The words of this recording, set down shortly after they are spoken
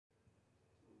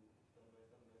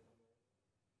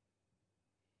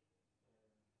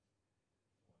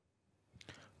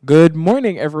Good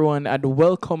morning, everyone, and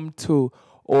welcome to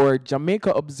our Jamaica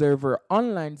Observer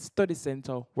Online Study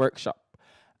Center workshop.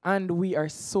 And we are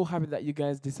so happy that you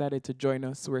guys decided to join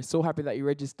us. We're so happy that you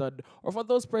registered. Or for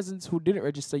those presents who didn't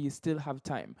register, you still have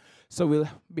time. So we'll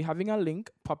be having a link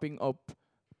popping up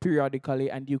periodically,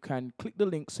 and you can click the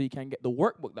link so you can get the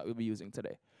workbook that we'll be using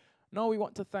today. Now, we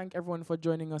want to thank everyone for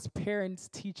joining us, parents,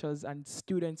 teachers, and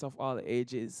students of all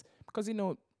ages, because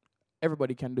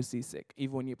everybody can do CSEC,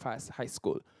 even when you pass high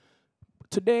school.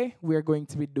 Today, we are going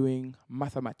to be doing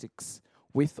mathematics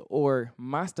with our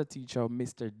master teacher,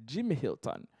 Mr. Jimmy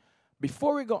Hilton.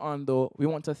 Before we go on, though, we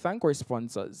want to thank our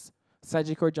sponsors,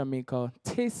 Sagicor Jamaica,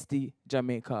 Tasty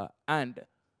Jamaica, and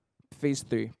Phase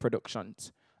 3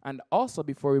 Productions. And also,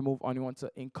 before we move on, we want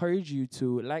to encourage you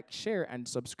to like, share, and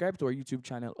subscribe to our YouTube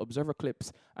channel, Observer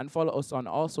Clips, and follow us on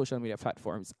all social media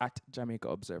platforms at Jamaica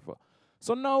Observer.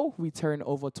 So now we turn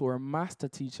over to our master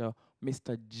teacher,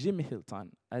 Mr. Jimmy Hilton,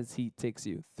 as he takes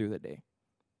you through the day.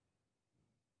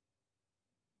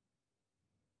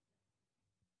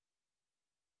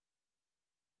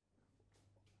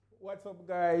 What's up,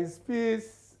 guys?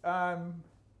 Peace.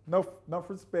 Enough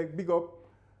respect. Big up.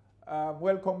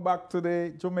 Welcome back to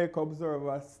the Jamaica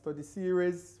Observer Study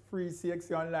Series, free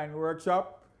CXC online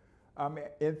workshop. I'm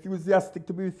enthusiastic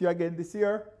to be with you again this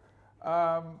year.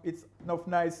 It's enough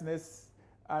niceness,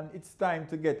 and it's time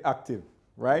to get active,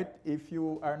 right? If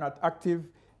you are not active,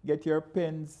 get your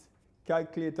pens,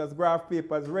 calculators, graph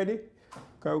papers ready,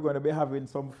 because we're going to be having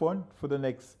some fun for the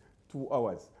next 2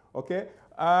 hours, okay?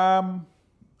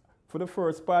 For the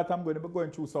first part, I'm going to be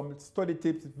going through some study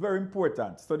tips. Very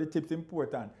important. Study tips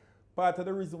important. Part of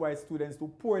the reason why students do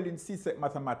poorly in CSEC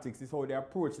mathematics is how they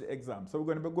approach the exam. So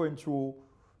we're going to be going through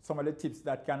some of the tips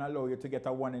that can allow you to get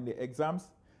a 1 in the exams.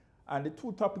 And the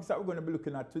two topics that we're going to be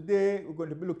looking at today, we're going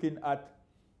to be looking at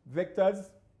vectors.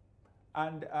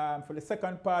 And for the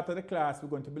second part of the class, we're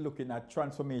going to be looking at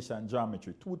transformation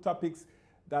geometry. Two topics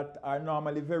that are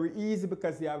normally very easy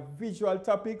because they are visual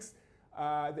topics.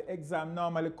 The exam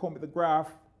normally comes with the graph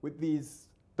with these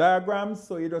diagrams,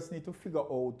 so you just need to figure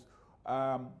out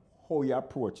how you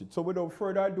approach it. So without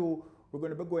further ado, we're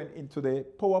going to be going into the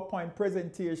PowerPoint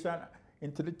presentation,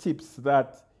 into the tips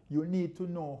that you need to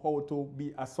know how to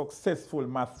be a successful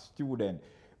math student.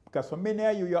 Because for many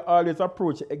of you, you always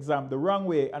approach the exam the wrong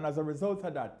way, and as a result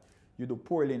of that, you do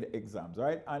poorly in the exams,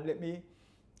 right? And let me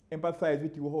empathize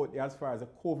with you how, as far as the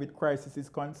COVID crisis is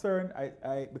concerned.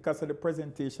 Because of the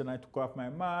presentation, I took off my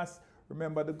mask.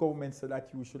 Remember, the government said that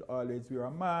you should always wear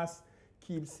a mask,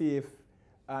 keep safe,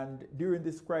 and during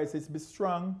this crisis, be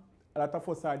strong. A lot of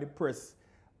us are depressed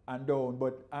and down,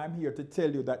 but I'm here to tell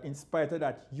you that in spite of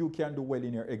that, you can do well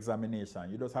in your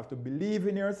examination. You just have to believe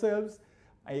in yourselves,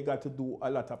 and you got to do a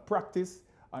lot of practice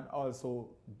and also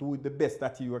do the best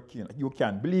that you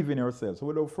can. Believe in yourself. So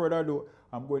without further ado,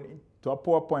 I'm going into a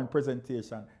PowerPoint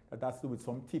presentation that has to do with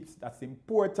some tips that's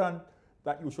important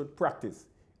that you should practice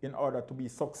in order to be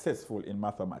successful in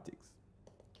mathematics.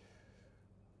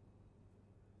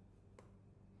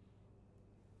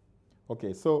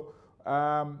 Okay, so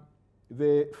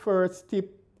the first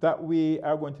tip that we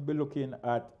are going to be looking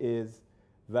at is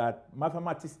that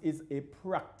mathematics is a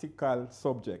practical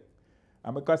subject.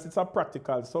 And because it's a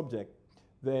practical subject,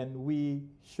 then we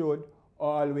should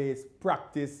always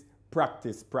practice,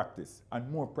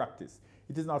 and more practice.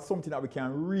 It is not something that we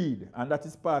can read, and that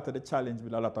is part of the challenge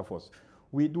with a lot of us.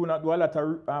 We do not do a lot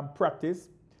of practice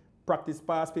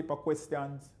past paper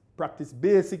questions, practice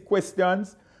basic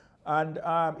questions, and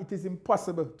it is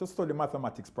impossible to study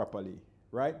mathematics properly,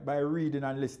 right? By reading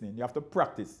and listening. You have to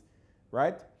practice,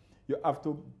 right? You have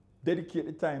to dedicate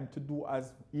the time to do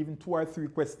even 2 or 3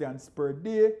 questions per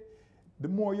day. The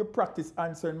more you practice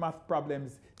answering math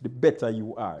problems, the better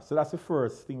you are. So that's the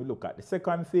first thing we look at. The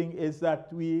second thing is that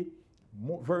very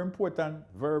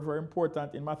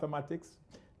important in mathematics.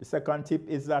 The second tip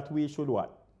is that we should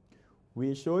what?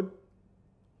 We should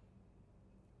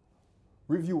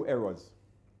review errors,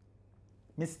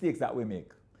 mistakes that we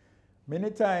make. Many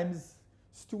times,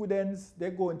 students, they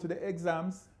go into the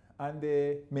exams and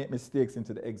they make mistakes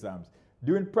into the exams.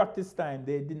 During practice time,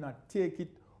 they did not take it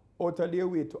out of their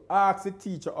way to ask the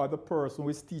teacher or the person who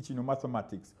is teaching you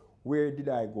mathematics, where did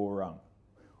I go wrong?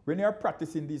 When you're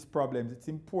practicing these problems, it's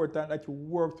important that you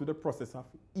work through the process of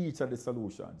each of the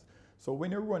solutions. So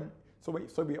when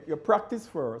you practice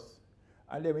first,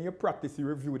 and then when you practice, you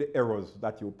review the errors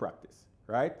that you practice,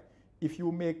 right? If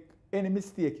you make any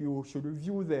mistake, you should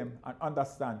review them and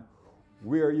understand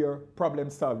where your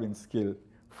problem-solving skill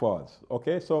falls.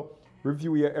 Okay, so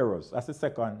review your errors. That's the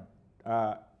second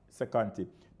tip.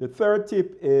 The third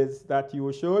tip is that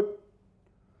you should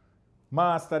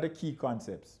master the key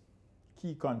concepts.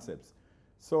 key concepts.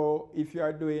 So if you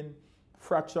are doing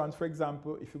fractions, for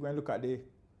example, if you're going to look at the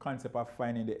concept of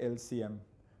finding the LCM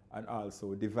and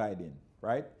also dividing,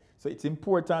 right? So it's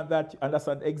important that you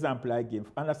understand the example I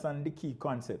gave, understand the key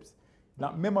concepts.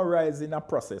 Not memorizing a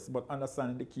process, but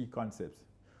understanding the key concepts.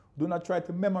 Do not try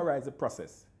to memorize the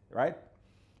process, right?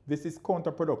 This is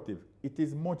counterproductive. It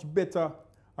is much better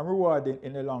and rewarding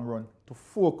in the long run to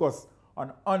focus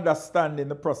on understanding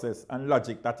the process and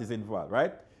logic that is involved,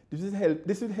 right?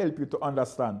 This will help you to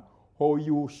understand how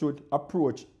you should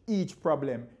approach each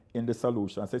problem in the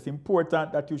solution. So it's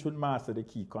important that you should master the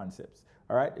key concepts,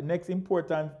 all right? The next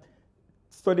important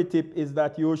study tip is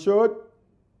that you should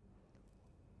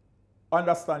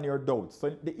understand your doubts. So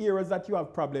the areas that you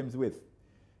have problems with,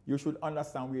 you should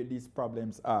understand where these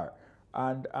problems are.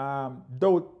 And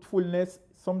doubtfulness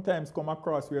sometimes come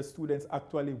across where students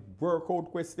actually work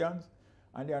out questions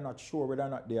and they are not sure whether or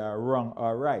not they are wrong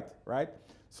or right, right?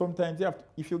 Sometimes you have to,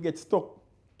 if you get stuck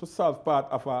to solve part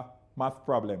of a math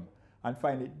problem and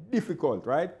find it difficult,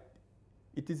 right?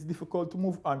 It is difficult to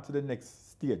move on to the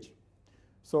next stage.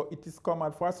 So it is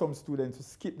common for some students to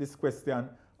skip this question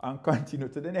and continue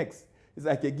to the next. It's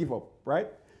like a give up, right?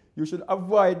 You should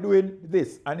avoid doing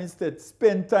this and instead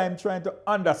spend time trying to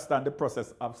understand the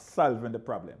process of solving the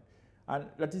problem. And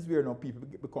that is where people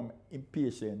become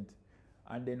impatient.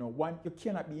 And you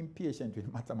cannot be impatient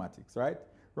with mathematics, right?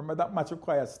 Remember that math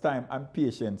requires time and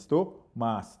patience to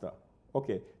master.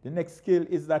 Okay, the next skill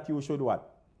is that you should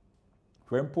what?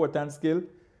 Very important skill,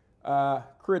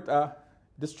 create a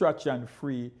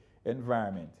distraction-free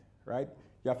environment, right?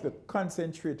 You have to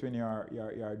concentrate when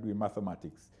you're doing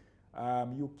mathematics.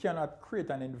 You cannot create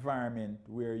an environment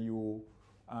where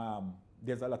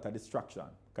there's a lot of distraction,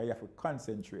 because you have to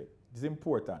concentrate. It's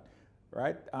important,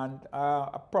 right? And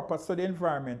a proper study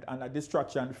environment and a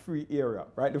distraction-free area,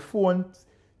 right? The phones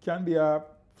can be a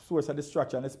source of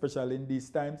distraction, especially in these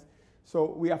times.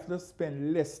 So we have to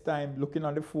spend less time looking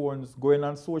on the phones, going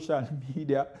on social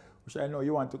media, which I know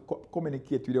you want to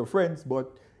communicate with your friends,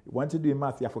 but once you're doing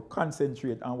math, you have to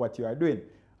concentrate on what you are doing.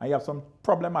 And you have some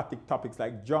problematic topics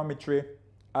like geometry,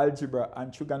 algebra,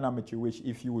 and trigonometry, which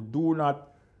if you do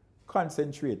not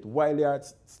concentrate while you are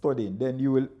studying, then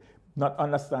you will not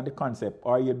understand the concept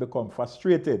or you'll become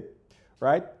frustrated,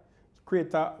 right?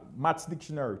 Create a maths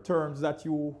dictionary, terms that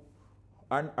you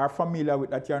are familiar with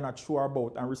that you're not sure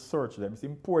about, and research them. It's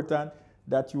important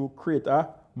that you create a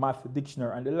math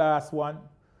dictionary. And the last one,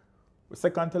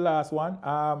 second to last one,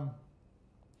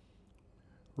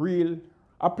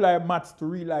 apply maths to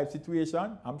real life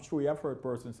situation. I'm sure you have heard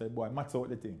persons say, boy, maths out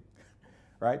the thing,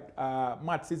 right?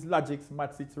 Maths is logic,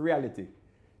 maths is reality.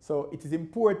 So it is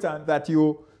important that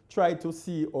you try to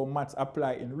see how maths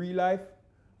apply in real life.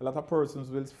 A lot of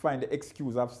persons will find the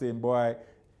excuse of saying, boy,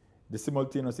 the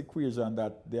simultaneous equation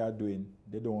that they are doing,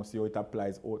 they don't see how it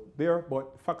applies out there.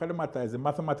 But the fact of the matter is the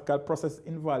mathematical process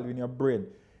involved in your brain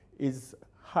is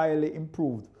highly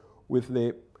improved with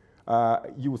the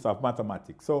use of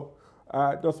mathematics. So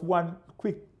just one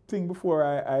quick thing before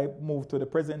I move to the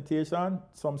presentation,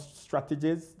 some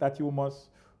strategies that you must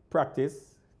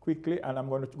practice quickly, and I'm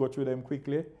going to go through them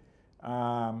quickly.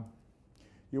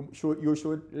 You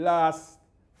should last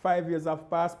 5 years of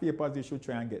past papers, you should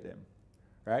try and get them,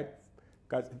 right?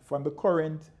 Because from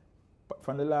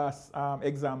the last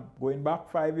exam going back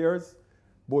 5 years,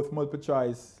 both multiple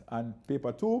choice and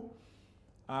paper 2,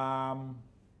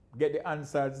 get the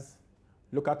answers,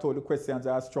 look at how the questions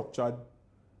are structured,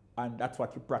 and that's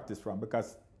what you practice from,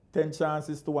 because 10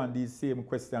 chances to 1 these same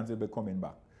questions will be coming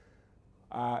back.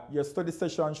 Your study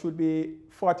session should be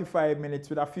 45 minutes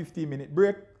with a 15-minute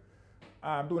break.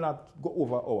 Do not go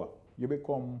over an hour. You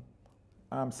become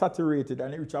saturated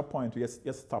and you reach a point where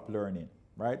you stop learning,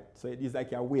 right? So it is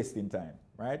like you're wasting time,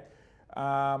 right?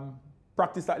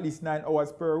 Practice at least 9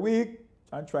 hours per week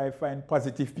and try to find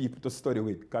positive people to study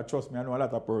with. Because trust me, I know a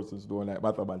lot of persons don't like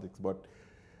mathematics, but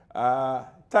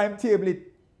timetable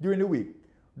it during the week.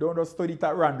 Don't just study it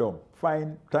at random.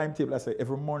 Find timetable, I say,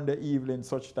 every Monday evening,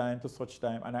 such time to such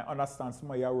time. And I understand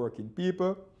some of you are working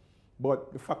people,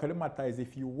 but the fact of the matter is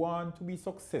if you want to be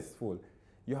successful,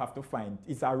 you have to find,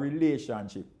 it's a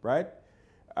relationship, right?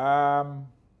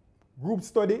 Group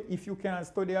study, if you can't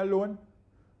study alone,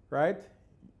 right?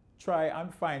 Try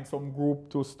and find some group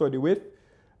to study with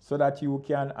so that you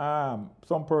can,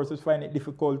 some persons find it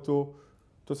difficult to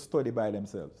study by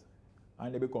themselves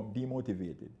and they become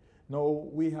demotivated. Now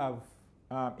we have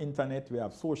internet, we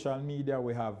have social media,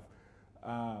 we have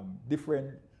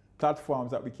different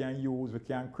platforms that we can use. We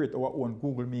can create our own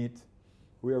Google Meet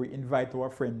where we invite our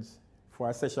friends for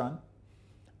a session.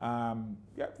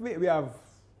 We have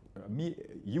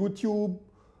YouTube,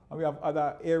 and we have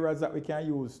other areas that we can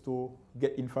use to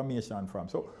get information from.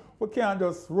 So we can't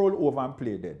just roll over and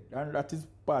play dead. And that is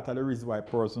part of the reason why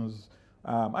persons,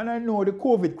 and I know the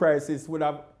COVID crisis would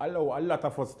have allowed a lot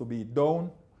of us to be down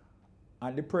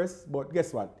and depressed, but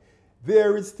guess what?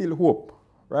 There is still hope,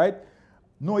 right?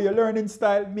 Know your learning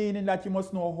style, meaning that you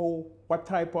must know what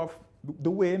type of,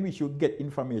 the way in which you get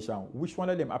information, which one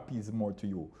of them appeals more to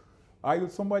you. Are you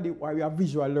somebody, are you a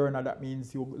visual learner? That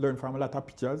means you learn from a lot of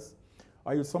pictures.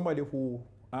 Are you somebody who,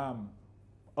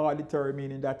 auditory,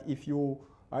 meaning that if you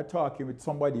are talking with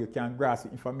somebody, you can grasp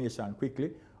information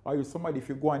quickly? Are you somebody, if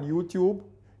you go on YouTube,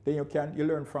 then you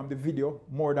learn from the video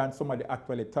more than somebody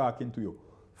actually talking to you?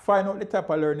 Find out the type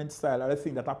of learning style or the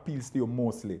thing that appeals to you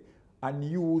mostly, and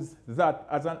use that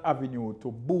as an avenue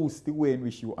to boost the way in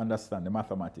which you understand the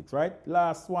mathematics, right?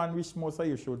 Last one, which most of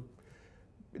you should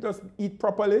just eat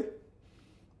properly.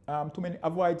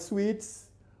 Avoid sweets,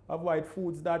 avoid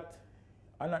foods that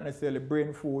are not necessarily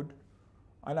brain food.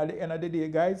 And at the end of the day,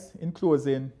 guys, in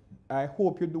closing, I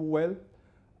hope you do well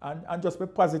and just be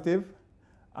positive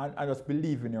and just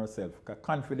believe in yourself, because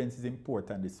confidence is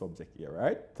important in this subject here,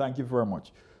 right? Thank you very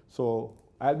much. So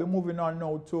I'll be moving on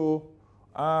now to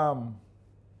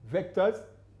vectors,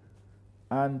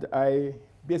 and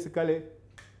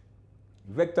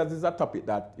vectors is a topic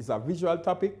that is a visual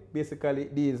topic. Basically,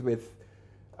 it deals with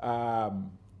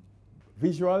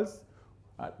visuals.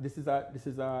 This is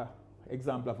a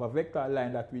example of a vector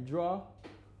line that we draw.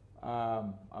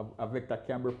 A vector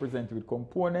can be represented with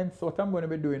components. So what I'm going to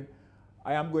be doing,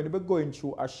 I am going to be going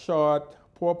through a short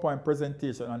PowerPoint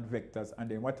presentation on vectors, and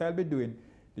then what I'll be doing,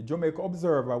 the Jamaica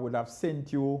Observer would have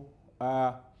sent you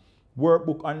a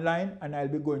workbook online, and I'll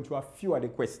be going through a few of the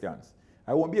questions.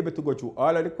 I won't be able to go through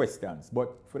all of the questions,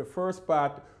 but for the first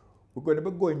part, we're going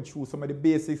to be going through some of the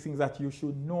basic things that you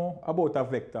should know about a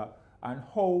vector and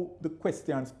how the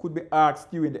questions could be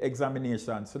asked during the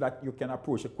examination so that you can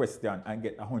approach a question and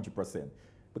get 100%.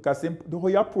 Because the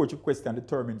way you approach a question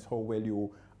determines how well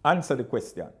you answer the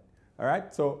question. All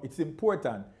right? So it's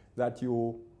important that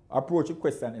you approach a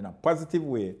question in a positive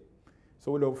way.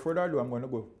 So without further ado, I'm going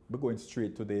to be going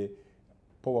straight to the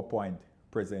PowerPoint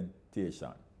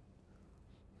presentation.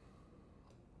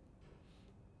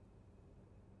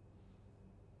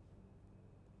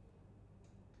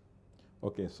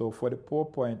 Okay, so for the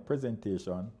PowerPoint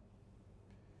presentation,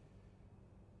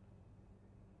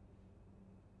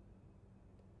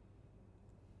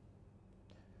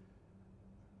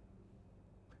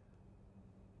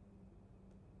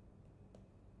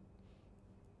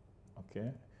 okay,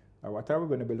 what are we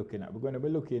going to be looking at? We're going to be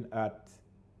looking at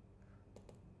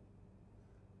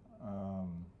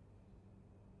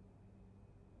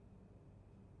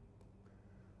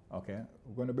okay,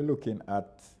 we're going to be looking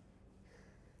at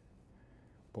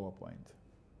PowerPoint.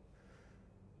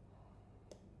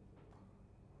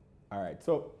 All right,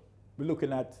 so we're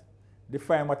looking at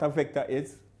define what a vector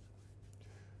is,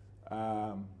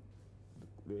 the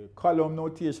column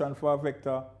notation for a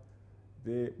vector,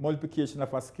 the multiplication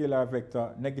of a scalar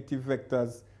vector, negative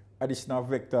vectors, additional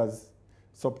vectors,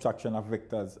 subtraction of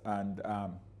vectors, and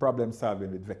problem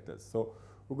solving with vectors. So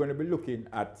we're going to be looking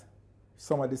at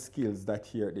some of the skills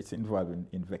that's involved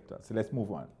in vectors. So let's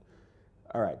move on.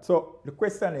 All right, so the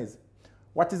question is,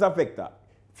 what is a vector?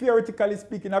 Theoretically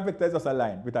speaking, a vector is just a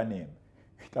line with a name.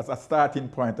 It has a starting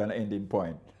point and an ending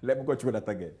point. Let me go through that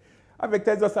again. A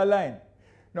vector is just a line.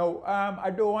 Now, I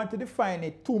don't want to define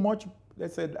it too much.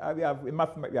 Let's say in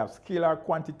mathematics, we have scalar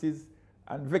quantities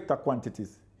and vector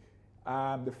quantities.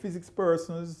 The physics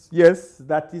persons, yes,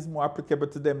 that is more applicable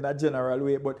to them in a general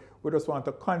way, but we just want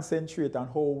to concentrate on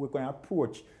how we're going to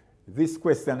approach this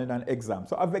question in an exam.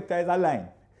 So a vector is a line.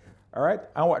 All right?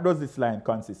 And what does this line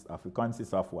consist of? It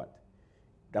consists of what?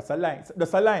 That's a line.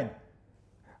 That's a line.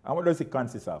 And what does it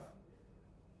consist of?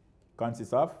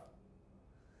 Consists of?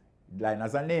 Line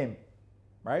as a name.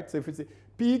 Right? So if it's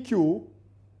PQ,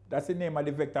 that's the name of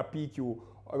the vector PQ.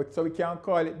 So we can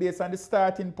call it based on the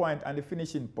starting point and the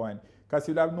finishing point. Because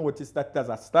you'll have noticed that it has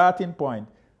a starting point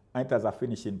and it has a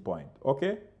finishing point.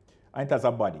 Okay? And it has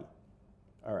a body.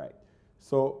 All right.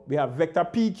 So we have vector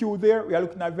PQ there. We are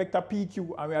looking at vector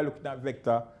PQ and we are looking at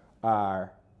vector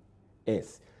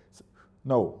RS. So,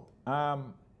 now,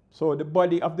 so the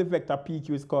body of the vector PQ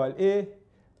is called A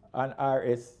and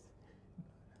RS.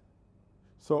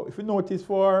 So if you notice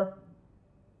for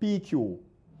PQ,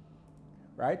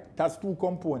 right, it has two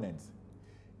components.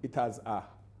 It has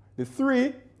the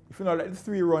 3, if you know that the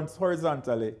 3 runs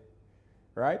horizontally,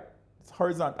 right? It's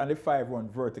horizontal and the 5 run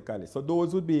vertically. So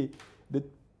those would be the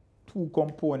two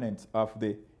components of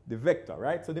the vector,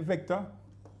 right? So the vector,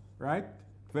 right?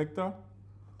 Vector,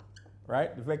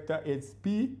 right? The vector is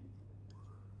P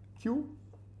Q,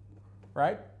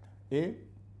 right? A,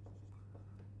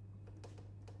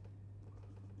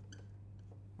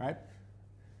 right?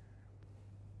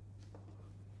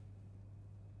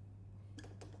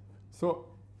 So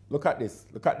look at this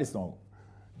now.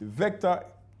 The vector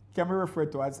can be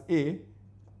referred to as A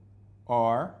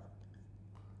or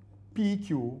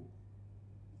PQ,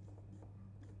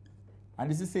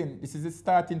 and this is the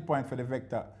starting point for the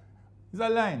vector. It's a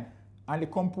line, and the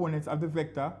components of the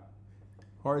vector,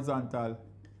 horizontal,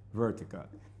 vertical,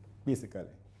 basically,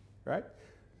 right?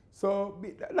 So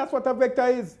that's what a vector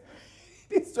is.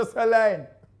 It's just a line,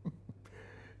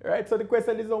 right? So the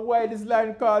question is why this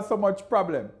line causes so much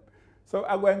problem. So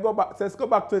I'm going to go back. So let's go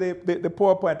back to the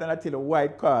PowerPoint, and I'll tell you why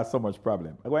it caused so much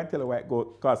problem. I'm going to tell you why it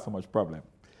caused so much problem.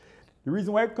 The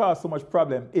reason why it caused so much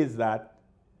problem is that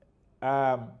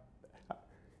the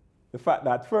fact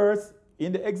that first,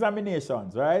 in the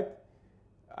examinations, right?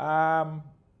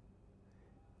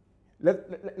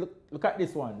 Look at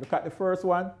this one. Look at the first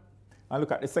one, and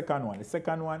look at the second one. The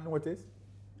second one, notice.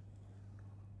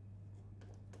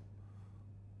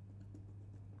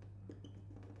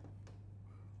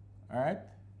 All right?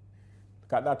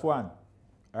 Look at that one.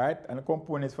 All right? And the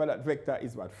components for that vector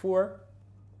is what? 4,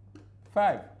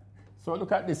 5. So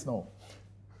look at this now.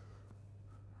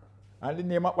 And the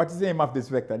name of, what is the name of this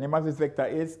vector? The name of this vector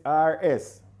is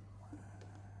RS.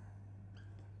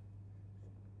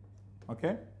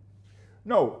 Okay?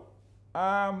 Now,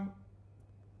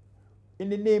 in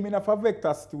the naming of a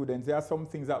vector, students, there are some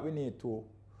things that we need to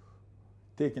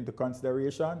take into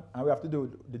consideration, and we have to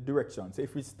do the direction. So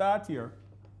if we start here,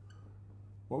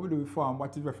 what we do, we form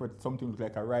what is referred to something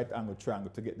like a right angle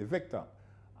triangle to get the vector.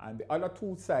 And the other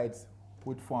two sides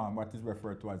would form what is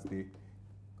referred to as the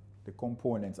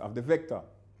components of the vector.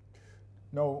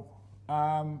 Now,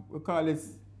 we call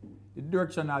this the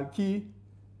directional key.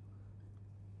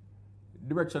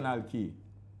 Directional key.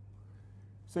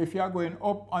 So if you are going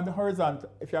up on the horizontal,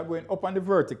 if you are going up on the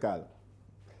vertical,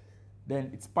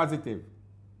 then it's positive.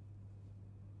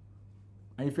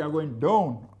 And if you are going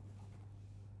down,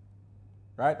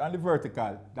 right, on the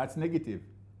vertical, that's negative.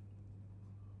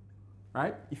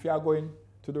 Right? If you are going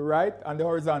to the right on the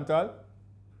horizontal,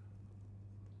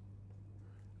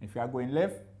 if you are going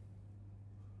left.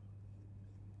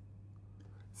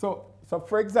 So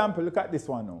for example, look at this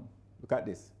one now. Look at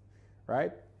this,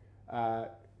 right?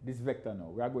 This vector now.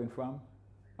 We are going from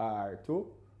R to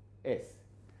S.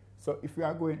 So if we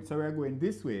are going, so we are going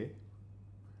this way.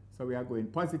 So we are going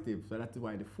positive. So that's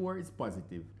why the 4 is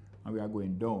positive, and we are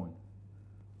going down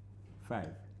 5.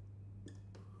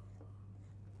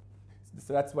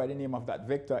 So that's why the name of that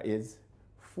vector is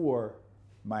 4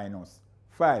 minus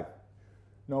 5.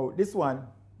 Now this one,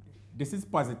 this is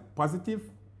positive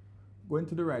going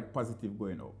to the right, positive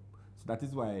going up. So that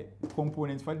is why the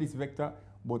components for this vector,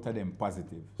 both of them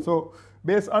positive. So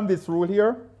based on this rule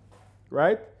here,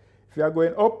 right, if you are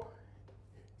going up,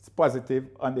 it's positive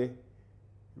on the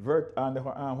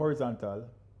horizontal,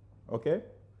 okay?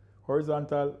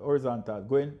 Horizontal,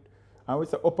 going, and we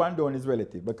say up and down is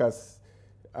relative because,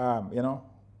 you know,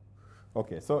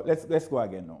 okay, so let's go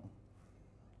again now.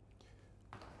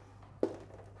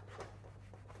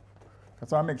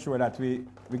 So I make sure that we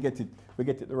get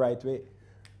it the right way.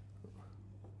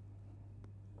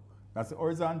 That's the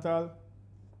horizontal,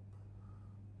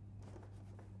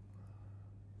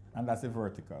 and that's the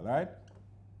vertical, right?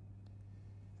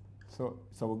 So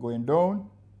we're going down,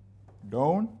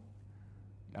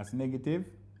 that's negative,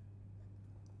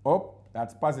 up,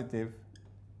 that's positive,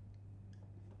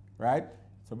 right?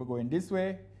 So we're going this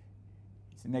way,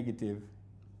 it's negative,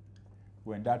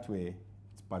 going that way,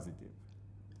 it's positive.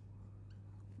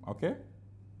 Okay?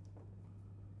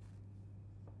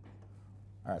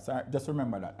 All right, so just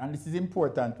remember that. And this is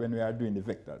important when we are doing the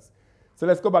vectors. So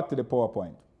let's go back to the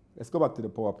PowerPoint.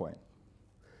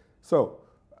 So,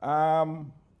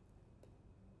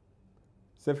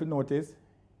 so if you notice,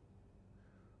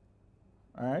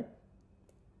 all right?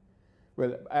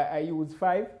 Well, I use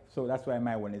 5, so that's why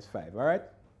my one is 5, all right?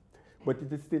 But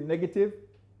it is still negative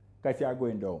because you are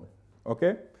going down,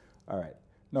 okay? All right.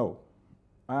 Now,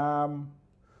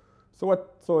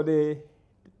 so the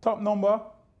top number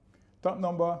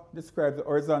describes the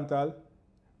horizontal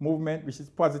movement, which is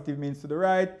positive means to the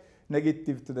right,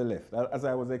 negative to the left, as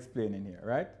I was explaining here,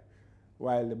 right?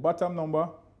 While the bottom number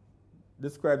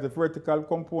describes the vertical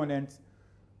components,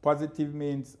 positive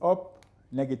means up,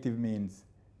 negative means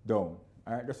down.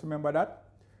 All right, just remember that?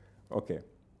 Okay,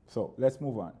 so let's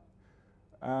move on.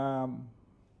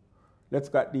 Let's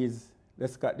cut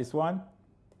this one.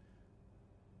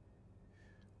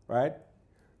 Right?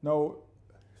 Now,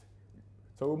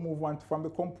 So we move on from the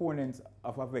components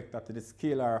of a vector to the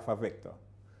scalar of a vector.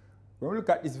 When we look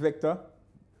at this vector,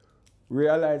 we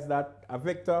realize that a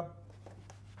vector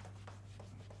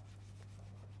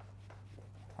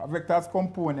has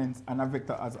components and a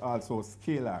vector has also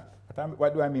scalar.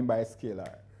 What do I mean by a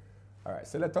scalar? All right,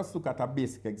 so let us look at a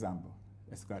basic example.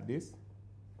 Let's look at this.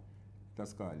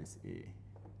 Let's call this A.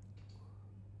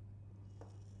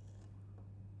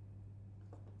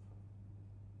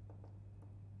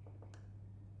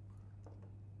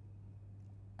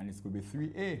 And this could be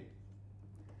 3A,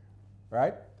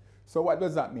 right? So what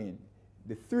does that mean?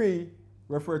 The 3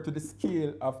 refer to the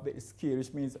scale of the scale,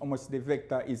 which means how much the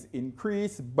vector is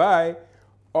increased by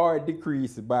or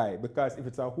decreased by. Because if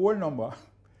it's a whole number,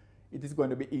 it is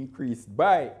going to be increased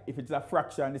by. If it's a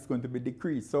fraction, it's going to be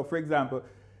decreased. So for example,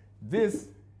 this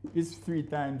is 3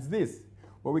 times this.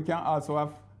 But we can also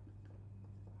have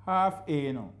half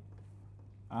A now.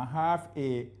 And half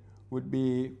A would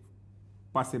be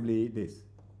possibly this.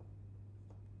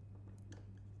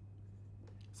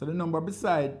 So the number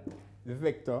beside the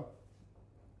vector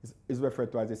is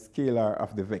referred to as the scalar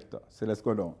of the vector. So let's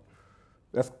go down.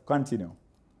 Let's continue.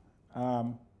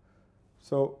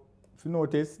 So if you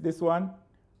notice this one,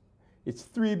 it's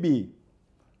 3B.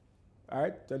 All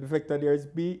right, so the vector there is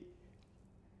B.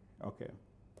 Okay.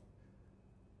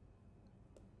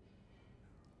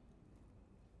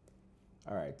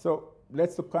 All right, so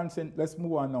let's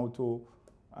move on now to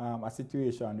a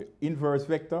situation, the inverse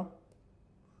vector.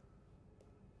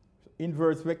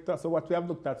 Inverse vector, so what we have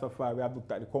looked at so far, we have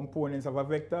looked at the components of a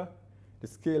vector, the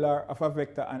scalar of a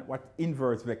vector, and what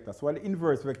inverse vector. So what the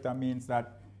inverse vector means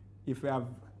that if we have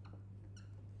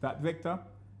that vector,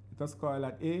 let us call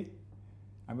that A,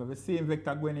 and we have the same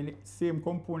vector going in, same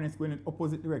components going in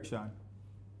opposite direction,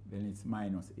 then it's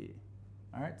minus A.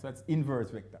 All right, so that's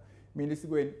inverse vector. I mean, this is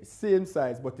going same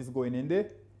size, but it's going in the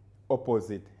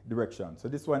opposite direction. So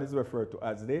this one is referred to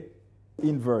as the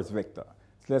inverse vector.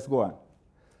 So let's go on.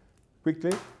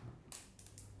 Quickly.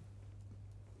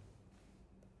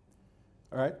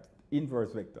 All right,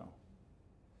 inverse vector.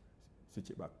 Switch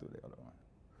it back to the other one.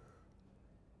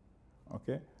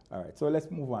 Okay, all right, so let's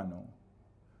move on now.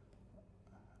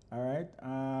 All right,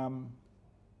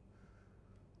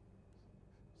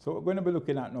 so we're going to be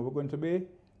looking at now, what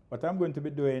I'm going to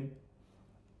be doing,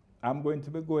 I'm going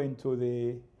to be going to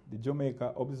the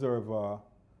Jamaica Observer,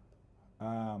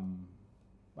 I'm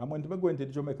going to be going to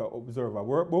the Jamaica Observer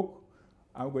workbook.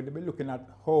 I'm going to be looking at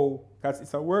how, because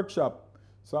it's a workshop,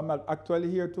 so I'm not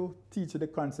actually here to teach the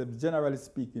concepts, generally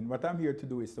speaking. What I'm here to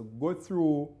do is to go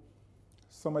through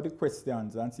some of the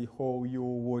questions and see how you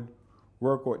would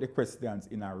work out the questions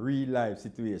in a real-life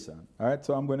situation. All right,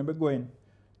 so I'm going to be going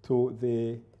to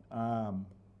the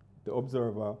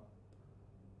Observer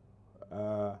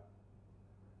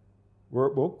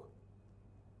workbook.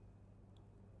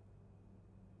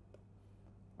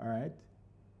 All right.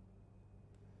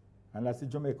 And that's the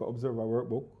Jamaica Observer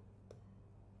workbook.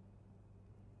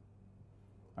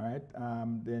 All right,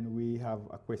 then we have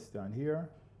a question here.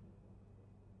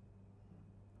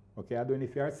 Okay, I don't know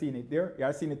if you are seeing it there. You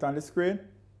are seeing it on the screen?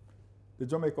 The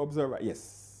Jamaica Observer,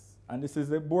 yes. And this is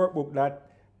the workbook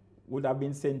that would have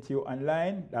been sent to you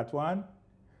online, that one.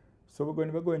 So we're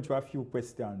going to be going through a few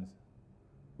questions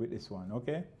with this one,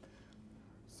 okay?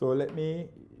 So let me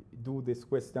do this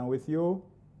question with you.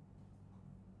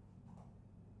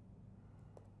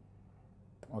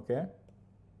 Okay,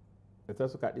 let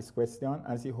us look at this question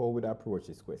and see how we would approach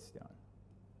this question.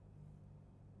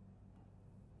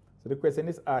 So the question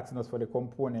is asking us for the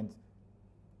components.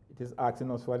 It is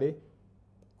asking us for the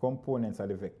components of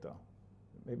the vector.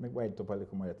 Make me wide up a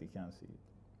little more that you can see it.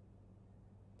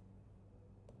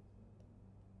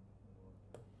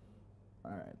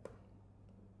 All right.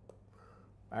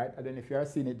 All right, and then if you are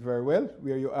seeing it very well,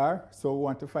 where you are, so we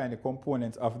want to find the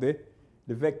components of the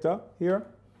vector here.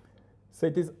 So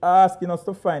it is asking us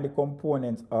to find the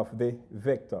components of the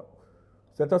vector.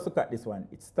 So let us look at this one.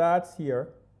 It starts here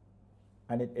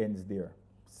and it ends there.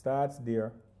 Starts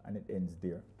there and it ends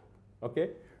there. Okay?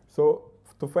 So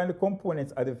to find the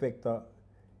components of the vector,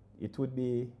 it would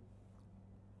be,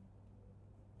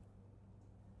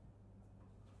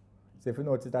 so if you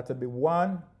notice, that would be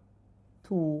 1,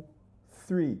 2,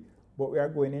 3. But we are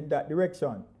going in that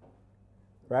direction.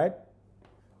 Right?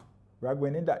 We are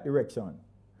going in that direction.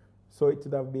 So it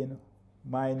would have been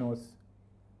minus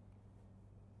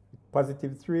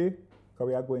positive 3, because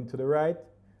we are going to the right,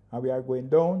 and we are going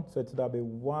down. So it would have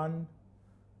been 1,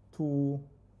 2,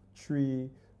 3,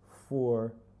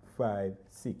 4, 5,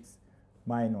 6,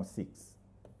 minus 6.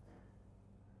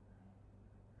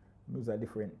 Those are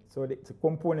different. So the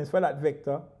components for that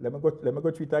vector, let me go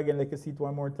through it again, like you see it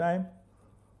one more time.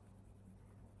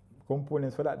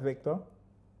 components for that vector.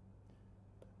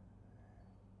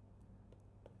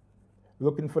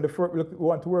 Looking for the first, we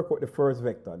want to work out the first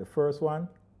vector. The first one,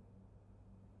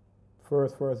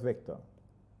 first vector.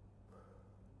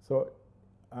 So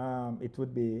it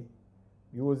would be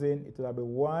using, it would be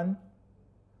 1,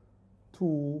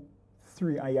 2,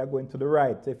 3, and you are going to the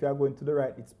right. So if you are going to the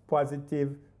right, it's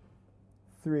positive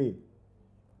 3,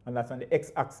 and that's on the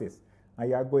x-axis. And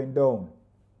you are going down,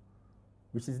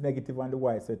 which is negative on the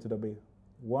y. So it would be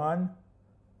 1,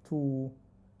 2,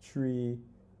 3,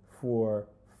 4,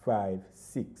 5,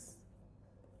 6.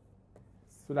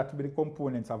 So that would be the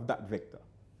components of that vector.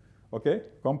 Okay?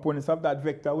 Components of that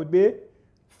vector would be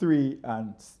 3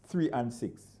 and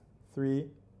 6. 3,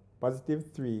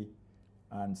 positive 3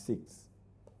 and 6.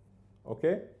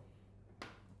 Okay?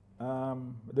 I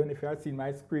don't know if you have seen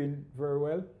my screen very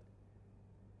well.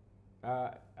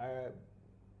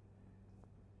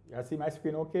 You see my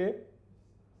screen okay?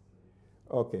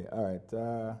 Okay, all right.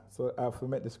 So I have to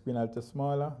make the screen a little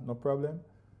smaller, no problem.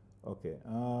 Okay.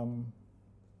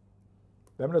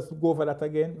 Let me just go over that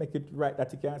again, make it right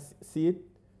that you can see it.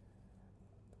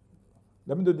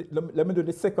 Let me do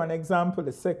the second example.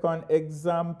 The second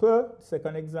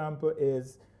example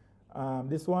is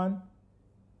this one.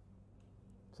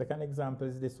 Second example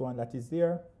is this one that is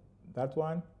there, that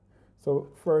one. So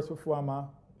first reformer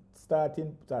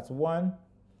starting, that's 1.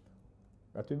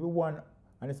 That will be 1,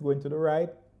 and it's going to the right.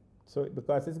 So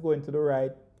because it's going to the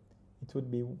right, it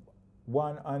would be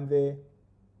 1 on the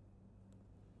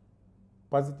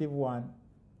positive 1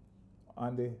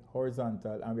 on the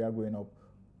horizontal, and we are going up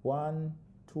 1,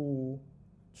 2,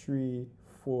 3,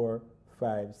 4,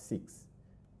 5, 6.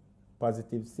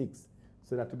 Positive 6.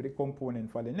 So that will be the component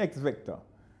for the next vector.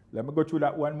 Let me go through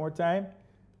that one more time.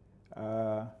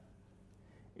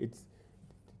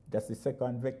 That's the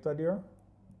second vector there.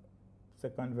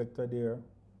 Second vector there.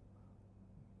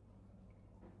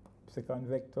 Second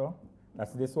vector.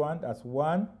 That's this one. That's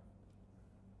 1.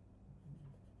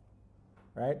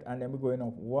 Right? And then we're going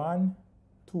up 1,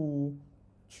 2,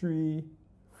 3,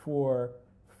 4,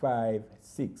 5,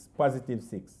 6. Positive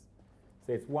 6.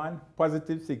 So it's 1,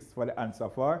 positive 6 for the answer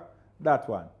for that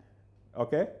one.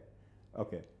 Okay?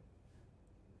 Okay.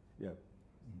 Yeah.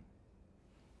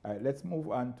 All right, let's move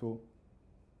on to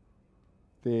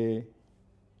the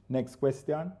next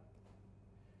question.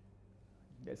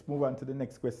 Let's move on to the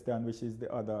next question, which is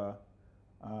the other.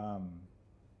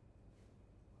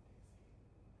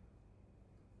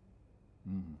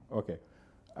 Okay.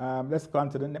 Let's go on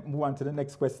to move on to the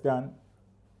next question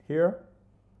here.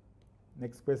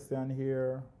 Next question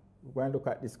here. We're going to look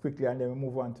at this quickly and then we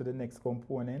move on to the next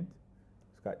component.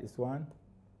 Let's look at this one.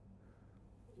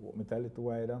 Walk me a little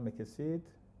wider, make you see it.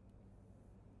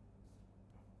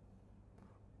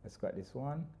 Let's cut this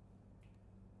one.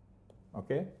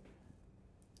 Okay.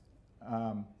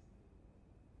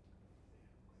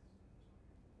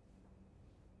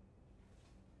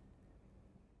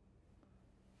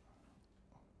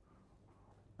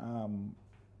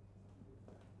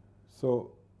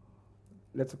 So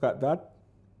let's look at that.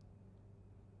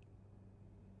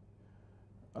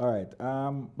 All right.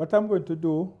 What I'm going to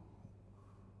do,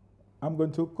 I'm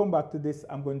going to come back to this.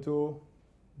 I'm going to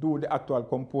do the actual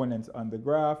components on the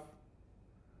graph.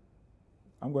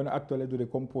 I'm going to actually do the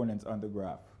components on the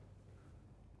graph.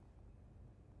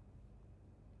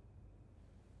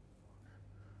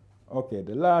 Okay,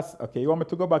 you want me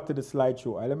to go back to the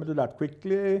slideshow? Let me do that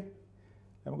quickly.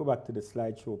 Let me go back to the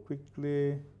slideshow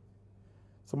quickly.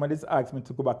 Somebody's asked me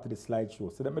to go back to the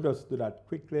slideshow, so let me just do that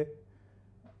quickly.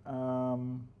 Let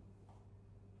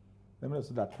me just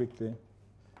do that quickly.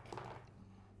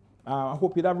 I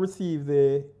hope you'd have received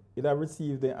the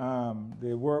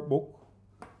workbook.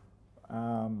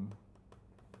 The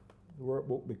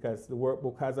workbook, because the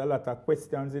workbook has a lot of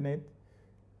questions in it.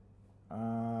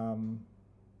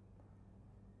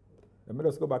 Let me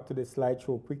just go back to the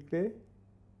slideshow quickly.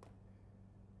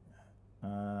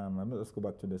 Let me just go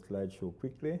back to the slideshow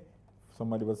quickly.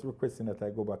 Somebody was requesting that I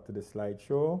go back to the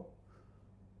slideshow.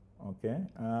 Okay.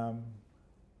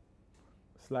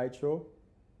 Slideshow.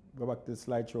 Go back to the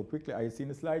slideshow quickly. Are you seeing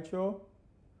the slideshow?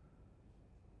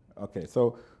 Okay,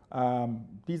 so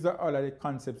these are all of the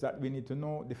concepts that we need to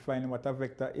know. Defining what a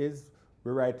vector is.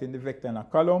 We're writing the vector in a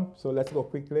column. So let's go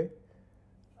quickly.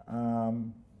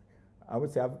 I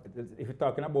would say if you're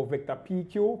talking about vector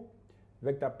PQ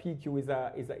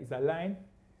is a line.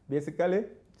 Basically,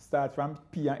 starts from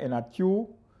P and end at Q,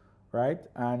 right?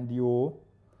 And you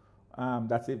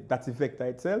that's the vector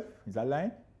itself. It's a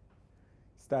line.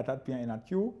 Start at P and end at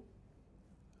Q.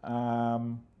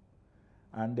 And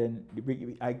then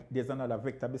there's another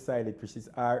vector beside it, which is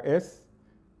RS.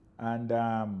 And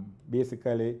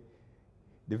basically,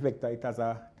 the vector, it has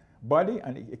a body,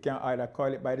 and you can either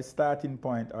call it by the starting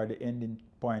point or the ending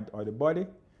point or the body.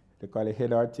 They call it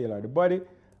head or tail or the body.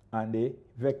 And the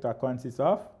vector consists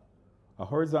of a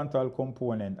horizontal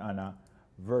component and a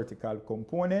vertical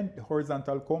component. The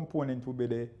horizontal component would be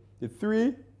the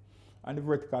 3, and the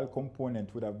vertical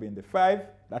component would have been the 5.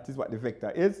 That is what the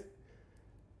vector is.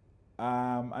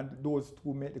 And those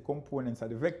two make the components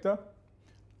of the vector.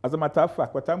 As a matter of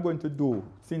fact, what I'm going to do,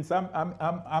 since I'm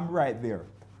right there,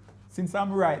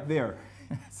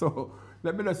 so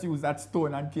let me just use that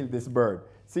stone and kill this bird.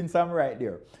 Since I'm right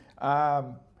there,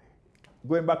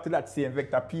 going back to that same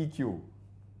vector PQ,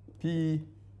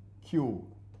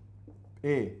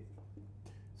 A.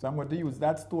 So I'm going to use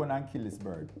that stone and kill this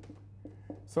bird.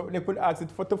 So they could ask it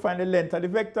to find the length of the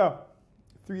vector,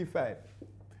 3, 5.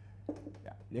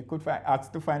 Yeah, they could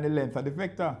ask to find the length of the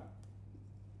vector.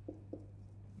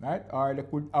 Right? Or they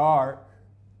could,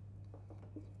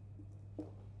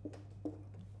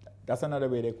 that's another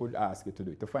way they could ask you to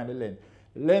do it, to find the length.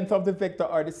 Length of the vector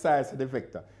or the size of the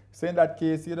vector. So in that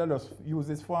case, you just use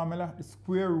this formula, the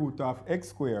square root of x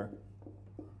squared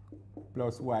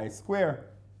plus y squared.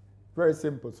 Very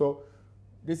simple. So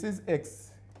this is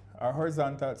x, or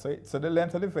horizontal. So the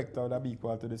length of the vector would be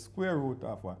equal to the square root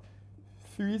of what?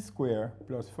 3 squared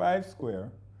plus 5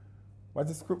 squared. What's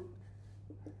the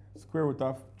square root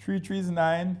of 3 3 is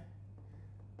 9?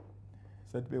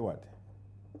 So it'd be what?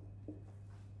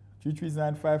 3 3 is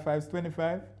 9, 5 5 is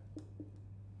 25.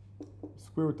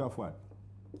 Square root of what?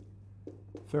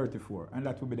 34. And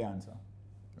that would be the answer.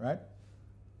 Right?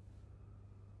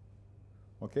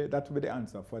 Okay, that would be the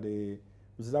answer for the,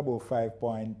 which is about 5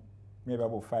 point, maybe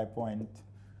about 5 point,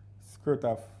 square root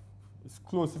of, it's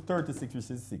close to 36, which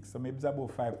is 6. So maybe it's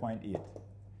about 5.8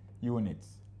 units.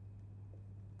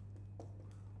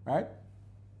 Right?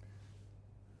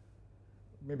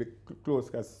 Maybe close,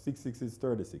 because 6 is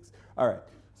 36. All right.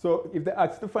 So if they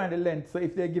ask to find the length, so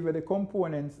if they give you the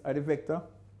components of the vector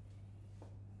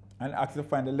and ask to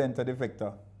find the length of the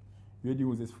vector, you'd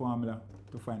use this formula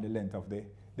to find the length of the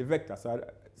vector. So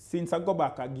since I go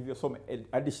back, I'll give you some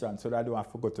addition so that I don't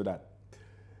have to go to that.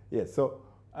 Yes, so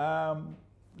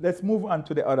let's move on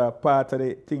to the other part of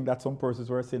the thing that some persons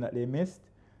were saying that they missed.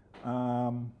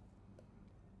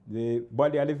 The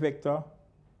body of the vector,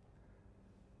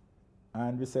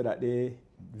 and we said that the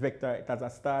vector, it has a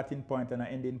starting point and an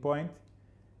ending point.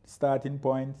 Starting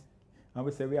point, and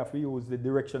we say we have to use the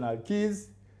directional keys.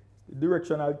 The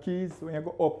directional keys, when you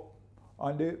go up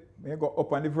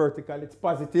on the vertical, it's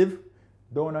positive.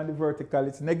 Down on the vertical,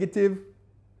 it's negative.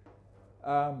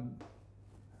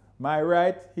 My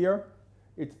right here,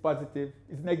 it's positive.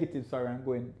 It's negative, sorry, I'm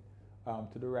going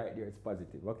to the right there, it's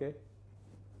positive, okay?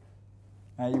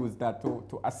 I use that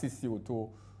to assist you to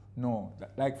know.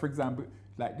 Like, for example,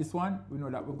 like this one, we know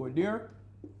that we go there,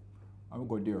 and we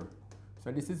go there.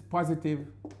 So this is positive,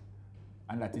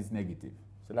 and that is negative.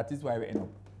 So that is why we end up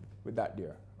with that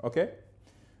there, okay?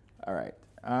 All right.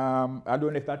 I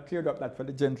don't know if that cleared up that for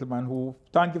the gentleman who,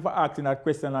 thank you for asking that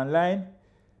question online.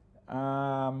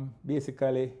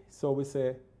 Basically, so we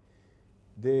say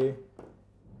the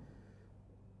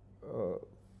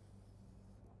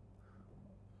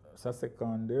so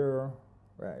second there,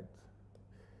 right.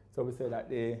 So we say that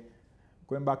the,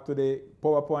 going back to the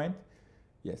PowerPoint,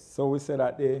 yes, so we say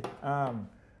that the,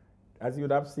 as you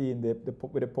would have seen with the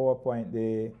PowerPoint,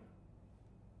 the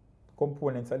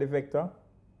components of the vector,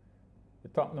 the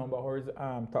top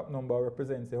number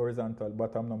represents the horizontal,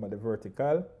 bottom number the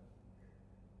vertical,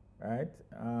 right?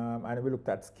 And we looked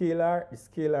at scalar. The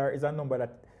scalar is a number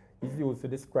that is used to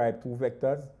describe two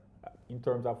vectors in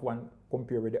terms of one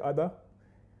compared with the other,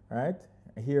 right?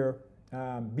 Here,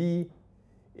 B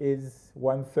is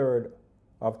 1/3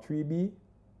 of 3B,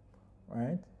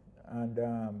 right?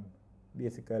 And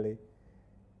basically,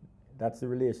 that's the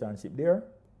relationship there,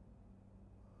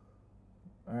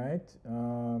 all right?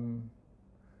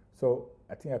 So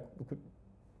I think we could,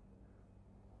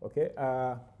 okay,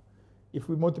 if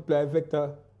we multiply a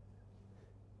vector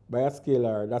by a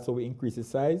scalar, that's how we increase the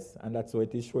size, and that's how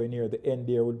it is showing here. The end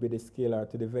there would be the scalar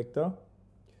to the vector,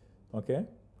 okay?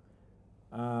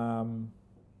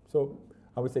 So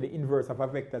I would say the inverse of a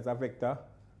vector is a vector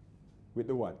with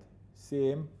the what?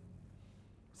 Same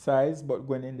size, but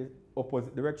going in the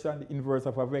opposite direction. The inverse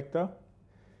of a vector,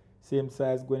 same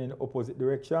size going in the opposite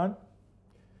direction.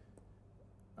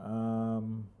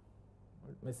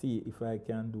 Let me see if I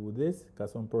can do this,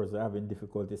 because some persons are having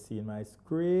difficulty seeing my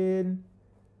screen.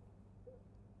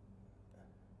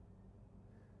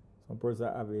 Some persons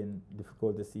are having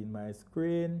difficulty seeing my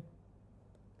screen.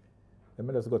 Let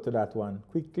me just go to that one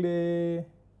quickly.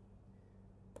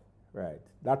 Right.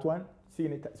 That one,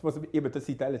 seeing it, supposed to be able to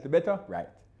see it a little better? Right.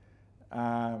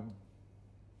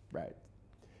 Right.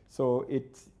 So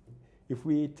if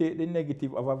we take the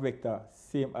negative of a vector,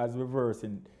 same as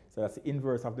reversing, so that's the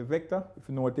inverse of the vector, if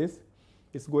you notice,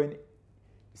 it's going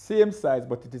same size,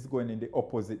 but it is going in the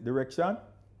opposite direction.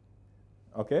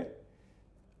 Okay?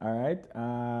 All right.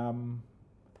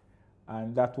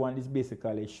 And that one is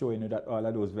basically showing you that all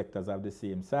of those vectors have the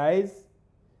same size.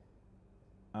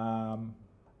 And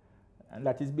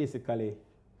that is basically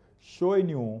showing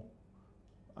you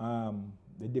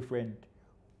the different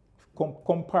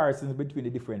comparisons between the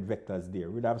different vectors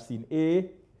there. We'd have seen A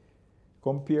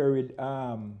compare with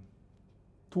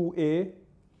 2A,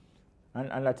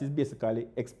 and that is basically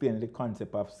explaining the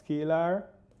concept of scalar.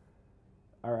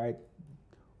 All right.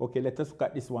 Okay, let us look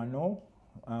at this one now.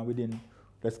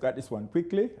 Let's look at this one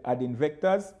quickly. Adding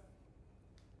vectors.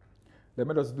 Let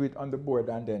me just do it on the board,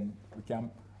 and then we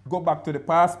can go back to the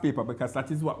past paper, because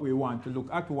that is what we want to look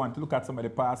at. We want to look at some of the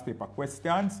past paper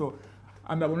questions. So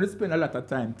I'm not going to spend a lot of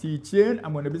time teaching.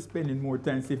 I'm going to be spending more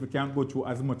time, see if we can go through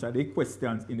as much of the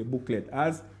questions in the booklet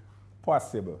as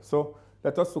possible. So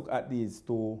let us look at these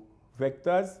two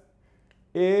vectors.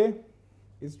 A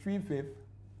is 3/5.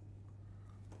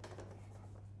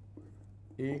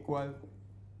 A equals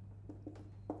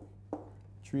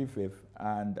 3/5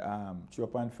 and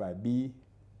 3/5.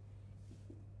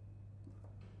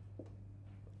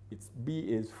 B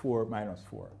is 4 minus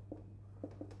 4.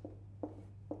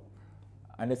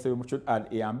 And let's say we should add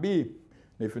A and B.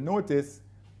 Now if you notice,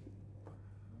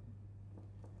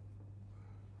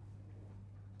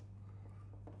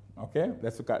 okay,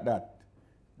 let's look at that.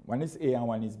 One is A and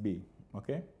one is B,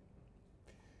 okay?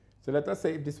 So let us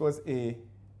say if this was A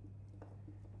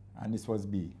and this was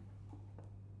B.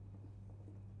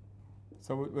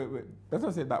 So let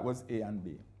us say that was A and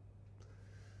B.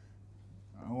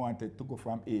 I wanted to go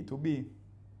from A to B. If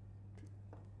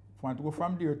I want to go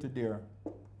from there to there,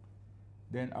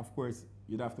 then of course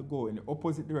you'd have to go in the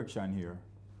opposite direction here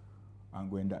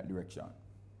and go in that direction.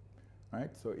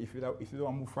 Right? So if you want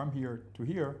to move from here to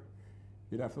here,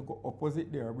 you'd have to go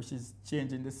opposite there, which is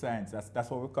changing the signs. That's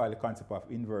what we call the concept of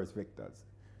inverse vectors.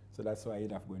 So that's why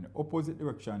you'd have to go in the opposite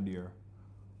direction there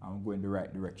and go in the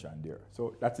right direction there.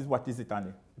 So that is what is it on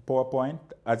the PowerPoint,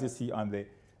 as you see on the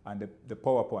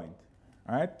PowerPoint.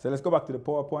 All right, so let's go back to the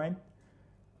PowerPoint.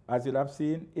 As you'll have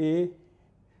seen, A,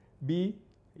 B,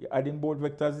 you're adding both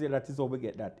vectors there, that is how we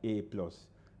get that A plus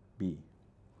B.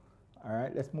 All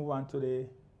right, let's move on to the,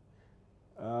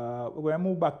 we're going to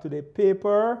move back to the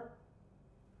paper.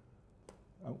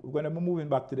 We're going to be moving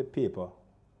back to the paper.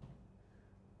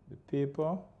 The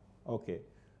paper, okay.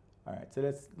 All right, so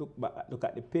let's look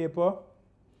at the paper.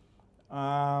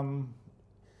 And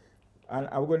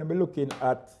we're going to be looking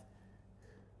at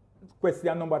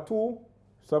question number 2.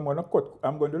 So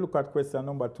I'm going to look at question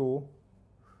number 2.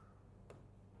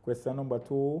 Question number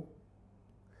 2.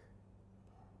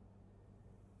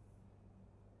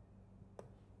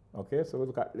 Okay, so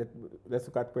let's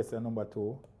look at question number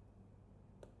 2.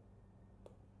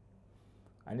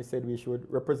 And he said we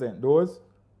should represent those.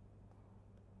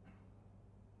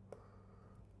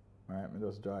 All right, let me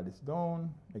just draw this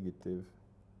down. Negative.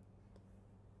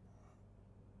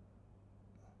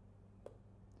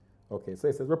 Okay, so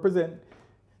it says represent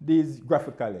these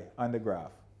graphically on the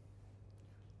graph.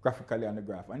 Graphically on the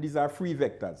graph. And these are free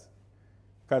vectors.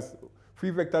 Because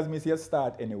free vectors means you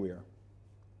start anywhere.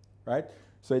 Right?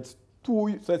 So it's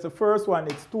the first one,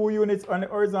 it's 2 units on the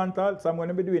horizontal. So I'm going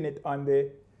to be doing it on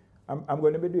the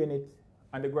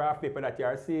graph paper that you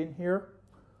are seeing here.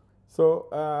 So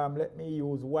let me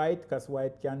use white, because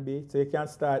white can be, so you can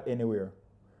start anywhere.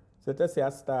 So let's say I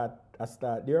start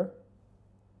there.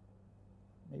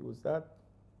 Let me use that.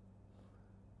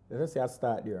 Let's say I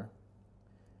start there.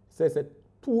 So it's a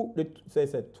 2,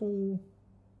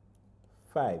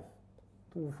 5.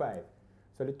 2, 5.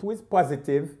 So the 2 is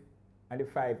positive and the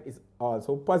 5 is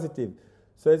also positive.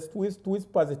 So it's 2 is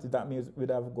positive, that means we'd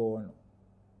have gone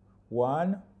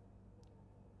 1,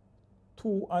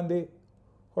 2 on the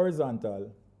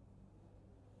horizontal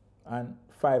and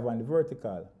 5 on the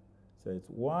vertical. So it's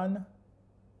 1,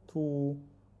 2,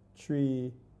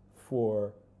 3,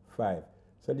 4, 5.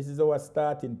 So this is our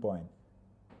starting point.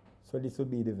 So this will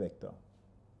be the vector.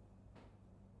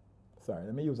 Sorry,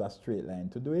 let me use a straight line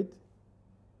to do it.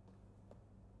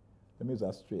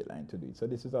 So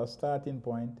this is our starting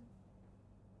point,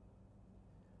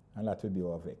 and that will be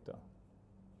our vector.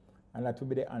 And that will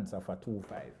be the answer for 2,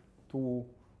 5. 2,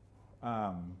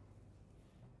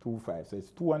 5. So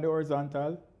it's 2 on the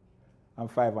horizontal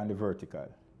and 5 on the vertical.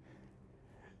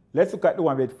 Let's look at the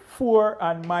one with 4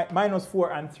 and minus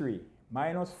 4 and 3.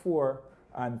 Minus 4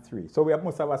 and 3. So we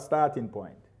must have a starting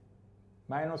point.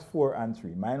 Minus 4 and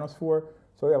 3. Minus 4,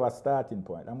 so we have a starting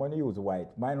point. I'm going to use white.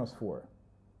 Minus 4.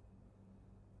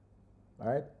 All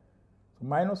right? So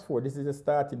minus 4, this is the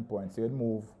starting point. So you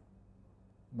move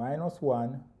minus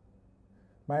 1.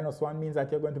 Minus 1 means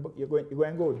that you're going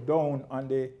to go down on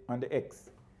the x.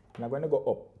 You're not going to go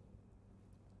up.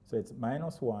 So it's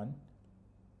minus 1,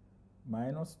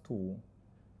 minus 2,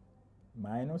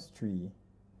 minus 3,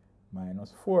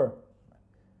 minus 4.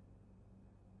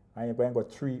 And you're going to go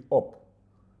 3 up.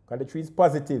 Because the 3 is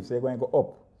positive, so you're going to go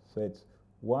up. So it's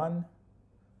 1,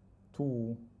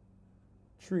 2,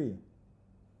 3.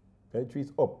 The 3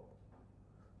 is up.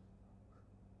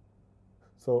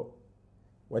 So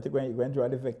what you're going to draw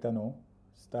the vector now,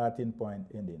 starting point,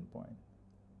 ending point.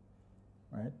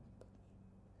 Right?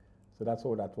 So that's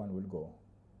how that one will go.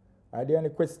 Are there any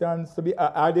questions to be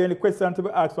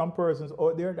asked from persons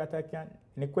out there that I can?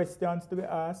 Any questions to be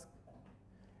asked?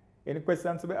 Any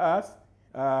questions to be asked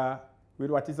with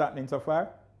what is happening so far?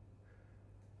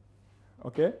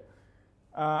 Okay.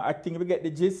 I think we get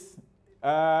the gist.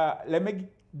 Let me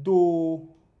do,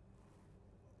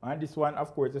 and this one,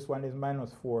 of course, this one is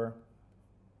minus 4,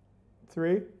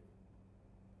 3.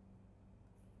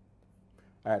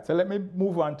 All right, so let me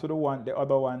move on to the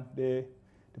other one, the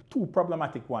two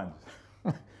problematic ones.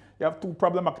 You have two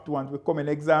problematic ones with common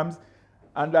exams,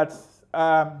 and that's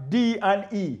D and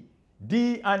E.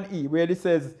 D and E, where it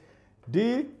says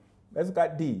D, let's look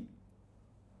at D.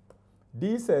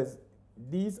 D says,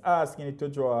 D is asking you to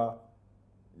draw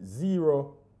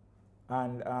 0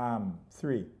 and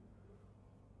 3.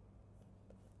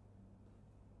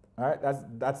 All right,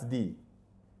 that's D.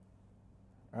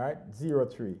 All right, 0,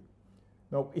 3.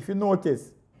 Now, if you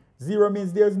notice, 0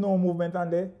 means there's no movement on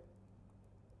the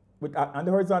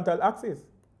horizontal axis.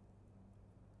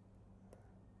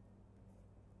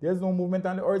 There's no movement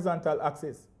on the horizontal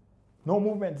axis. No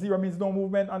movement. 0 means no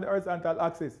movement on the horizontal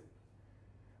axis.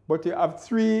 But you have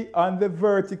 3 on the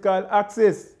vertical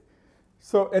axis.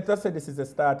 So let us say this is a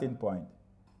starting point.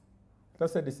 Let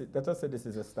us say this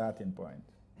is a starting point.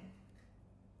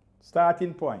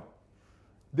 Starting point.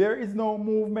 There is no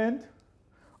movement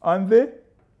on the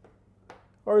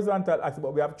horizontal axis,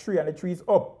 but we have 3 and the 3 is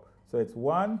up. So it's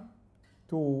 1,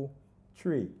 2,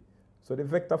 3. So the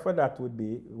vector for that would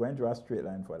be, we're going to draw a straight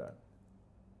line for that.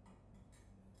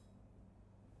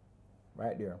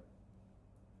 Right there.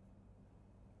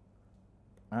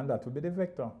 And that would be the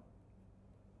vector.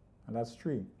 And that's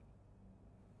 3.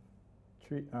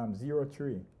 0,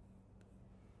 3.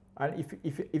 And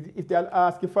if they'll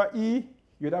ask you for E,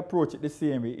 you'd approach it the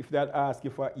same way if they'll ask you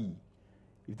for E.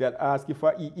 If they'll ask you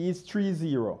for E, E is 3,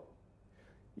 0.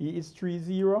 E is 3,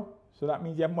 0. So that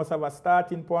means you must have a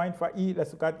starting point for E.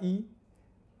 Let's look at E.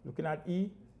 Looking at E.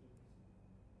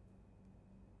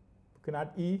 Looking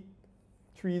at E.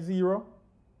 3, 0.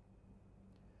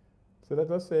 So let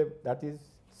us say that is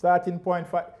starting point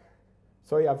for.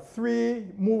 So you have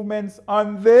 3 movements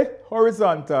on the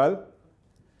horizontal.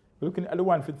 We're looking at the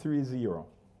one for 3, 0.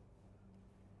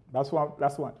 That's one.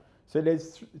 That's one. So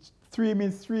there's 3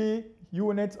 means 3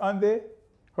 units on the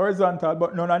horizontal,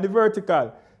 but none on the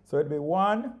vertical. So it'd be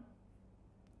 1,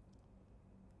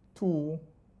 2,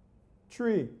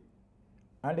 3.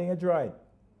 And then you draw it.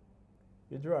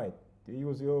 You draw it. You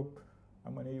use your,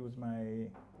 I'm going to use my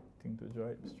thing to draw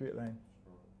it, straight line.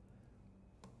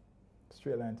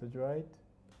 Straight line to draw it.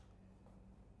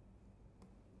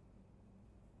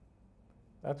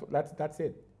 That's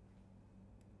it.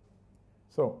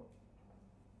 So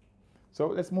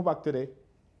let's move back to the.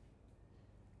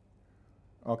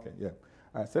 Okay, yeah.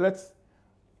 All right, so let's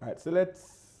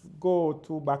go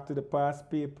back to the past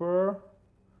paper.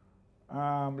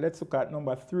 Let's look at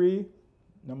number 3.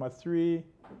 Number 3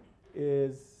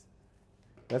 is,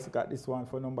 let's look at this one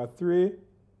for number 3.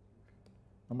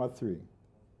 Number 3.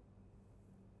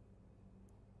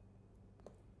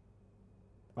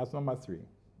 That's number 3.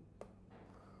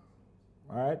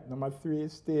 All right, number 3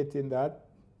 is stating that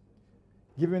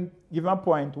given a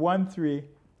point 1, 3,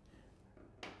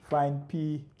 find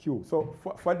PQ. So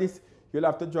for this, you'll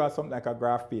have to draw something like a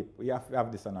graph paper. You have to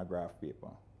have this on a graph paper.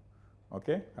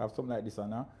 Okay, have something like this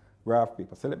on a graph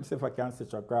paper. So let me see if I can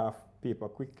sketch a graph paper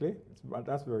quickly.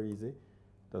 That's very easy.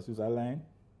 Just use a line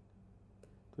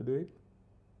to do it.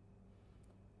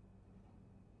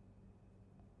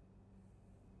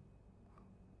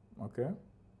 Okay.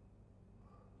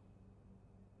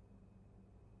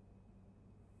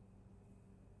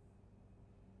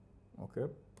 Okay.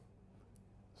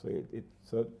 So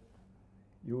so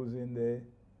using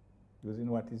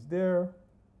what is there,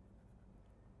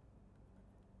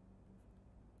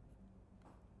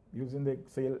 using the,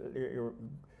 say,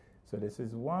 So this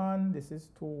is 1, this is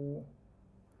 2.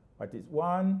 What is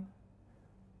 1?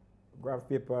 Graph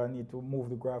paper, I need to move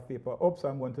the graph paper up, so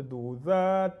I'm going to do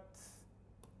that.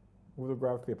 Move the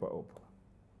graph paper up.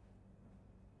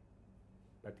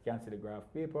 But you can't see the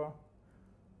graph paper.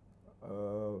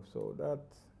 So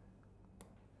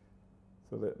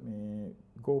let me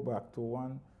go back to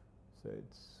 1. So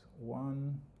it's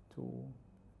 1, 2.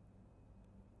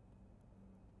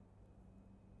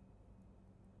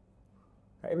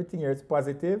 Everything here is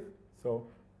positive, so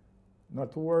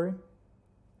not to worry.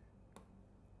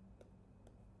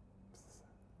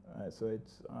 All right, so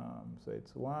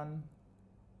it's 1.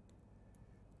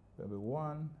 That'll be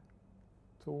 1,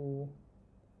 2,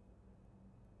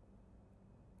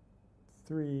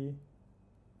 3,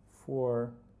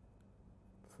 4,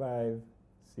 5,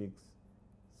 6,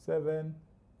 7.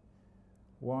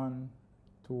 1,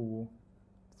 2,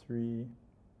 3,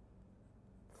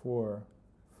 4,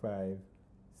 5,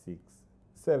 6,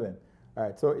 7. All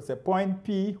right, so it's a point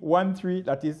P, 1, 3,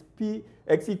 that is P,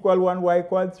 x equal 1, y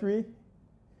equal 3.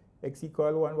 X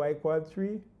equal 1, y equal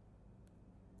 3.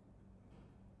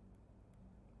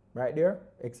 Right there,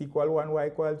 x equal 1, y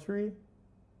equal 3.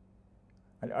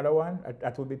 And the other one,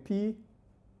 that will be P.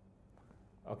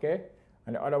 Okay?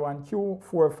 And the other one, Q,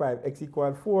 4, 5, x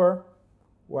equal 4,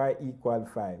 y equal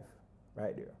 5.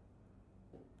 Right there.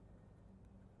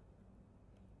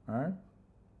 All right?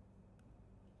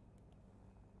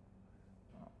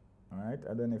 All right,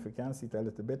 I don't know if you can see it a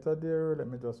little better there. Let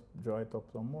me just draw it up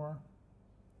some more.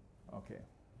 Okay.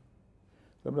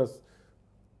 So let me just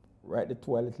write the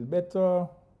 2 a little better.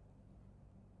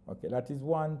 Okay, that is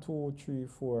 1, 2, 3,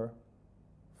 4,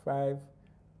 5.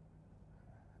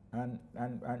 And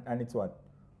it's what?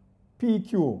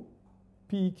 PQ.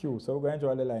 PQ. So we're going to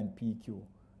draw the line PQ.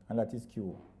 And that is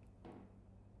Q.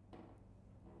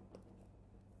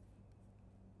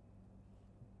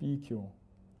 PQ.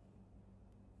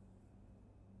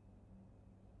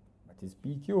 That is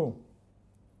PQ.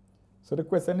 So the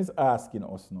question is asking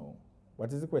us now.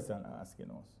 What is the question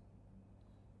asking us?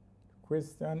 The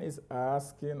question is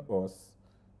asking us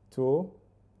to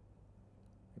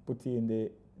put in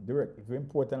the direct. It's very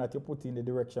important that you put in the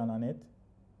direction on it.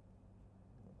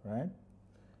 Right?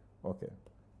 Okay.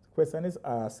 The question is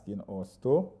asking us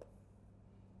to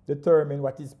determine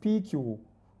what is PQ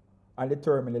and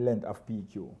determine the length of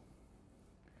PQ.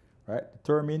 Right?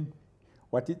 Determine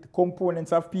what is the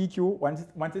components of PQ.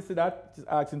 Once you see that, it's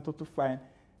asking to find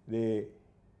the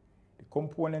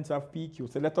components of PQ.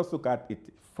 So let us look at it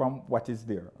from what is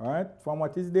there. All right? From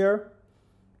what is there,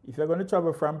 if you're going to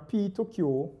travel from P to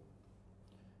Q,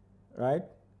 right,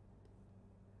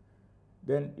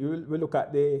 then you will look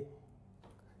at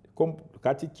look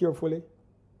at it carefully.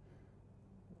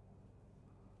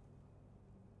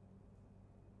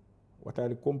 What are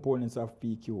the components of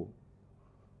PQ?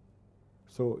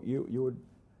 So you would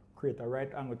create a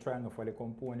right angle triangle for the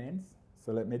components.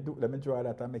 So let me draw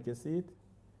that and make you see it.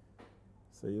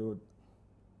 So you would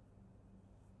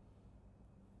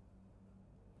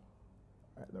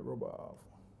write the rubber off.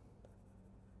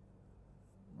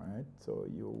 Right. So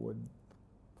you would,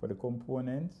 for the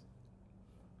components,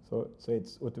 so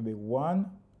it's going to be 1,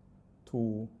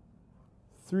 2,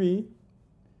 3,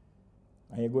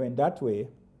 and you're going that way,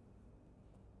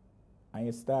 and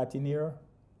you start in here.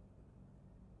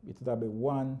 It would be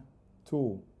 1,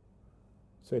 2.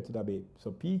 So it would be,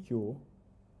 so PQ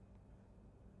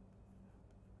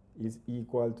is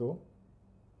equal to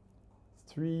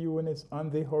 3 units on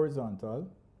the horizontal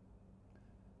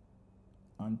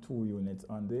and 2 units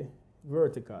on the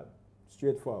vertical.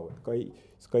 Straightforward.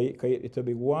 It will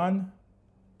be 1,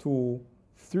 2,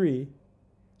 3,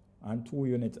 and 2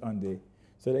 units on the.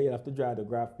 So then you have to draw the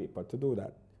graph paper to do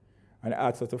that. And they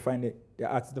ask us to find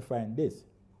this,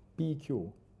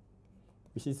 PQ,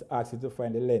 which is asking to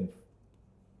find the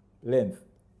length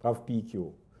of PQ.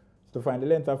 So to find the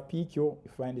length of PQ,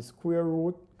 you find the square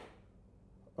root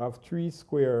of 3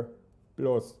 square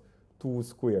plus 2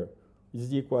 square, which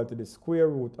is equal to the square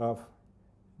root of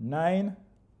 9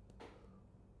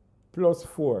 plus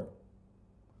 4.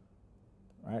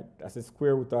 Right? That's the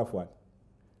square root of what?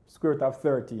 Square root of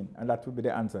 13, and that would be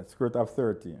the answer, square root of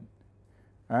 13.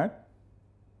 All right?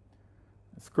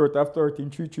 Square root of 13,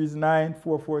 3, 3 is 9,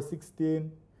 4, 4,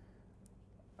 16,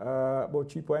 about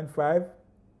 3.5,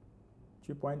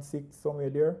 3.6, somewhere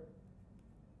there.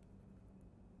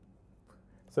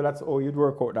 So that's how you'd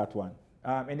work out that one.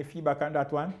 Any feedback on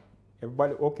that one?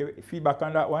 Everybody okay? Feedback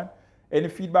on that one? Any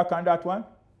feedback on that one?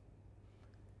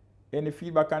 Any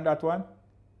feedback on that one?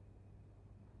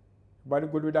 Everybody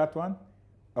good with that one?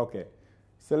 Okay.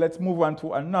 So let's move on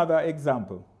to another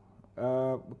example.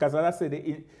 Because as I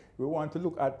said, we want to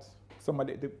look at some of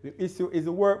the issue is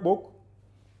the workbook,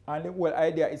 and the whole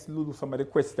idea is to do some of the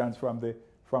questions from the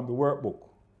workbook,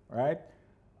 right?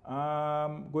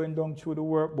 Going down through the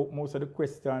workbook, most of the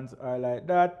questions are like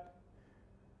that.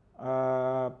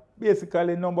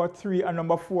 Basically, number 3 and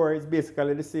number 4 is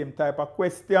basically the same type of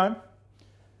question.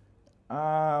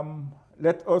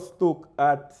 Let us look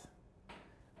at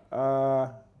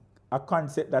a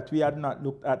concept that we had not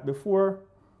looked at before,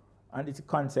 and it's a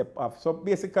concept of. So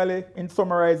basically, in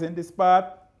summarizing this part,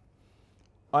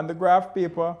 on the graph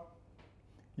paper,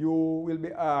 you will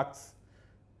be asked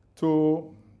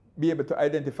to be able to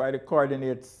identify the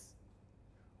coordinates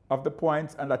of the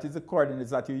points, and that is the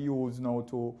coordinates that you use now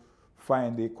to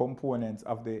find the components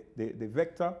of the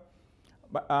vector.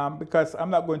 But because I'm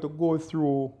not going to go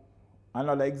through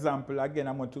another example again,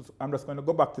 I'm just going to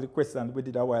go back to the question we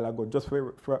did a while ago, just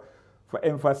for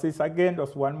emphasis again,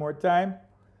 just one more time.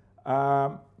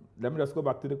 Let me just go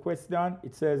back to the question.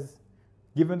 It says,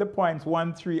 given the points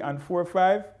 1, 3, and 4,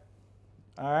 5,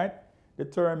 all right,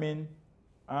 determine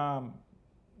the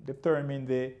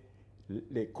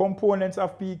components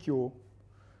of PQ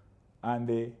and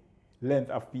the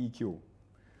length of PQ.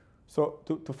 So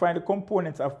to find the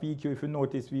components of PQ, if you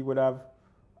notice, we would have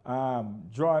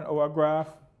drawn our graph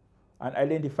and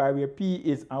identify where P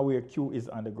is and where Q is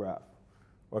on the graph.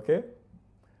 Okay?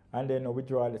 And then we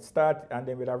draw the start, and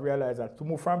then we'd have realized that to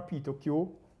move from P to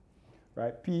Q,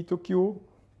 right? P to Q,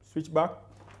 switch back.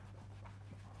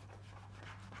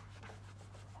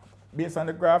 Based on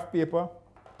the graph paper. All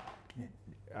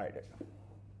right.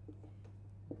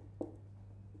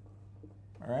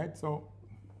 All right, so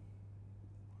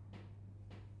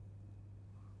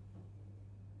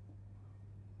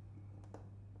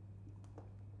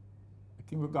I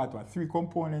think we've got 3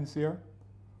 components here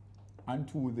and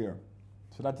 2 there.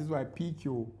 So that is why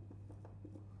PQ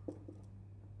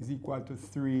is equal to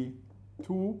 3,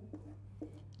 2.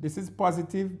 This is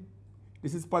positive.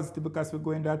 This is positive because we're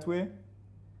going that way.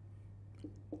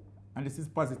 And this is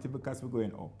positive because we're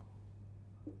going up.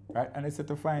 Right? And it's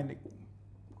to find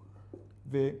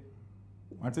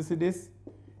once you see this,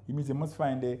 it means you must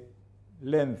find the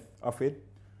length of it.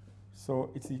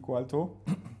 So it's equal to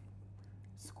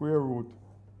square root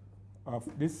of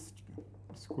this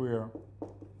square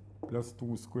plus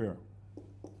 2 square.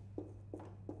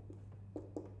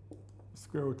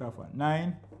 Square root of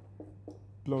 9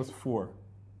 plus 4.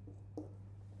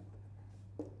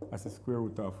 That's the square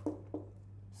root of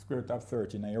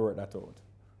 13, and you work that out.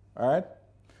 All right?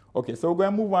 Okay, so we're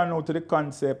going to move on now to the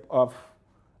concept of,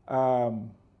 we're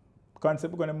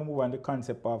going to move on to the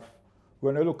concept of,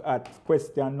 we're going to look at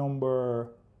question number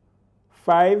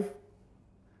 5,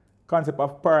 concept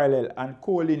of parallel and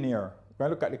collinear. We're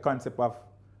going to look at the concept of,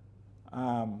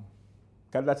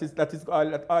 because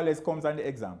that always comes on the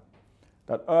exam.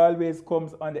 That always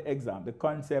comes on the exam, the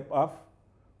concept of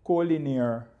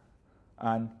collinear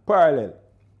and parallel.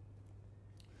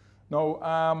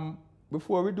 Now,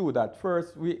 before we do that,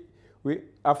 first we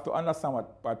have to understand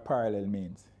what parallel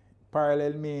means.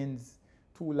 Parallel means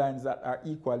 2 lines that are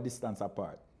equal distance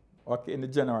apart, okay, in the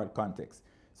general context.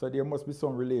 So there must be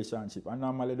some relationship, and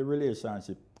normally the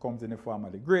relationship comes in the form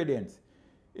of the gradients.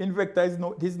 In vector, is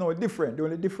no different. The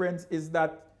only difference is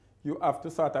that you have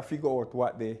to sort of figure out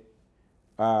what the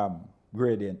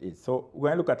gradient is. So we're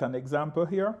going to look at an example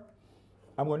here.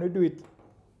 I'm going to do it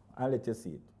and let you see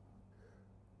it.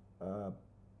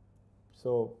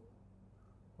 So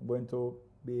I'm going to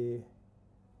be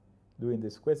doing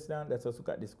this question. Let's just look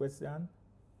at this question.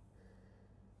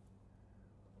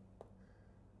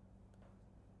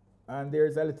 And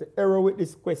there's a little error with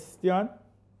this question,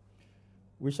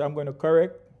 which I'm going to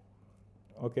correct.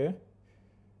 Okay.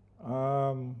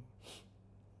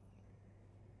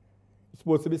 It's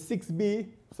supposed to be 6B.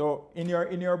 So in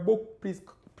your book,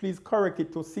 please correct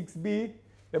it to 6B.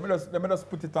 Let me just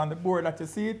put it on the board that you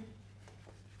see it.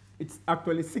 It's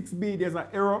actually 6B. There's an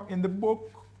error in the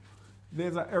book.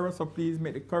 There's an error, so please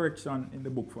make the correction in the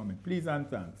book for me. Please and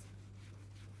thanks.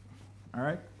 All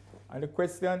right? And the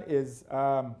question is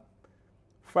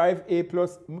 5A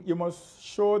plus, you must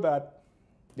show that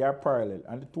they are parallel.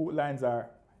 And the 2 lines are,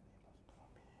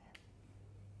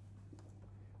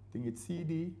 I think it's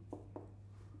CD.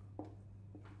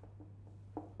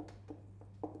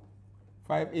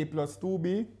 5A plus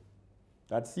 2B,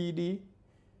 that's CD,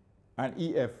 and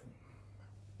EF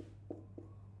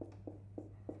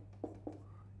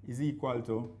is equal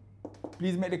to,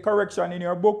 please make the correction in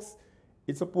your books.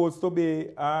 It's supposed to be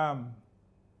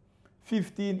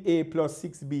 15A plus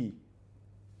 6B.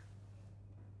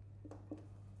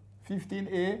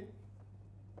 15A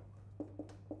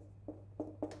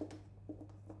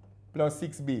plus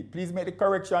 6b. Please make the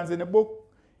corrections in the book.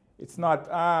 It's not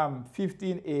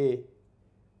 15a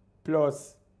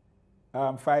plus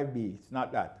 5b. It's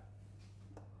not that.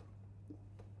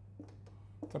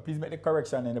 So please make the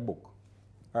correction in the book.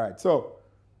 All right, so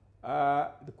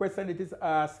the question it is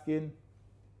asking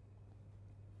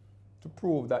to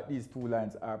prove that these two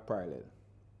lines are parallel.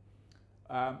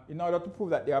 In order to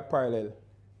prove that they are parallel,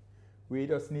 we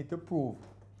just need to prove,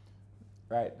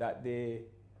 right, that they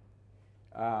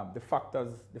have the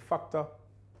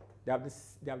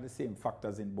same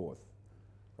factors in both,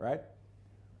 right?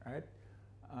 Right?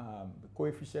 The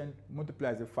coefficient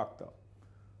multiplies the factor.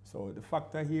 So the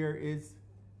factor here is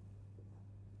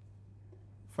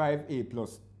 5a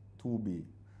plus 2b.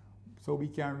 So we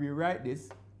can rewrite this.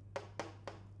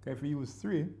 Okay, if we use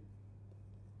 3, we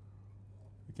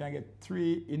can get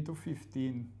 3 into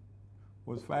 15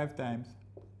 was 5 times,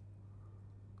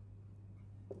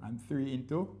 and 3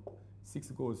 into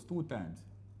 6 goes 2 times.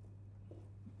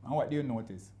 And what do you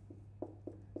notice?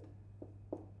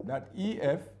 That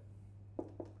EF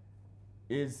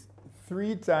is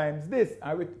 3 times this.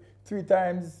 And with 3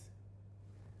 times,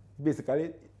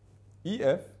 basically,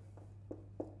 EF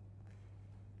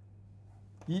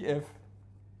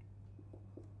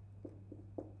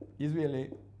is really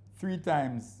 3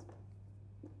 times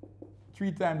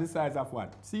the size of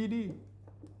what? CD.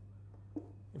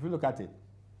 If you look at it.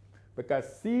 Because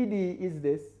CD is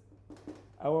this,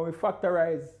 and when we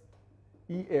factorize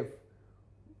EF,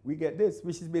 we get this,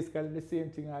 which is basically the same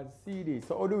thing as CD.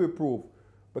 So how do we prove?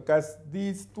 Because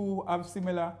these two have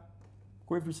similar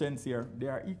coefficients here, they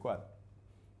are equal.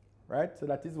 Right? So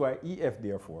that is why EF,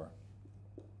 therefore,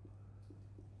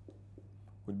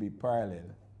 would be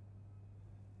parallel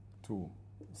to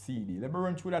CD. Let me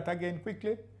run through that again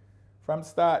quickly. From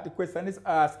start, the question is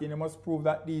asking, you must prove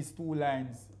that these two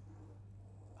lines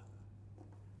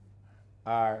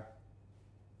are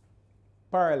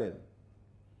parallel.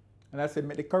 And I said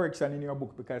make the correction in your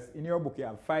book, because in your book you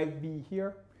have 5b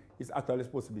here. It's actually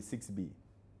supposed to be 6b.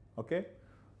 Okay?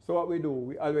 So what we do,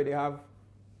 we already have,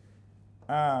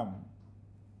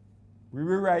 we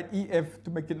rewrite EF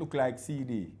to make it look like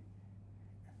CD.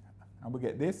 And we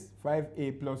get this,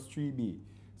 5a plus 3b.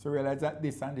 So realize that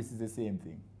this and this is the same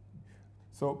thing.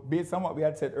 So based on what we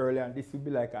had said earlier, this would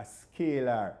be like a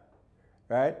scalar,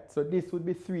 right? So this would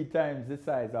be 3 times the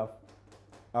size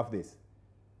of this,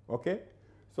 okay?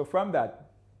 So from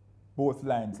that, both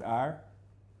lines are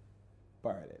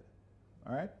parallel,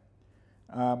 all right?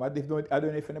 I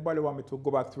don't know if anybody want me to go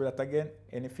back through that again.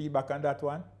 Any feedback on that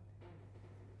one?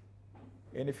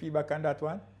 Any feedback on that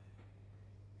one?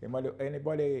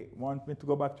 Anybody want me to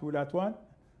go back through that one?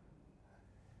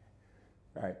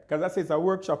 Right, because I say it's a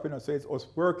workshop, you know, so it's us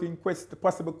working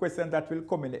possible questions that will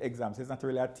come in the exam. So it's not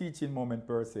really a teaching moment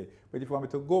per se. But if you want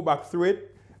me to go back through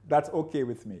it, that's okay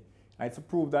with me. And to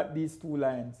prove that these two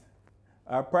lines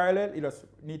are parallel, you just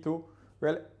need to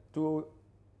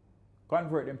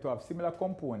convert them to have similar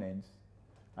components.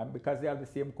 And because they have the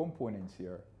same components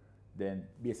here, then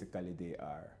basically they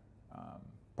are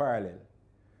parallel.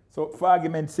 So for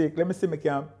argument's sake, let me see if I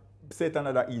can say it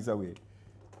another easier way.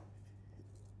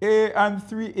 A and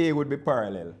 3a would be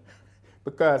parallel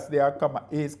because they are common,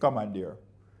 A is common there.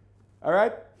 All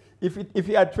right? If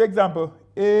you had, for example,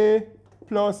 a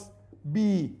plus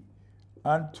b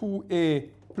and 2a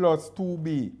plus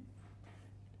 2b,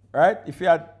 right? If you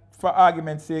had, for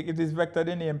argument's sake, if this vector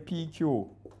the name PQ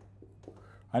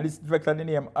and this vector the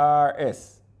name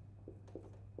RS,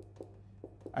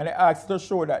 and it asks to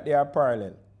show that they are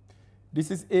parallel. This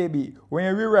is AB. When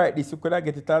you rewrite this, you could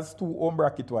get it as 2 ohm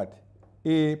bracket what?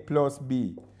 A plus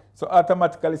B. So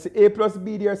automatically, say A plus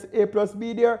B there, say A plus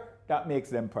B there, that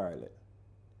makes them parallel,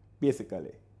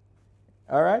 basically.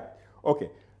 All right?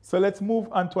 Okay. So let's move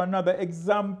on to another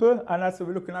example. And as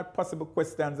we're looking at possible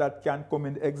questions that can come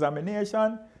in the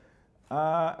examination.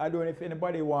 I don't know if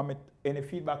anybody want any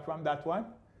feedback from that one.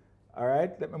 All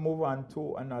right. Let me move on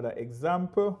to another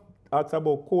example. Asks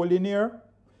about collinear.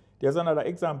 There's another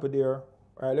example there.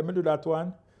 All right. Let me do that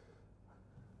one.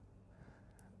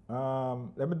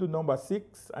 Let me do number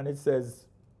 6, and it says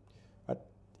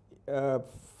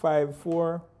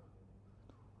 5-4.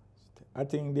 I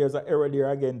think there's an error there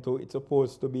again too. It's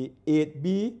supposed to be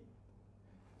 8b.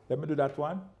 Let me do that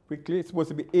one quickly. It's supposed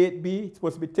to be 8b. It's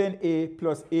supposed to be 10a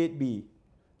plus 8b.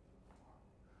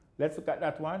 Let's look at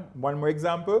that one. One more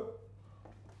example.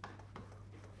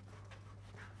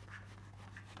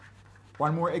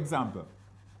 One more example.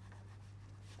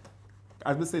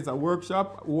 As we say, it's a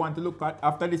workshop. We want to look at,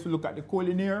 after this, we look at the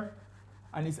collinear.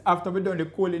 And it's after we've done the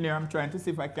collinear, I'm trying to see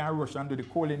if I can rush and do the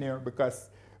collinear because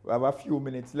we have a few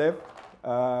minutes left.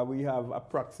 We have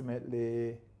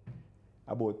approximately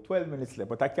about 12 minutes left.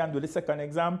 But I can do the second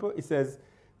example. It says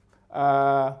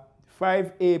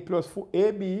 5a plus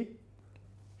 4ab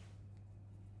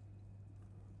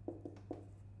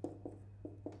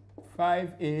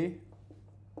 (5a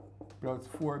plus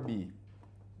 4b).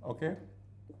 Okay?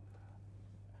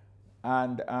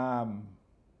 And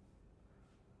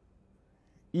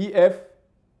EF,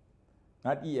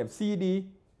 not EF, CD.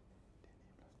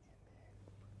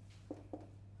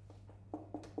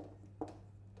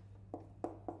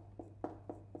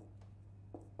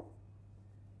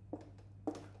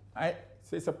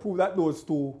 So it's a proof that those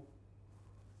two.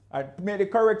 And make the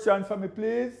correction for me,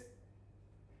 please.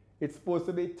 It's supposed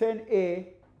to be 10A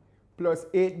plus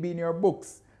 8B in your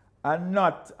books, and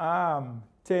not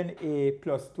 10A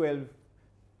plus 12.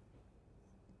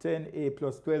 10A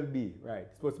plus 12B, right?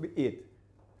 It's supposed to be 8.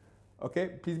 Okay,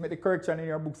 please make the correction in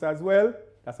your books as well.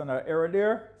 That's another error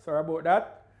there. Sorry about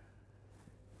that.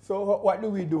 So what do?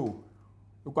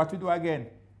 Look what we do again.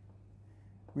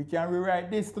 We can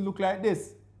rewrite this to look like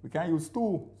this. We can use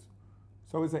 2.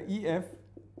 So it's an EF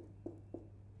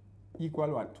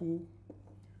equal what? 2.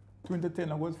 2 into 10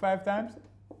 goes 5 times.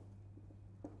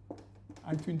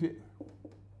 And 20.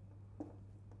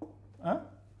 Huh?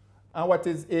 And what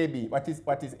is AB? What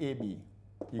is AB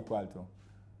equal to?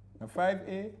 Now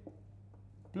 5A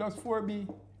plus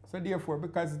 4B. So therefore,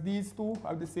 because these two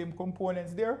have the same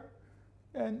components there,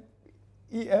 then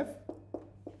EF,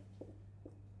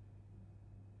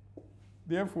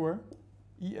 therefore,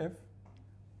 EF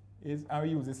is, and we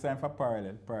use the sign for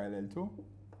parallel to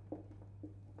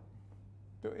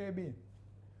AB.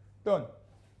 Done.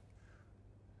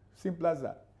 Simple as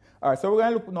that. All right, so we're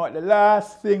going to look now at the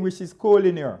last thing, which is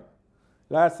collinear.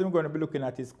 Last thing we're going to be looking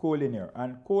at is collinear.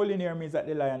 And collinear means that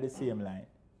they lie on the same line.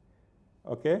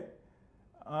 Okay?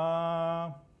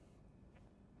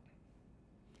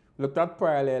 Looked at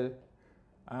parallel,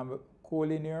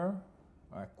 collinear.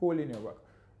 All right, collinear work.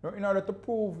 Now, in order to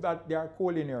prove that they are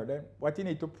collinear, then what you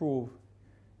need to prove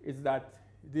is that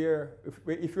there, if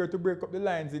you were to break up the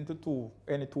lines into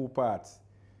any two parts,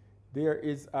 there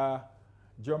is a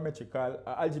geometrical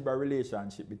algebra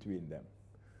relationship between them.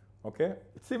 Okay?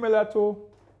 It's similar to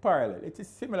parallel. It is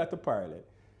similar to parallel.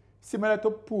 Similar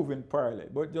to proving parallel,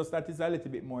 but just that is a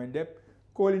little bit more in depth.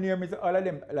 Collinear means all of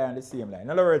them lie on the same line. In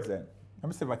other words, then, let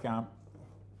me see if I can.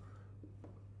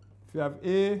 If you have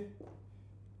A,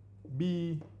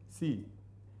 B, C,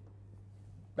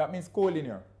 that means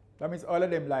collinear. That means all of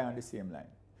them lie on the same line.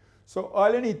 So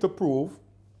all you need to prove,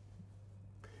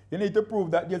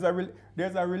 that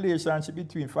there's a relationship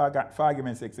between, for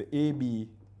argument's sake, say AB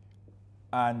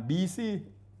and BC,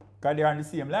 because they're on the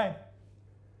same line.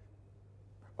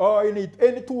 Or you need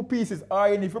any two pieces, or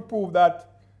you need to prove that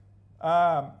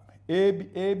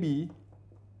AB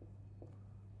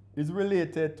is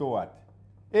related to what?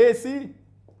 AC.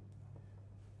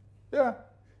 Yeah.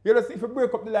 You just if you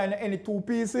break up the line in any two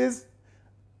pieces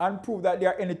and prove that there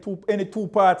are any two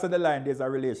parts of the line, there's a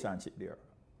relationship there.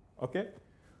 Okay?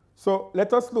 So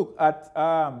let us look at,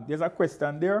 there's a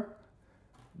question there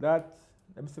that,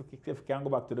 let me see if we can go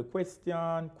back to the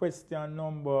question. Question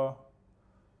number,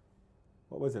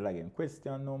 what was it again?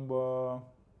 Question number,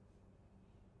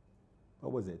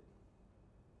 what was it?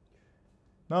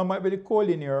 Now it might be the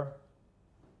collinear.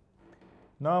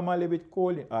 Normally with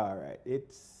collinear, all right,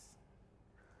 it's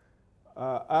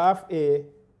half A,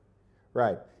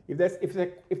 right. If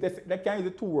they can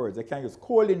use the two words, they can use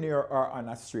collinear or on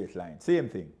a straight line, same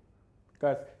thing.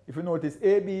 Because if you notice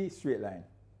AB, straight line,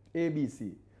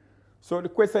 ABC. So the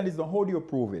question is, how do you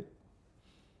prove it?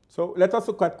 So let us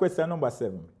look at question number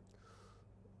 7.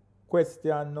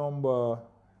 Question number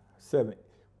 7.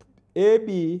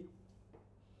 AB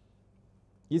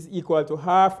is equal to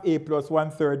half A plus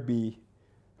 1/3 B,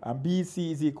 and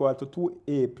BC is equal to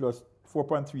 2A plus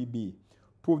 4.3B.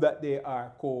 Prove that they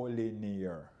are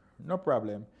collinear. No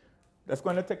problem. That's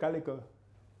going to take a little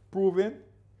proving.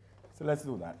 So let's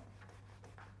do that.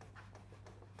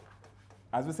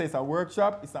 As we say, it's a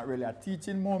workshop. It's not really a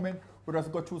teaching moment. We'll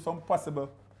just go through some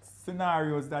possible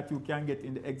scenarios that you can get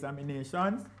in the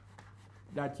examinations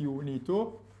that you need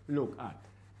to look at.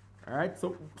 All right,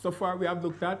 so far we have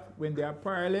looked at when they are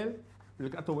parallel. We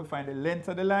look at how we find the length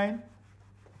of the line.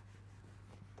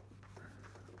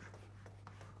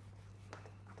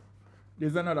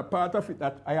 There's another part of it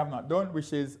that I have not done,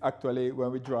 which is actually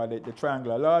when we draw the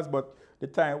triangular laws, but the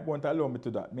time won't allow me to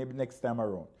do that. Maybe next time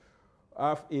around.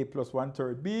 Half A plus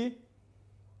 1/3 B.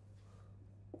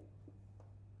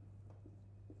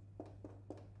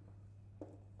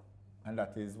 And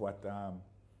that is what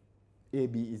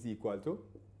AB is equal to.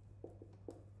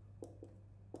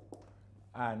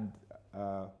 And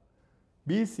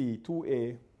BC,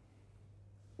 2A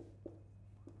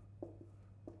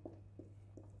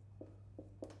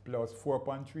plus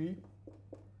 4.3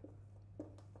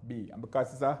 b. And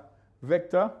because it's a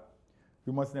vector,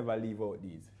 we must never leave out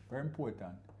these. Very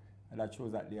important. And that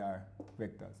shows that they are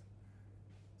vectors.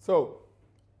 So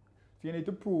you need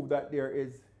to prove that there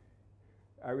is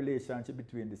a relationship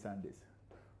between this and this.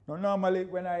 Now normally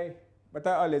but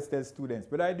I always tell students,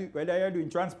 whether you're doing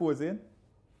transposing,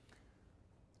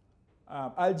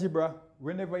 algebra,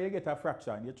 whenever you get a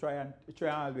fraction, you try and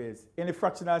always, in a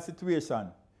fractional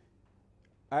situation,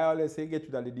 I always say get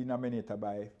rid of the denominator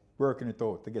by working it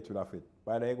out to get rid of it.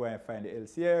 Whether you go and find the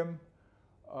LCM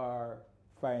or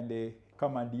find the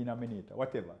common denominator,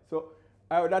 whatever. So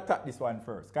I would attack this one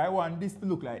first, because I want this to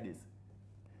look like this,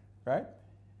 right?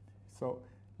 So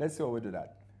let's see how we do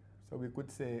that. So we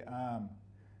could say,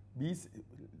 B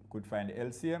could find the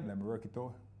LCM, let me work it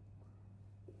out.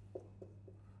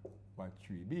 What,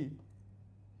 3b?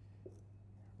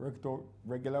 Work it out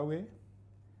regular way.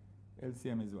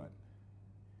 LCM is what?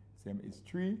 LCM is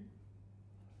 3.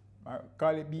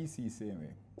 Call it BC same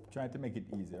way. Trying to make it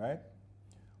easy, right?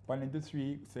 1 into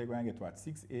 3, so you're going to get what?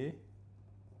 6a.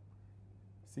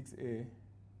 6a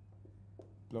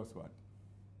plus what?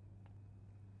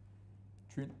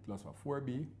 3 plus what?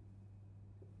 4b.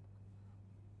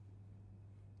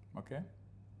 Okay?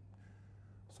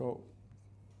 So,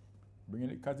 bringing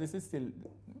it, because this is still,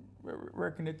 we're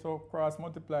working it to cross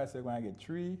multiply, so you're going to get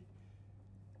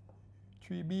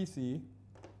 3bc,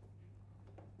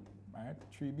 right?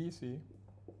 3bc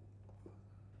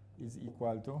is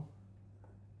equal to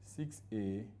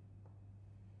 6a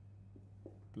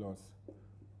plus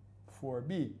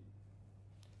 4b.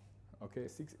 Okay,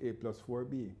 6a plus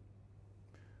 4b.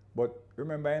 But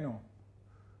remember, you know,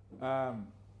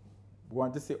 we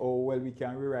want to say, oh, well, we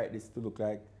can rewrite this to look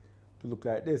like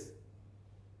this.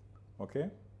 Okay?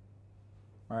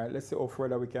 All right, let's see how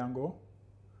further we can go.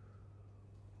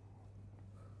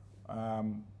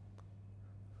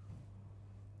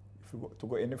 If we to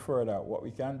go any further, what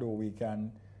we can do, we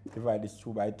can divide this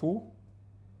 2 by 2.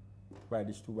 Divide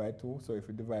this 2 by 2. So if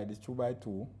we divide this 2 by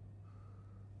 2,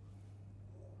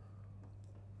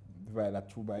 divide that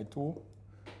 2 by 2,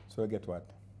 so we get what?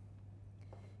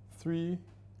 3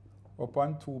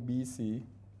 upon 2 BC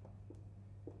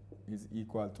is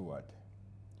equal to what?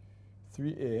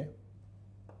 3a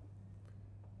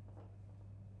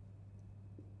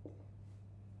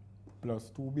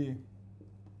plus 2b.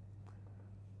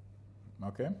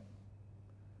 Okay?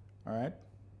 All right?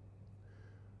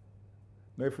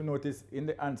 Now if you notice in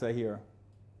the answer here,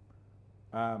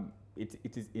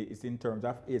 it's in terms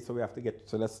of a, so we have to get,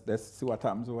 so let's see what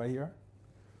happens over here.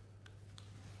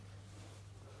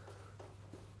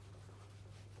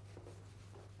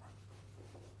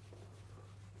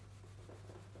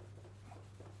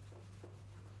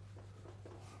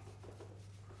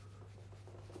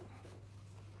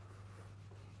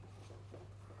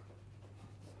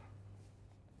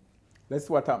 Let's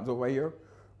see what happens over here,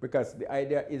 because the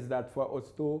idea is that for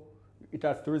us to, it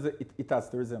has to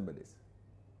resemble this.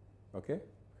 Okay? It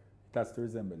has to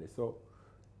resemble this. So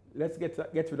let's get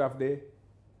rid of the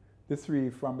 3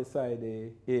 from beside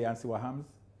the a and see what happens.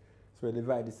 So we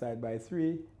divide this side by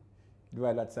 3,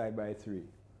 divide that side by 3.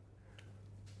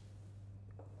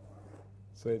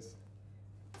 So it's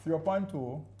 3 upon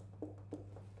 2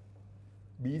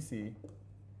 BC.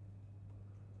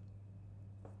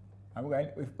 And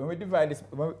when we divide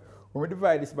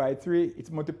this by 3, it's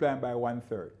multiplying by 1/3.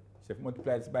 So if you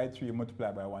multiply this by 3, you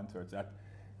multiply by 1/3. So that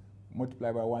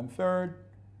multiply by 1/3.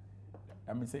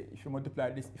 I mean, say if you multiply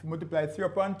this, if you multiply 3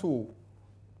 upon 2,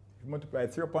 if you multiply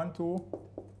 3 upon 2,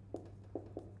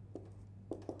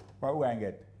 what are we going to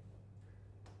get?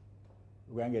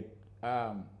 We're going to get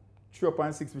 3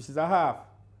 upon 6, which is a half.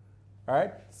 All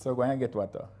right? So we're going to get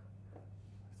what? So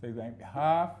you're going to get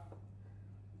half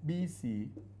BC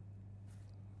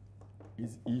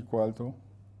is equal to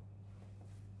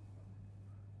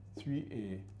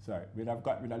 3a. Sorry, we'd have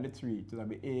got rid of the 3. So that'll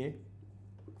be a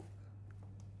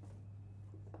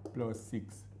plus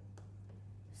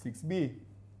 6b.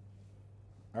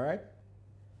 All right?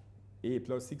 A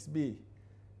plus 6b.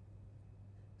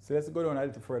 So let's go down a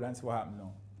little further and see what happens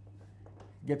now.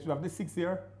 Get rid of the 6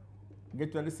 here. Get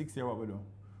rid of the 6 here, what we do?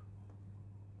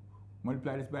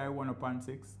 Multiply this by 1 upon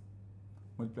 6.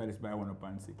 Multiply this by 1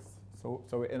 upon 6. So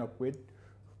we end up with,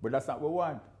 but that's not what we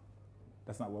want.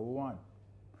 That's not what we want.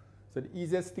 So the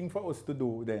easiest thing for us to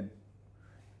do then,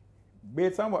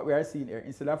 based on what we are seeing here,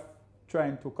 instead of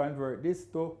trying to convert this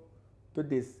to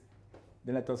this,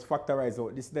 then let us factorize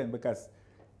out this then, because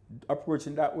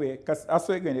approaching that way, because that's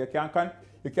what again, you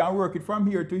can work it from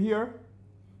here to here,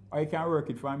 or you can work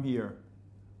it from here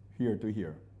to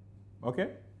here.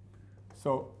 Okay?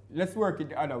 So let's work it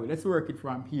the other way. Let's work it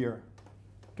from here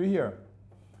to here.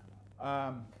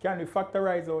 Can we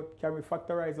factorize out? Can we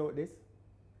factorize out this?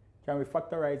 Can we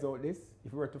factorize out this?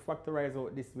 If we were to factorize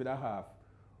out this with a half,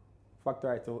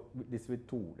 factorize out this with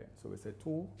 2 then. So we say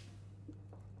 2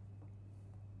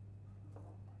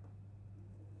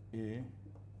 a.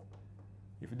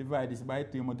 If you divide this by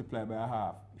 2, you multiply by a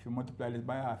half. If you multiply this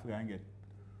by a half, you're going to get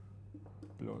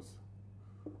plus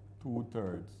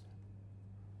 2/3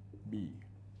 b.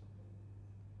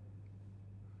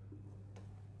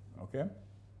 Okay?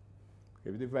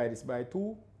 If you divide this by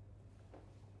 2,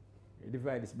 you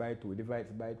divide this by 2, divide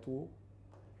this by 2.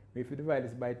 If you divide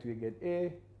this by 2, you get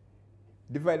a.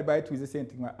 Divided by 2 is the same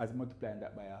thing as multiplying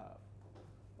that by a half.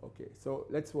 Okay, so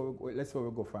let's where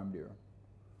we go from there.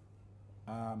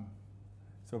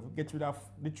 So if we get rid of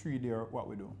the 3 there, what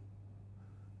we do?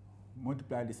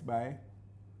 Multiply this by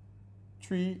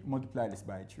 3, multiply this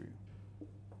by 3.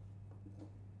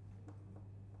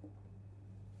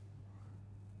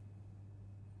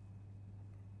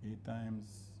 A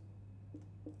times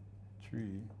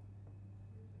 3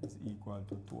 is equal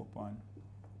to 2 upon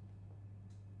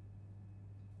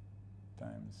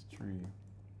times 3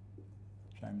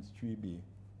 times 3b.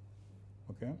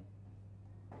 Okay?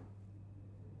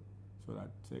 So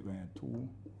that's going to 2,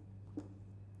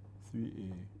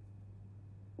 3a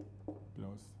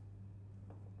plus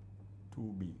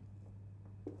 2b.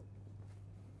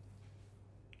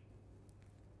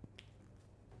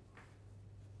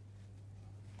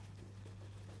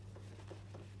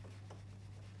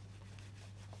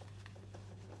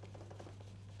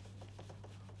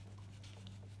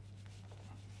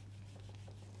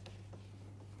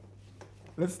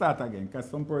 Let's start again, because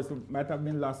some person might have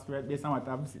been lost right based on what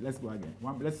I've seen. Let's go again.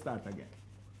 Let's start again.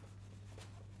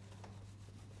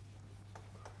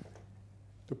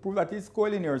 To prove that it's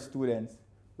collinear, students,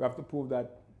 we have to prove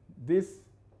that this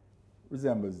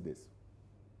resembles this.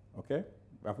 Okay?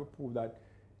 We have to prove that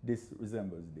this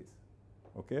resembles this.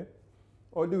 Okay?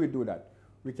 How do we do that?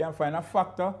 We can find a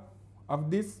factor of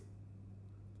this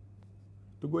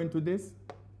to go into this,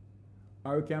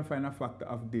 or we can find a factor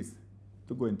of this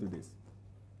to go into this.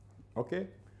 Okay?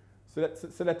 So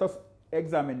let us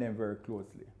examine them very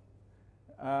closely.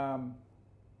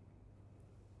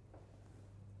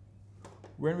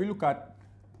 When we look at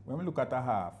a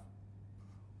half,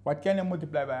 what can you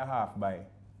multiply by a half by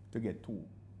to get 2?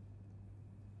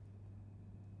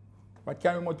 What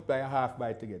can we multiply a half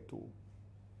by to get 2?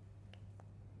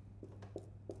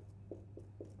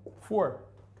 4.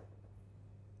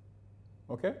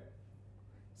 Okay?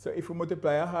 So if we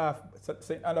multiply a half, so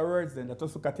in other words then, let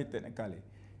us look at it technically.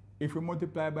 If we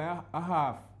multiply by a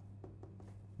half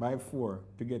by 4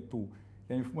 to get 2,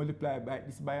 then if we multiply by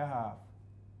this by a half,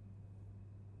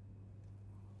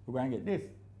 we're going to get this.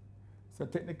 So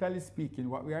technically speaking,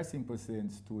 what we are simply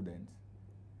saying, students,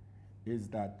 is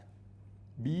that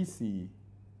BC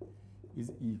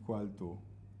is equal to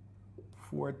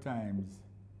 4 times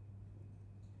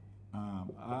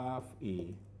half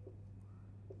A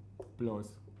plus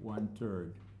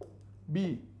 1/3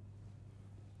 B.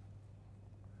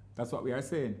 That's what we are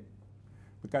saying.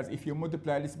 Because if you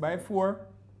multiply this by 4,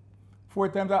 4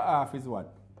 times a half is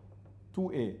what?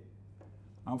 2A.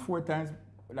 And 4 times,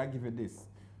 I give you this.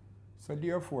 So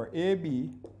therefore,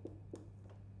 AB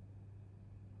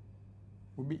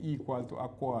will be equal to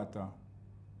 1/4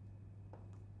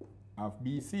 of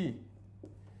BC.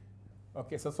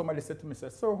 Okay, so somebody said to me,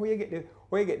 so where you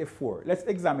get the 4? Let's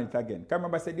examine it again. Can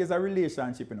remember I said there's a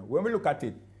relationship, you know. When we look at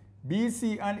it,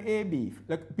 BC and AB,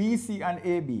 look, BC and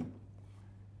AB.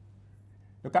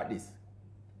 Look at this.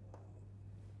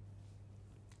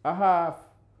 A half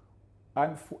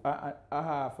and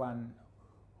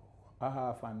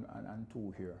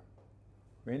 2 here.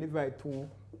 When you divide 2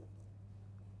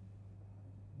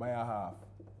 by a half,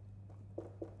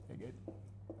 you get.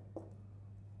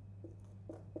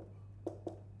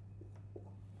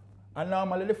 And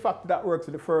normally the factor that works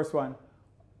for the first one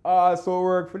also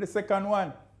works for the second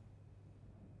one.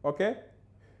 Okay?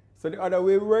 So the other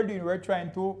way we're doing, we're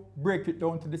trying to break it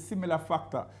down to the similar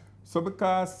factor. So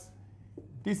because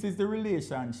this is the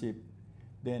relationship,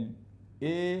 then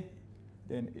A,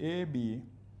 then AB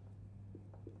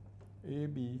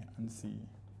and C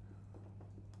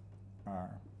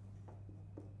are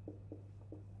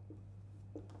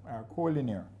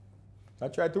collinear. So I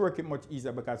try to work it much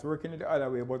easier because working it the other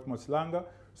way was much longer.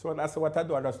 So that's what I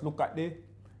do. I just look at the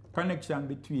connection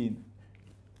between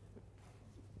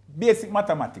basic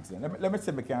mathematics. Let me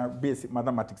say we can basic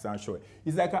mathematics and show it.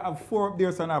 It's like I have 4 up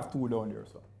there, so I have 2 down there.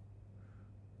 So.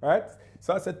 Right?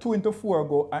 So I said 2 into 4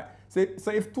 go.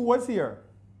 So if 2 was here,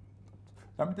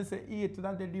 That means to say 8 to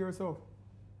that there so.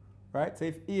 Right? So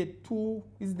if 8, 2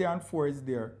 is there and 4 is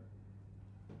there.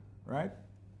 Right?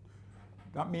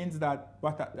 That means that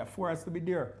that 4 has to be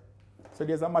there. So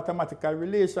there's a mathematical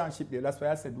relationship there. That's why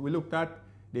I said we looked at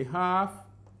the half,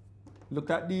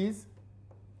 looked at these,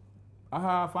 a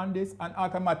half and this, and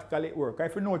automatically it works.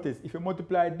 If you notice, if you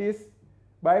multiply this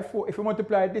by 4, if you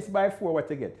multiply this by 4, what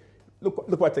you get?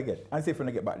 Look what you get, and see if you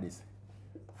can get back this.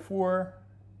 4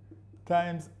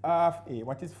 times half A.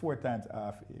 What is 4 times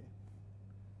half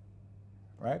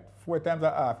A? Right? 4 times a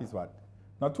half is what?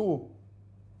 Not 2.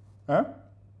 Huh?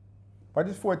 What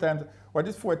is 4 times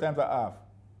a half?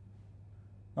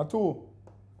 Not 2.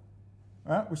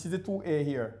 Huh? Which is the 2A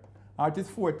here. And it is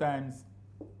 4 times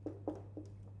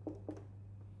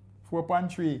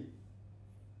 4.3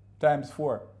 times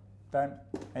 4. And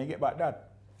you get back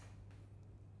that.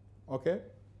 Okay?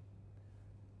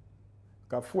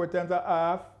 Because 4 times a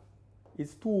half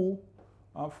is 2,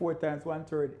 and 4 times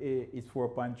 1/3 A is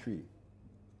 4.3.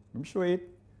 Let me show it.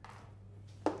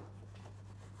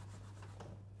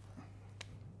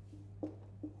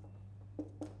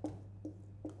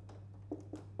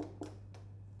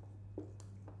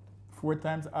 Four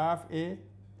times half A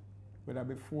would have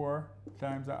be 4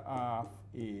 times a half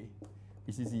A,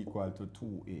 which is equal to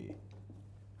 2A.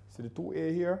 So the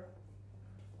 2A here,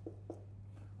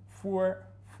 4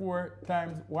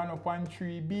 times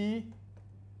 1/3B,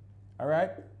 all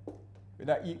right?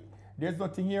 There's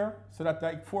nothing here, so that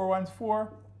like 4 ones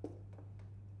 4,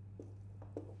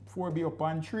 4B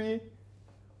upon 3,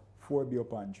 4B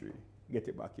upon 3. Get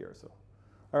it back here, so.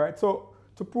 All right, so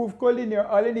to prove collinear,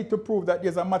 all you need to prove that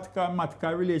there's a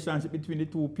mathematical relationship between the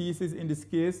two pieces. In this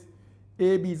case,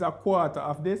 AB is a quarter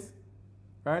of this,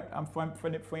 right? And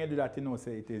when you do that, you know,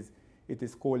 say it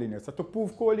is collinear. So to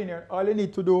prove collinear, all you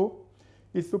need to do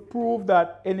is to prove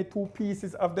that any two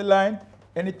pieces of the line,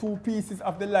 you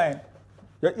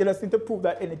just need to prove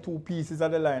that any two pieces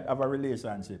of the line have a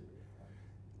relationship.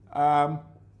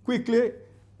 Quickly,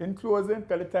 in closing,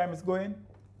 because the time is going.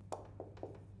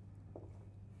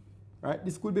 Right?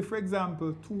 This could be, for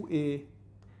example, 2A,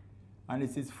 and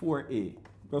this is 4A.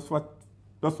 Just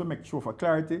to make sure for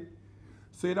clarity.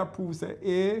 So it proves that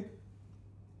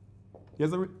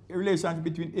there's a relationship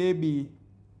between AB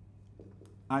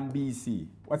and BC.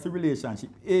 What's the relationship?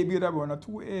 AB would have one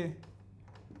 2A,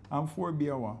 and 4B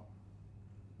are 1.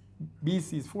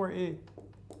 BC is 4A.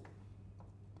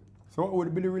 So what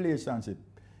would be the relationship?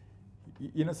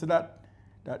 You know, so that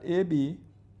AB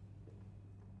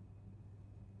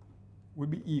would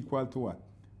be equal to what?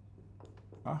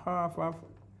 A half of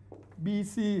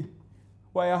BC.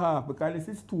 Why a half? Because this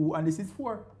is 2 and this is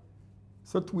 4.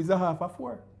 So 2 is a half of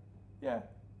 4. Yeah.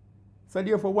 So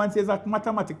therefore, once there's a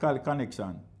mathematical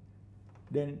connection,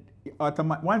 then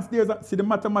once there's the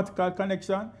mathematical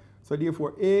connection, so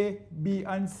therefore A, B,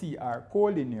 and C are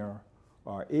collinear,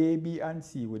 or A, B, and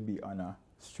C would be on a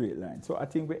straight line. So I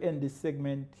think we end this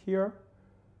segment here.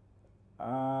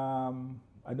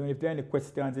 I don't know if there are any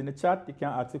questions in the chat. You can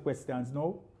ask the questions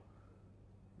now.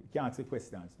 If there are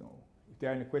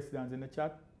any questions in the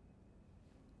chat.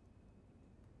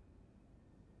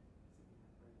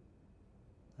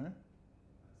 Huh?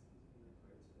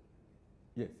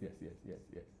 Yes. Yes,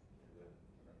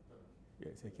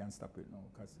 you can stop it now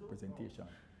because presentation.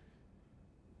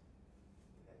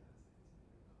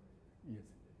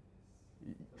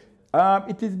 Yes.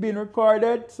 It is being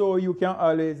recorded, so you can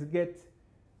always get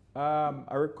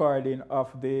a recording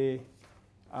of the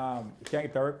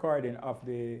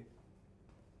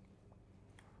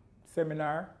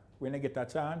seminar when you get a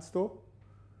chance to.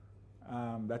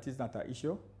 That is not an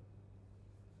issue.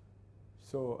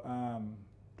 So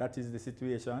that is the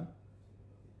situation.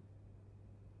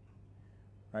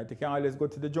 Right, you can always go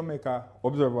to the Jamaica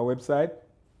Observer website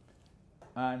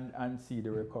and see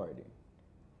the recording.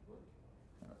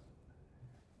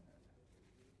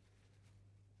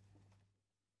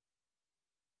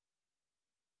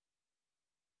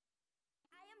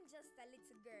 Just a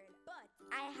little girl, but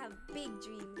I have big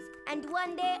dreams. And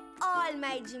one day, all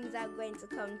my dreams are going to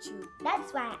come true.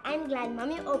 That's why I'm glad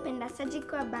Mommy opened a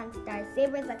Sagicor Bank Star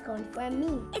Savers account for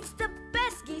me. It's the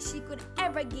best gift she could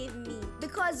ever give me.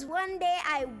 Because one day,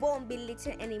 I won't be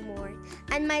little anymore.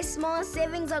 And my small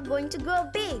savings are going to grow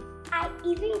big. I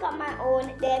even got my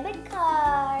own debit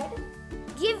card.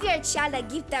 Give your child a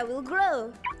gift that will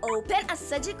grow. Open a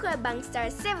Sagicor Bank Star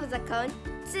Savers account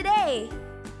today.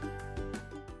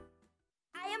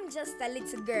 Just a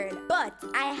little girl, but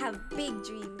I have big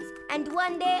dreams. And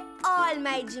one day, all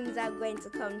my dreams are going to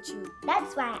come true.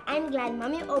 That's why I'm glad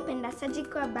Mommy opened a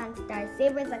Sagicor Bank Star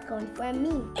Savers account for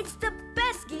me. It's the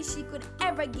best gift she could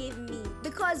ever give me.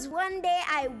 Because one day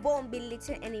I won't be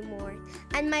little anymore,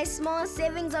 and my small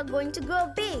savings are going to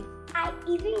grow big. I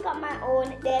even got my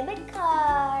own debit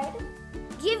card.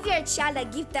 Give your child a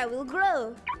gift that will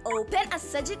grow. Open a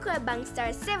Surgical Bank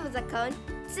Star Savings account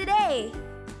today.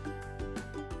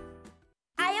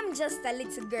 I am just a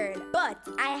little girl, but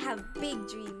I have big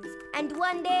dreams. And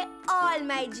one day, all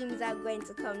my dreams are going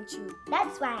to come true.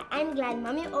 That's why I'm glad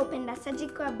Mommy opened a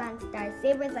Surgical Bank Star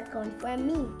Savers account for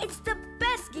me. It's the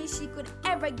best gift she could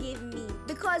ever give me.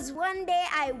 Because one day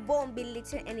I won't be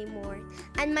little anymore,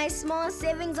 and my small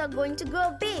savings are going to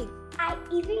grow big. I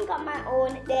even got my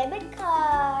own debit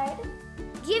card.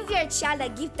 Give your child a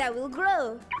gift that will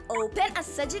grow. Open a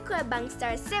Surgical Bank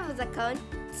Star Savings account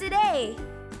today.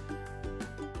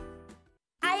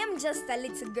 I am just a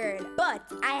little girl, but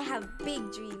I have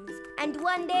big dreams. And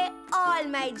one day, all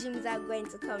my dreams are going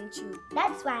to come true.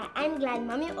 That's why I'm glad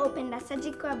Mommy opened a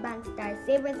Surgical Bank Star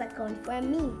Savers account for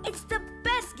me. It's the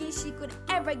best gift she could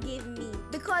ever give me.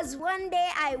 Because one day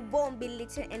I won't be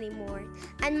little anymore,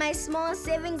 and my small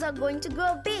savings are going to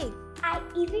grow big. I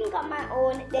even got my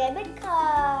own debit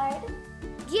card.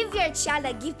 Give your child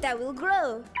a gift that will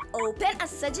grow. Open a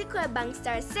Surgical Bank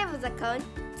Star Savings account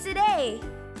today.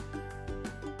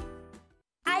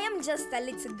 I am just a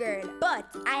little girl, but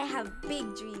I have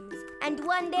big dreams. And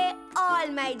one day, all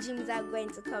my dreams are going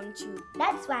to come true.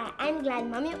 That's why I'm glad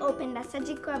Mommy opened a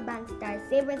Surgical Bank Star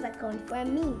Savers account for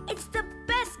me. It's the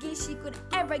best gift she could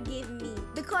ever give me.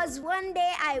 Because one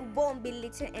day I won't be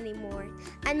little anymore,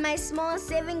 and my small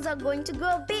savings are going to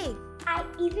grow big. I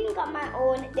even got my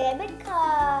own debit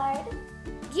card.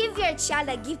 Give your child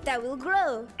a gift that will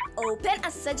grow. Open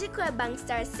a Surgical Bank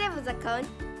Star Savings account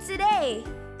today.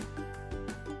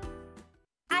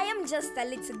 I am just a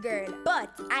little girl, but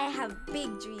I have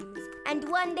big dreams. And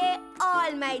one day,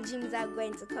 all my dreams are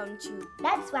going to come true.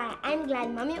 That's why I'm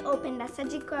glad Mommy opened a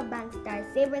Surgical Bank Star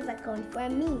Savers account for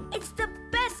me. It's the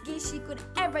best gift she could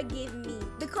ever give me.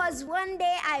 Because one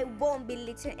day I won't be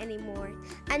little anymore,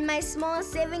 and my small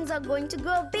savings are going to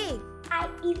grow big. I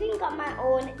even got my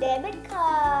own debit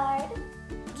card.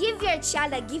 Give your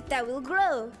child a gift that will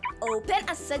grow. Open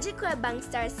a Surgical Bank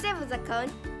Star Savings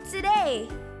account today.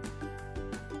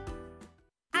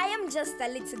 I am just a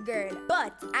little girl,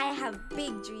 but I have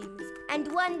big dreams. And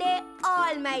one day,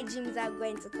 all my dreams are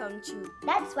going to come true.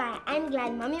 That's why I'm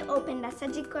glad Mommy opened a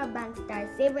Surgical Bank Star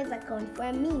Savers account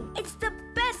for me. It's the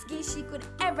best gift she could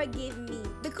ever give me.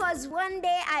 Because one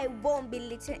day I won't be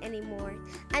little anymore,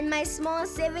 and my small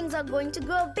savings are going to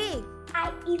grow big.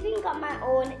 I even got my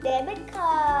own debit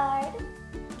card.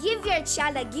 Give your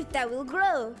child a gift that will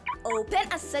grow. Open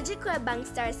a Surgical Bank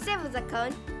Star Savings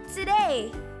account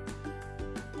today.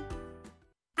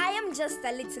 I am just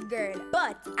a little girl,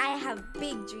 but I have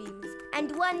big dreams.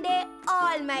 And one day,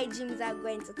 all my dreams are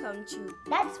going to come true.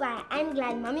 That's why I'm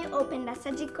glad Mommy opened a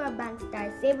Surgical Bank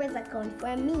Star Savers account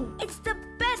for me. It's the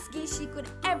best gift she could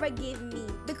ever give me.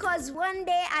 Because one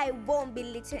day I won't be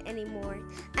little anymore,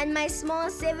 and my small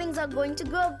savings are going to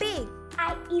grow big.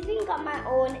 I even got my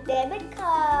own debit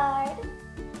card.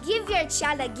 Give your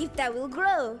child a gift that will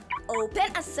grow.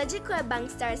 Open a Surgical Bank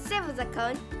Star Savings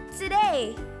account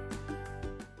today.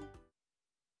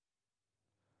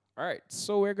 All right,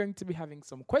 so we're going to be having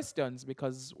some questions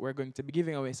because we're going to be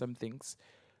giving away some things.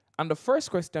 And the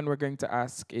first question we're going to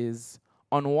ask is,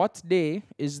 on what day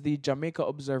is the Jamaica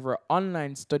Observer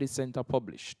Online Study Center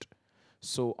published?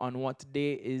 So on what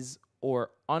day is our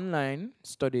online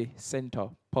study center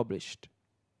published?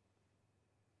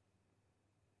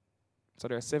 So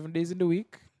there are 7 days in the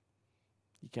week.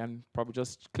 You can probably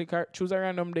just choose a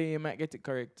random day, you might get it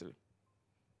correctly.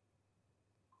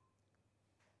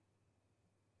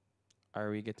 Are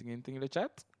we getting anything in the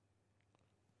chat?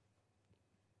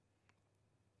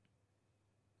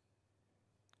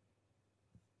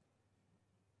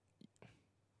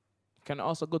 You can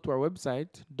also go to our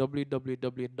website,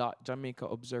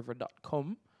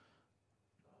 www.jamaicaobserver.com,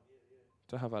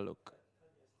 to have a look.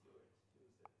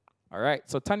 All right,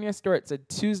 so Tanya Stewart said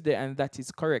Tuesday, and that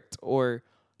is correct. Or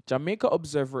Jamaica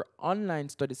Observer Online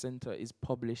Study Center is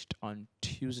published on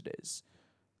Tuesdays.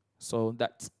 So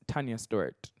that's Tanya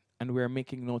Stewart. And we're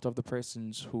making note of the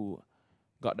persons who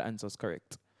got the answers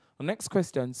correct. The next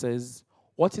question says,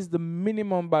 what is the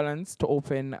minimum balance to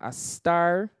open a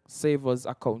Star Savers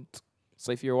account?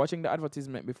 So if you're watching the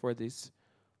advertisement before this,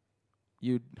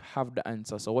 you'd have the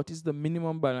answer. So what is the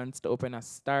minimum balance to open a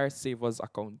Star Savers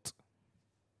account?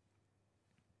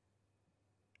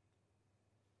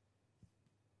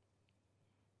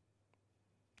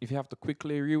 If you have to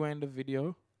quickly rewind the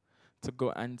video to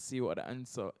go and see what the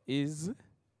answer is.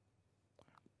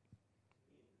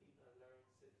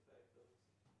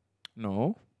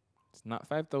 No, it's not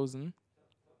 5,000.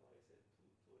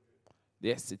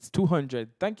 Yes, it's 200.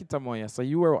 Thank you, Tamoya. So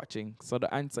you were watching. So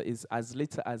the answer is as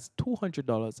little as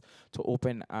 $200 to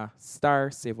open a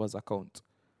Star Savers account.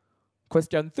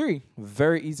 Question 3,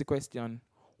 very easy question.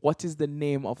 What is the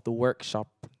name of the workshop?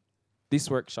 This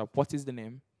workshop, what is the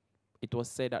name? It was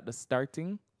said at the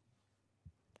starting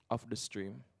of the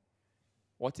stream.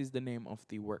 What is the name of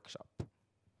the workshop?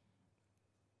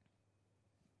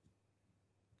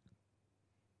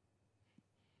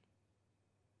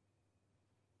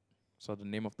 So the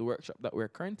name of the workshop that we're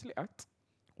currently at,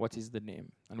 what is the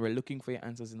name? And we're looking for your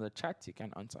answers in the chat. You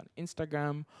can answer on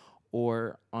Instagram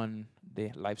or on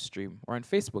the live stream or on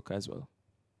Facebook as well.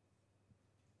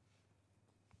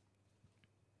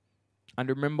 And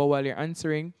remember, while you're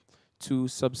answering, to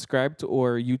subscribe to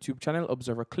our YouTube channel,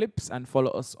 Observer Clips, and follow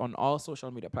us on all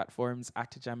social media platforms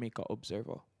at Jamaica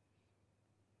Observer.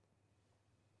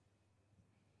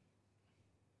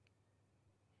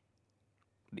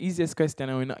 The easiest question,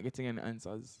 and we're not getting any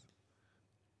answers.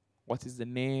 What is the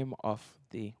name of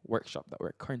the workshop that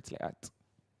we're currently at?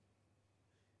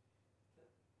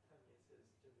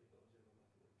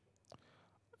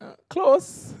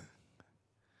 Close.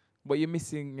 But you're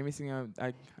missing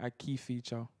a key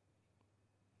feature.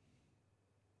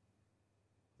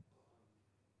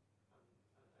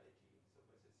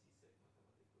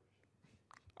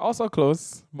 Also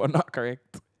close, but not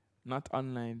correct. Not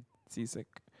online CSEC.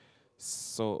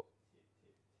 So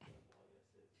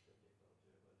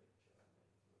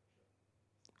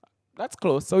that's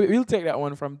close. So we'll take that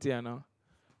one from Tia now.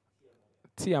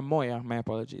 Tia Moya, my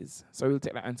apologies. So we'll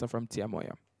take that answer from Tia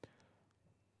Moya.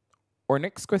 Our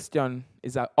next question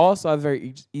is also a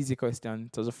very easy question.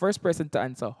 So the first person to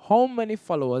answer, how many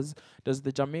followers does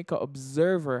the Jamaica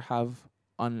Observer have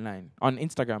online? On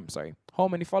Instagram, sorry. How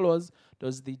many followers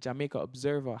does the Jamaica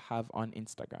Observer have on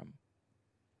Instagram?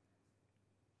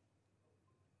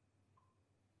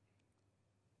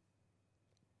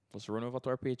 Just run over to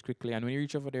our page quickly, and when you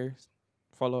reach over there,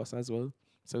 follow us as well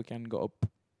so we can go up.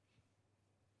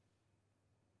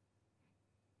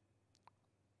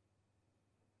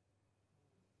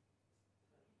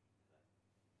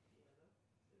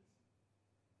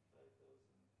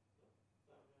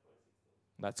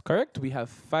 That's correct. We have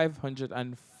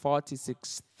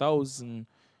 546,000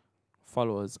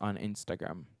 followers on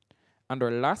Instagram. And our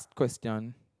last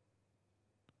question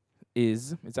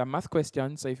is, it's a math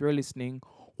question, so if you're listening,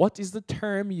 what is the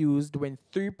term used when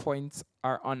 3 points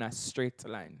are on a straight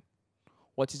line?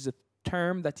 What is the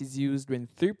term that is used when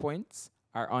 3 points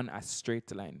are on a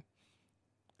straight line?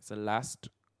 It's the last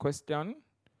question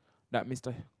that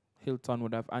Mr. Hilton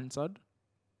would have answered.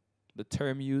 The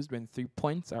term used when 3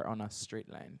 points are on a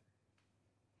straight line.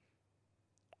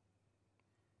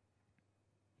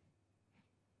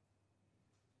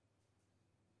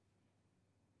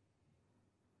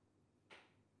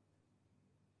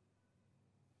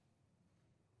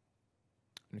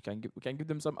 We can give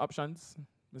them some options,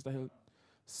 Mr. Hill.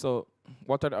 So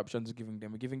what are the options we're giving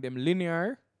them? We're giving them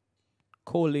linear,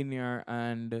 collinear,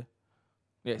 and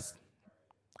yes,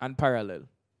 and parallel.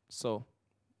 So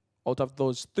out of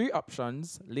those 3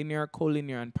 options, linear,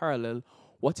 collinear, and parallel,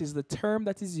 what is the term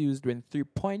that is used when 3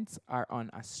 points are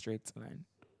on a straight line?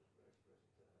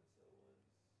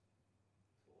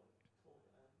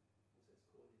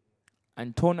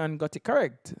 And Tonan got it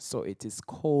correct. So it is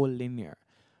collinear.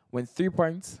 When 3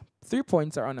 points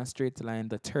are on a straight line,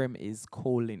 the term is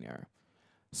collinear.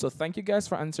 So thank you guys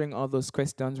for answering all those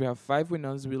questions. We have 5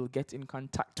 winners. We'll get in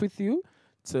contact with you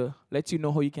to let you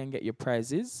know how you can get your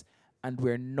prizes. And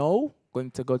we're now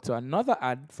going to go to another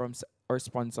ad from our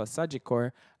sponsor,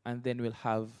 Sagicor, and then we'll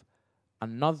have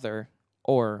another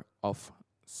hour of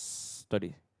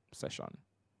study session.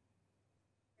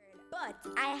 But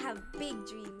I have big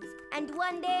dreams, and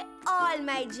one day all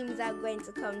my dreams are going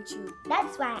to come true.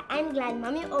 That's why I'm glad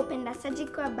Mommy opened a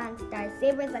Sagicor Bank Star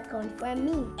Savers account for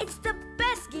me. It's the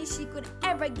best gift she could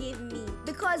ever give me,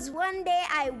 because one day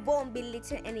I won't be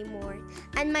little anymore,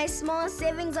 and my small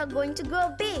savings are going to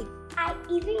grow big. I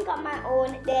even got my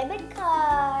own debit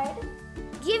card.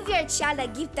 Give your child a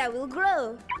gift that will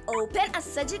grow. Open a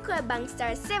Sagicor Bank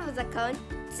Star Savers account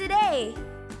today.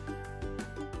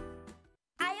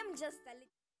 I am just a little...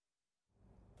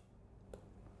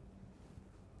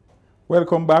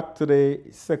 Welcome back to the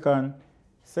second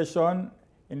session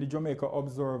in the Jamaica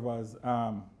Observer's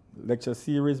lecture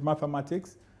series,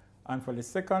 Mathematics. And for the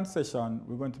second session,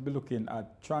 we're going to be looking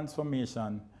at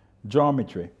transformation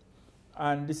geometry.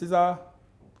 And this is a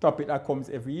topic that comes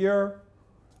every year.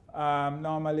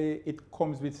 Normally, it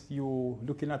comes with you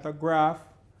looking at a graph,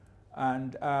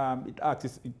 and it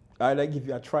either give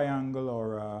you a triangle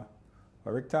or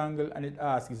a rectangle, and it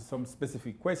asks you some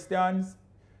specific questions.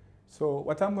 So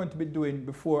what I'm going to be doing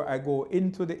before I go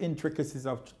into the intricacies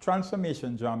of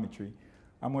transformation geometry,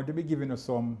 I'm going to be giving you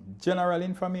some general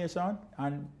information,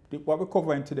 and what we're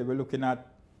covering today, we're looking at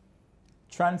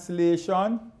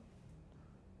translation,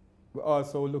 we're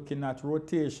also looking at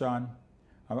rotation,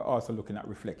 and we're also looking at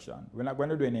reflection. We're not going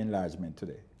to do any enlargement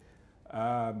today.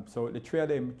 So the three of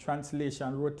them,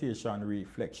 translation, rotation,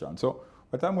 reflection. So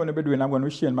what I'm going to be doing, I'm going to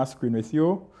be sharing my screen with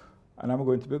you, and I'm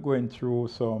going to be going through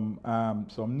some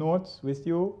notes with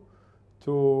you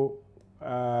to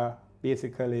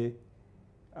basically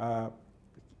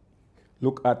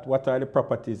look at what are the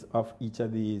properties of each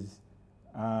of these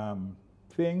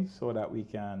things so that we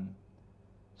can.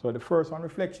 So the first one,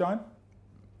 reflection.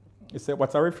 You say,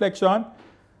 what's a reflection?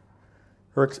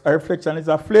 A reflection is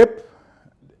a flip.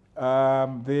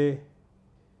 The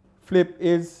flip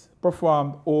is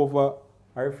performed over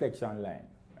a reflection line,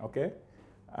 okay?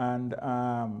 And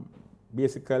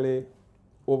basically,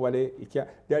 over there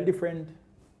are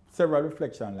several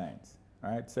reflection lines,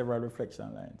 right? Several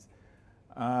reflection lines.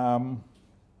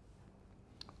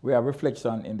 We have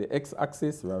reflection in the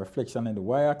x-axis, we have reflection in the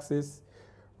y-axis,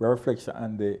 we have reflection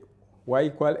on the y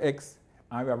equal x,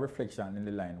 and we have reflection in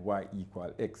the line y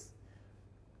equal x.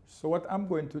 So what I'm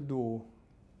going to do,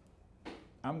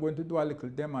 I'm going to do a little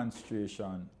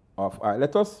demonstration of,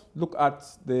 let us look at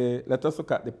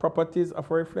the properties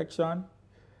of a reflection.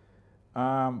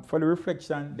 For the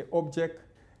reflection, the object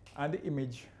and the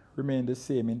image remain the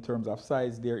same in terms of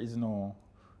size. There is no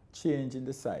change in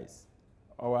the size.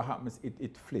 Or what happens,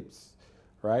 it flips,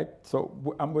 right? So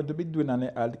I'm going to be doing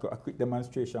a quick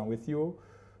demonstration with you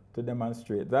to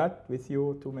demonstrate that with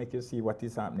you, to make you see what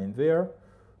is happening there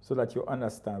so that you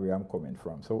understand where I'm coming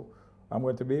from. So I'm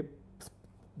going to be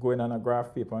going on a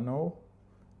graph paper now,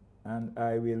 and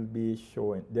I will be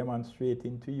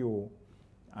demonstrating to you.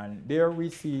 And there we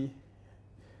see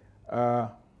a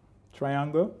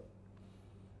triangle,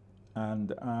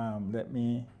 and let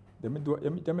me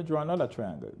draw another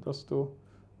triangle just to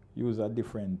use a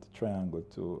different triangle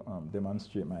to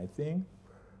demonstrate my thing.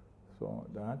 So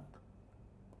that,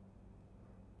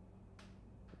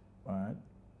 all right,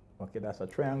 okay, that's a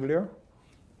triangle here,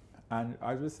 and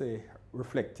as we say,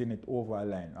 reflecting it over a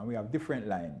line, and we have different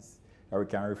lines that we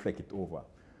can reflect it over.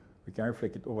 We can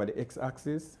reflect it over the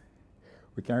x-axis,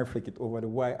 we can reflect it over the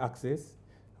y-axis.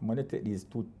 I'm going to take these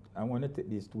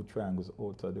two triangles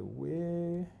out of the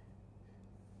way.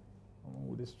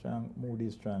 Move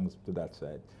these triangles to that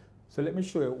side. So let me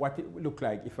show you what it would look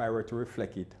like if I were to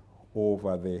reflect it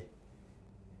over the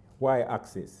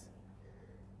y-axis.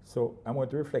 So I'm going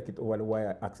to reflect it over the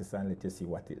y-axis and let you see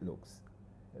what it looks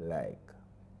like.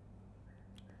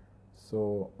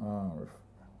 So,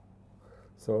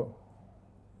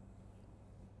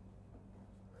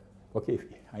 okay,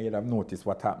 I have noticed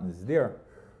what happens there.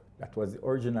 That was the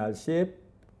original shape,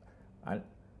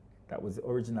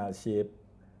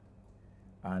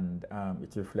 and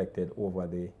it's reflected over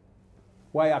the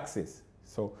y-axis.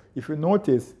 So if you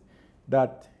notice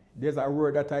that there's a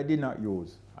word that I did not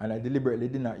use, and I deliberately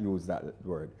did not use that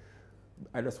word.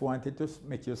 I just wanted to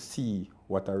make you see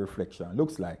what a reflection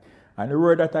looks like. And the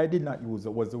word that I did not use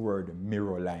was the word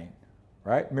mirror line,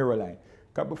 right? Mirror line.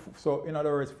 So in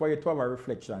other words, for you to have a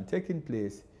reflection taking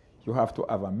place, you have to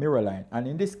have a mirror line. And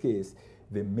in this case,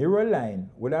 the mirror line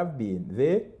would have been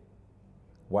the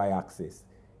y-axis.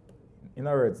 In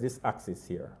other words, this axis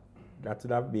here, that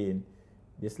would have been,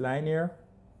 this line here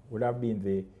would have been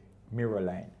the mirror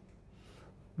line.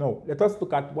 Now, let us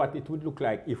look at what it would look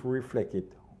like if we reflect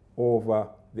it over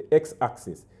the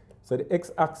x-axis. So the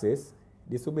x-axis,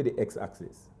 this will be the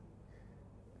x-axis.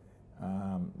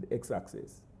 The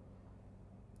x-axis.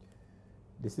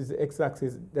 This is the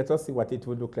x-axis. Let us see what it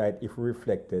would look like if we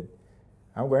reflected.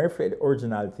 I'm going to reflect the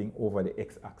original thing over the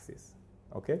x-axis.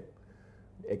 Okay?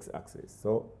 The x-axis.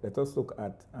 So let us look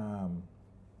at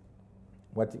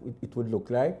what it would look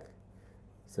like.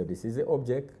 So this is the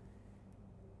object.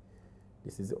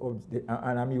 This is the object,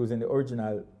 and I'm using the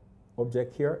original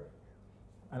object here,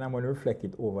 and I'm going to reflect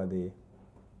it over the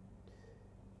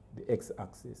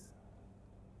x-axis.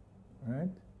 All right?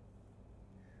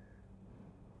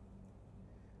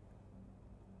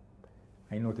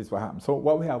 I notice what happens. So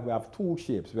what we have two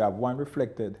shapes. We have one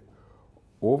reflected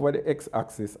over the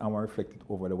x-axis and one reflected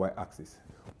over the y-axis.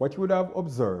 What you would have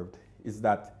observed is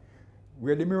that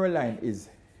where the mirror line is,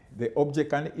 the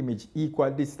object and the image equal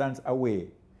distance away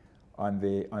on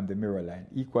the mirror line.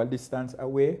 Equal distance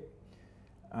away.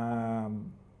 Let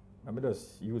me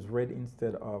just use red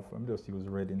instead of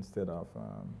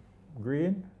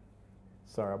green.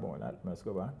 Sorry about that. Let's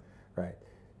go back. Right.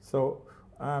 So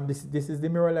This is the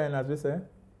mirror line, as we say.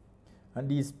 And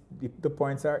the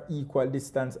points are equal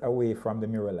distance away from the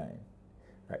mirror line.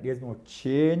 Right? There's no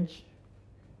change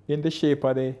in the shape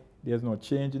of the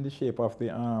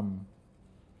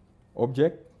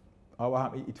object.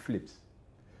 It flips.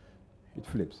 It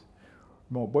flips.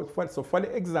 No, but for the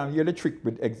exam, you're the trick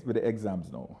with the exams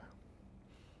now.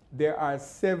 There are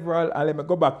several, and let me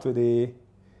go back to the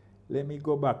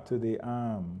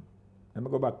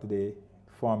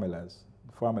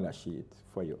formula sheet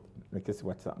for you. Let us see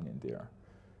what's happening there.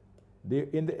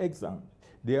 In the exam,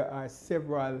 there are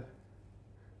several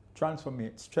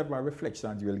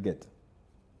reflections you will get.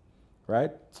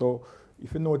 Right? So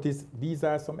if you notice, these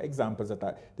are some examples that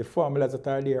are the formulas that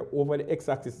are there over the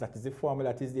x-axis. That is the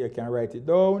formula that is there. You can write it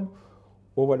down.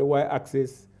 Over the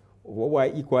y-axis, over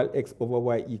y equal x over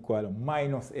y equal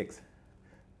minus x.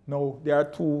 Now there are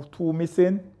two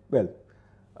missing. Well,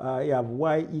 you have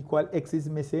y equal x is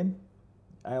missing.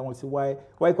 I want to see y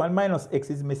equal minus x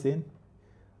is missing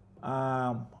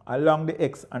along the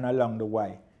x and along the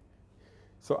y.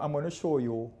 So I'm going to show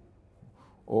you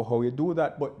how you do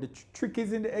that, but the trick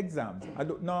is in the exams.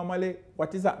 Normally,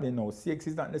 what is happening now, CSEC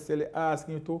is not necessarily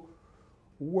asking you to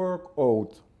work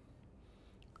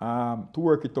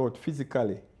it out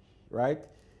physically, right?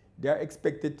 They are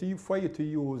expected for you to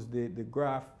use the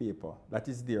graph paper that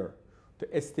is there to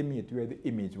estimate where the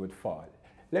image would fall.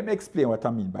 Let me explain what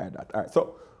I mean by that. All right,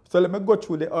 so let me go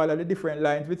through all of the different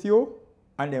lines with you,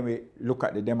 and then we look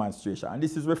at the demonstration. And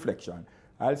this is reflection.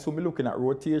 I'll soon be looking at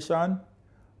rotation,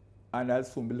 and I'll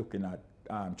soon be looking at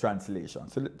translation.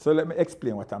 So let me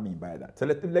explain what I mean by that. So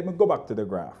let me go back to the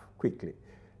graph quickly.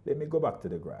 Let me go back to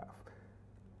the graph.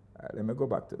 All right, let me go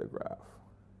back to the graph.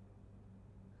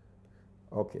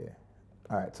 Okay.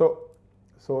 All right. So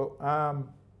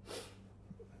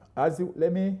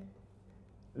let me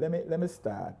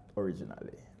start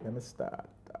originally. Let me start.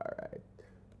 All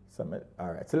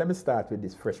right. So let me start with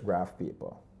this fresh graph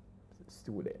paper,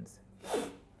 students.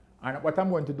 And what I'm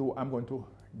going to do, I'm going to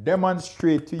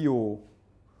demonstrate to you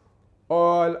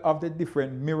all of the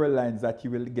different mirror lines that you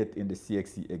will get in the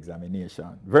CSEC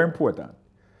examination. Very important.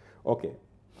 Okay.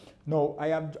 Now,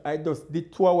 I just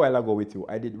did 2 a while ago with you.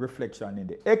 I did reflection in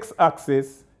the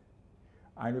x-axis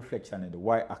and reflection in the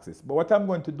y-axis. But what I'm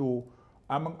going to do,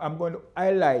 I'm going to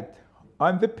highlight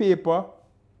on the paper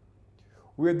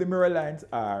where the mirror lines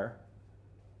are,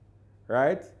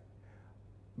 right?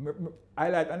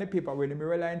 Highlight on the paper where the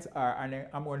mirror lines are, and then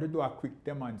I'm going to do a quick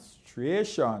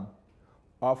demonstration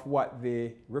of what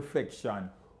the reflection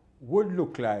would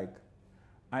look like,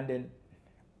 and then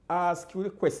ask you the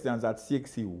questions that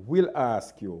CSEC will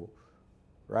ask you,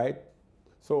 right?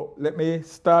 So let me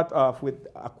start off with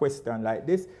a question like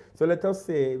this. So let us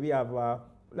say we have,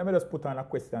 let me just put on a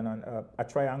question on a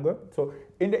triangle. So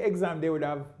in the exam, they would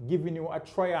have given you a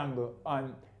triangle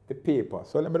on the paper.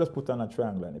 So let me just put on a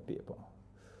triangle on the paper.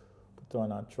 Put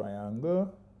on a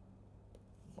triangle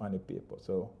on the paper.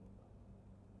 So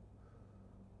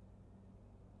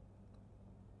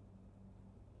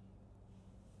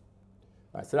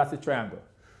right, so that's the triangle.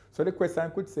 So the question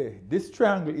could say, this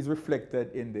triangle is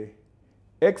reflected in the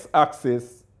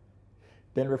x-axis,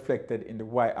 then reflected in the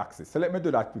y-axis. So let me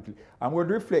do that quickly. I'm going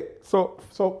to reflect, so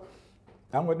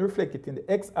I'm going to reflect it in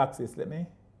the x-axis. Let me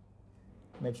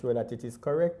make sure that it is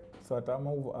correct. So I'll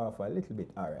move off a little bit.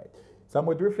 All right. So I'm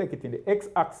going to reflect it in the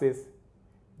x-axis,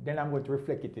 then I'm going to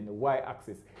reflect it in the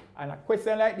y-axis. And a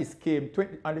question like this came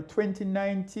on the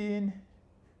 2019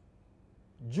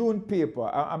 June paper.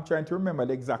 I'm trying to remember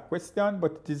the exact question,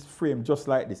 but it is framed just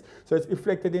like this. So it's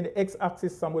reflected in the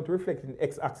x-axis. So I'm going to reflect in the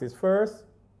x-axis first.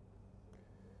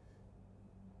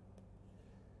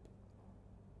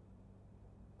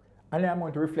 And then I'm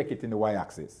going to reflect it in the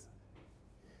y-axis.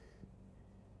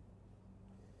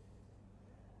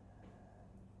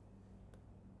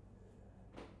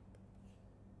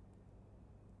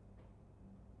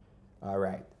 All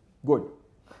right, good.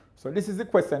 So this is the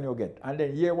question you get. And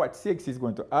then here what CSEC is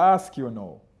going to ask you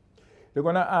now. They're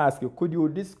going to ask you, could you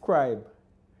describe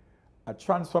a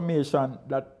transformation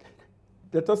that,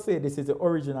 let us say this is the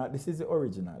original, this is the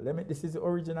original. This is the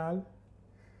original.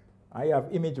 I have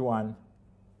image 1.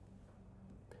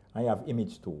 I have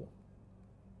image 2.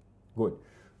 Good.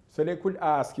 So they could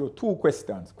ask you 2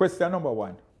 questions. Question number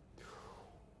 1.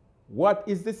 What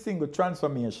is the single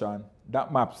transformation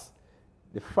that maps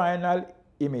the final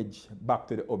image back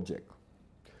to the object?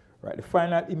 Right, the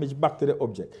final image back to the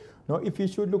object. Now, if you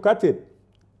should look at it,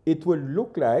 it will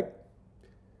look like,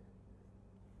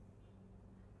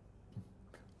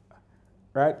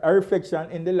 right, a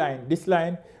reflection in the line. This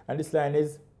line, and this line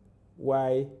is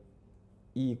y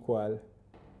equal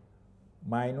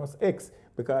minus x,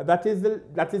 because that is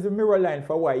the mirror line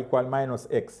for y equal minus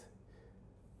x.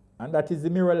 And that is the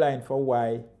mirror line for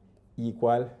y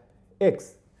equal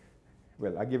x.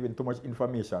 Well, I gave too much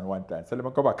information one time, so let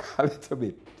me come back a little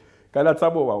bit. Because that's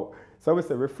about wow. So we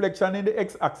say reflection in the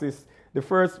x-axis. The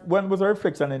first one was a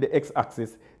reflection in the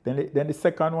x-axis. Then the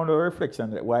second one was a reflection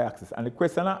in the y-axis. And the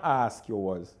question I asked you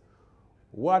was,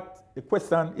 what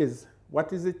is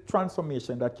the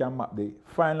transformation that can map the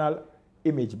final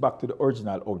image back to the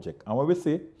original object? And when we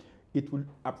say, it will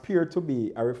appear to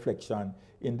be a reflection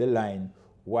in the line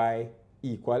y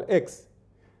equal x,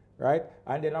 right?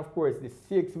 And then, of course, the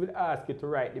CSEC will ask you to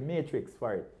write the matrix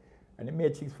for it. And the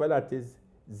matrix for that is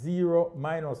 0,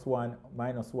 minus 1,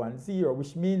 minus 1, 0,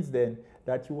 which means then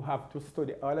that you have to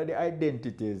study all of the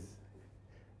identities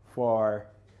for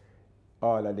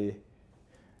all of the,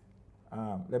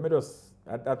 let me just,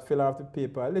 that fell off the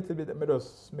paper a little bit. Let me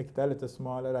just make it a little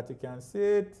smaller that you can see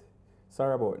it.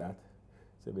 Sorry about that.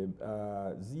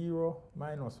 So 0,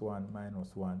 minus 1,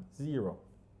 minus 1, 0.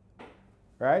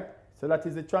 Right? So that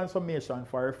is the transformation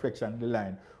for reflection in the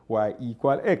line y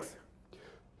equal x.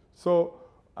 So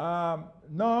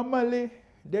normally,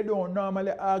 they don't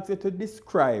normally ask you to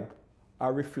describe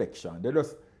a reflection. They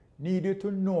just need you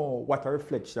to know what a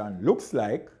reflection looks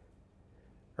like,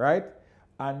 right?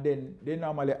 And then they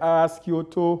normally ask you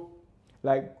to,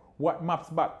 like, what maps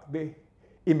back the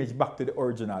image back to the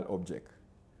original object,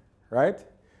 right?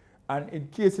 And in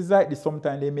cases like this,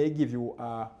 sometimes they may give you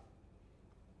a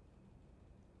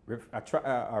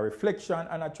reflection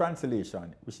and a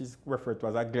translation, which is referred to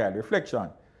as a glide reflection.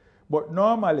 But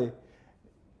normally,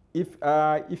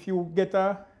 if you get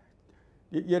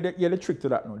you're the trick to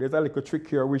that now. There's a little trick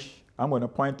here which I'm going to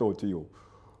point out to you.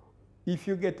 If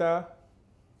you get a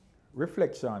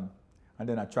reflection and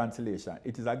then a translation,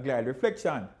 it is a glide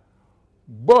reflection.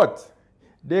 But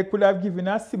they could have given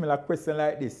a similar question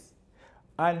like this,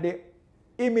 and the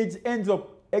image ends up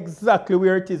exactly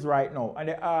where it is right now, and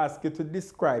they ask you to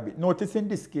describe it. Notice in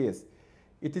this case,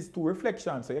 it is two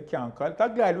reflections, so you can't call it a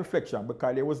glide reflection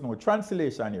because there was no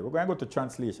translation here. We're going to go to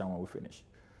translation when we finish.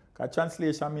 Because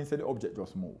translation means that the object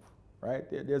just move, right?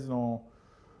 There's no,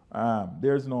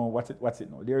 what's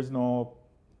it now? There's no,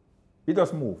 it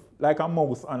just move, like a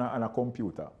mouse on a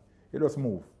computer. It just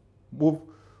move.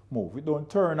 It don't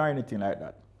turn or anything like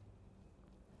that,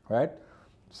 right?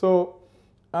 So,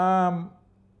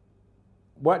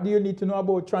 what do you need to know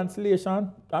about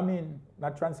translation? I mean,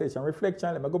 not translation,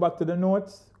 reflection. Let me go back to the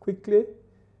notes quickly,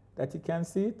 that you can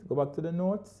see it. Go back to the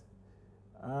notes.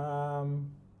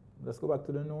 Let's go back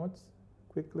to the notes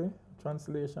quickly.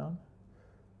 Translation.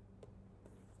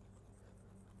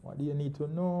 What do you need to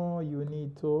know? You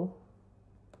need to,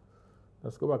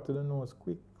 let's go back to the notes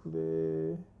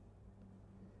quickly.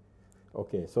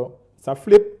 Okay, so it's a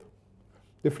flip.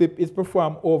 The flip is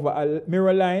performed over a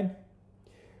mirror line.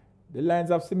 The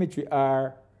lines of symmetry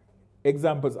are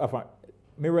examples of a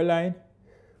mirror line.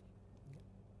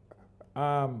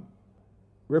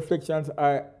 Reflections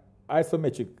are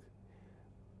isometric,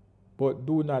 but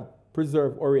do not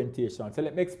preserve orientation. So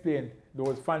let me explain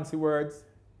those fancy words.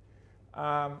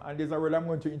 And there's a word I'm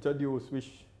going to introduce,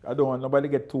 which I don't want nobody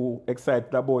get too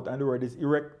excited about. And the word is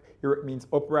erect. Erect means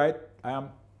upright. I am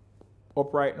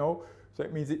upright now, so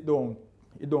it means it don't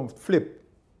flip,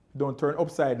 it don't turn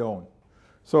upside down.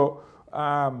 So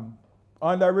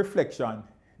under reflection,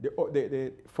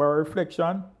 for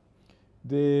reflection,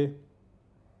 the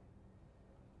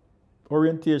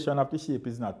orientation of the shape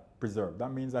is not preserved.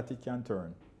 That means that it can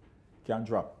turn, can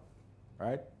drop,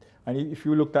 right? And if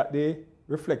you looked at the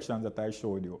reflections that I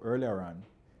showed you earlier on,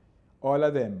 all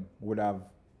of them would have,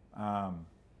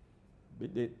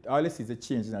 all this is a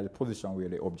change in the position where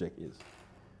the object is.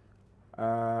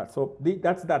 So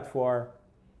that's that for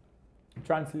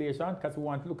translation, because we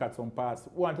want to look at some parts.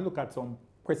 We want to look at some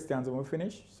questions when we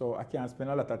finish, so I can't spend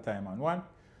a lot of time on one.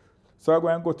 So I'm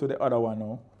going to go to the other one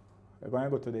now. We're going to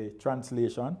go to the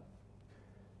translation.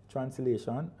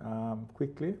 Translation,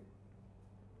 quickly.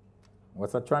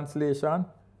 What's a translation?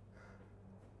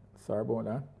 Sorry about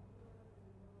that.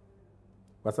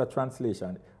 What's a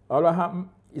translation? All that happens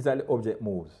is that the object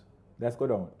moves. Let's go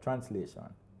down. Translation.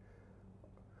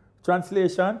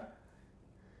 Translation,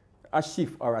 a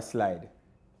shift or a slide.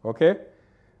 Okay?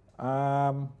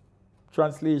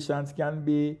 Translations can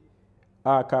be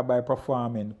occur by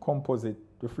performing composite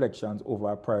reflections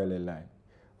over a parallel line.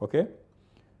 Okay?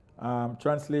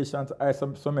 Translations are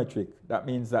isometric. That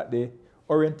means that the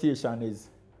orientation is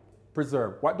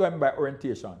preserved. What do I mean by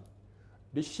orientation?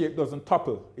 The shape doesn't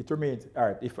topple. It remains. All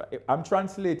right, if I'm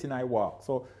translating, I walk.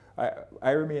 So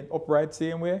I remain upright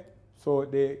same way. So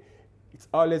it's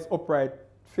always upright,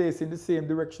 facing the same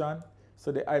direction.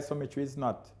 So the isometry is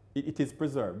not, it is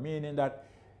preserved, meaning that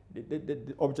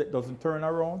the object doesn't turn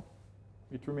around,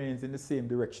 it remains in the same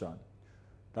direction.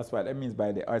 That's what that means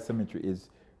by the isometry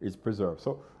is preserved.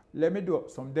 So let me do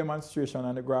some demonstration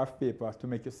on the graph paper to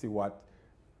make you see what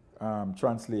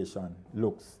translation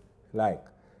looks like.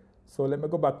 So let me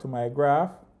go back to my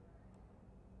graph.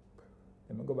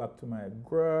 Let me go back to my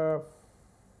graph.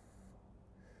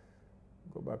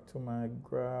 Go back to my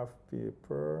graph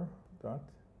paper.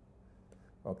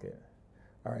 Okay.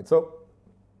 All right, so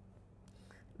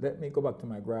let me go back to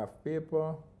my graph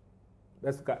paper.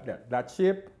 Let's look at that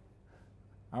shape.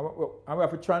 I'm going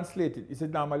to translate it. It's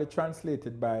normally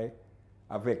translated by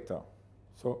a vector.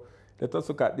 So let us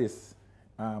look at this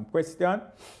question.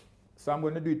 So I'm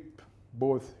going to do it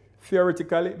both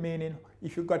theoretically, meaning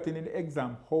if you got it in the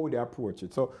exam, how they approach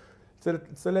it. So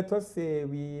let us say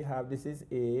we have, this is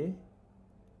A,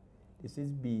 this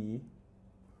is B,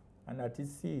 and that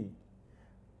is C.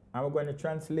 And we're going to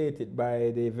translate it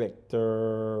by the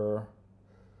vector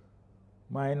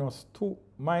minus 2,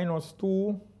 minus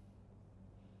 2,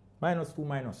 minus 2,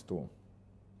 minus 2,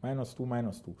 minus 2,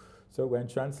 minus 2. So we're going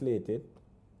to translate it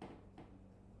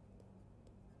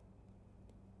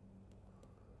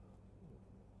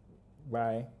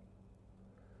by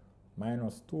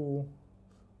minus 2,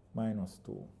 minus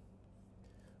 2.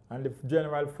 And the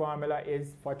general formula is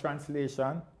for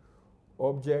translation,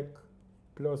 object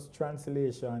plus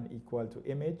translation equal to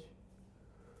image.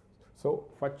 So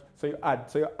you add.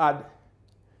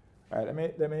 All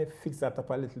right, let me fix that up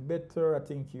a little better. I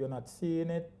think you're not seeing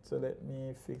it, so let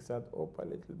me fix that up a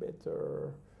little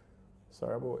better.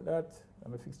 Sorry about that.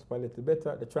 Let me fix it up a little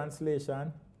better. The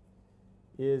translation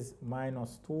is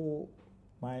minus 2,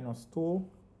 minus 2.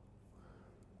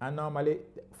 And normally,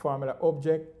 formula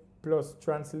object plus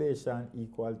translation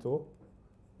equal to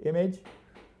image.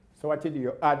 So what you do,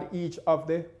 you add each of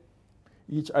the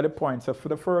points. So for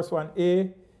the first one,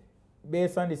 A,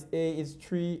 based on this, A is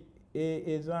 3, A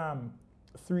is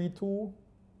 3, 2.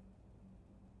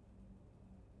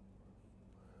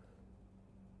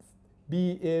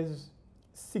 B is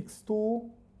 6, 2.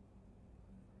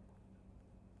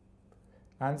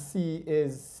 And C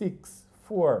is 6,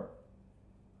 4.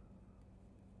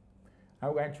 And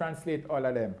we're going to translate all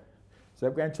of them. So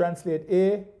we're going to translate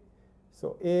A.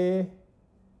 So we're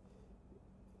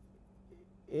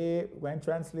going to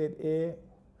translate A,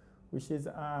 which is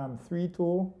 3,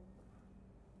 2.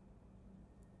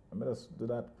 Let me just do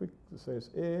that quick. So it's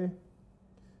A.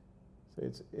 So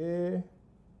it's A,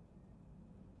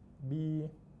 B,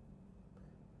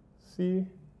 C.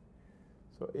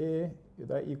 So A is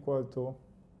that equal to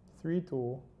 3,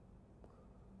 2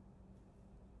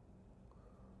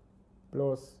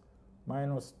 plus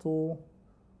minus 2,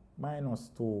 minus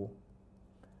 2,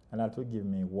 and that will give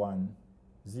me 1,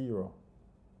 0.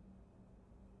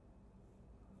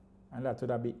 And that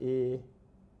would be A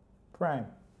prime.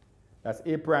 That's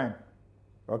A prime.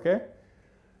 Okay?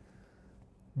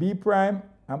 B prime,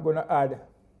 I'm going to add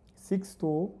 6,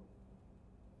 2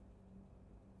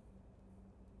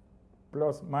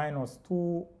 plus minus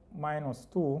 2, minus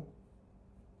 2,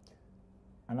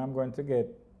 and I'm going to get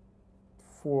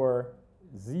 4,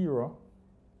 0,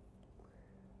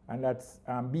 and that's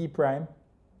B prime.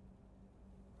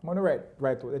 I'm going to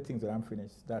write all the things that I'm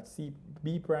finished. That's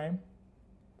B prime,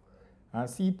 and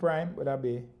C prime would that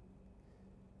be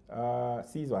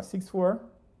C is what, 6, 4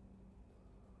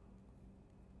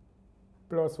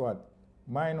 plus what,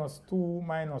 minus 2,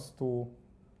 minus 2,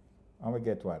 and we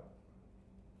get what,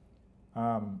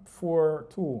 4,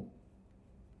 2.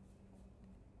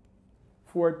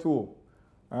 4, 2.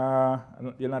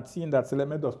 You're not seeing that, so let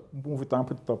me just move it and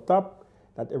put it up top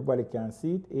that everybody can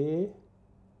see it. A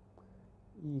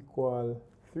equal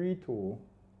 3, 2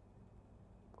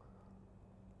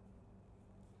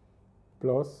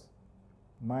 plus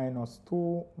minus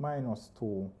 2, minus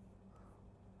 2,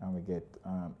 and we get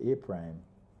A prime,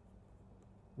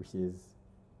 which is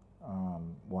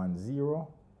 1,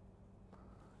 0.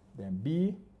 Then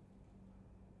B,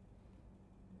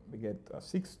 we get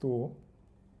 6, 2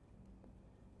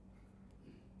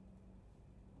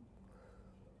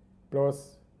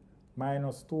 plus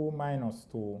minus 2, minus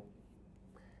 2,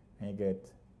 and you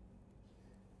get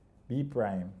B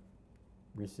prime,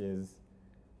 which is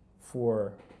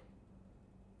 4,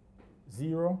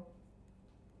 0,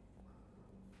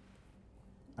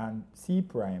 and C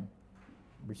prime,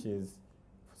 which is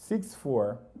 6,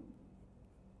 4,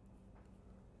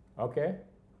 okay,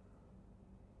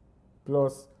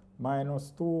 plus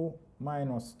minus 2,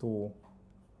 minus 2,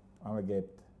 and we get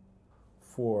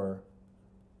 4,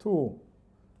 2.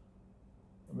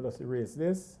 Let me just erase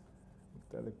this.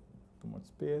 too much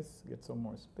space, get some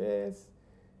more space,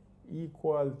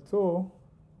 equal to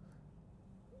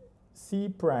C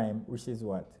prime, which is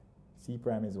what? C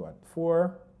prime is what?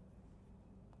 4,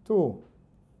 2.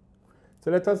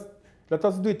 So let us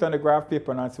do it on the graph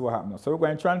paper and see what happens. So we're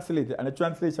going to translate it, and the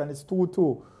translation is 2,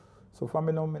 2. So for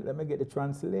me now, let me get the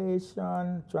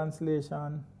translation,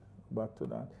 back to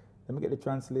that. Let me get the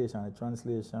translation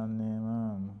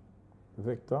name,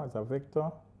 vector, it's a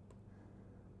vector.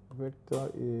 Vector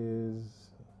is,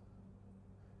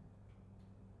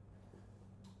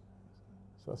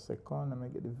 so a second, let me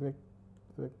get the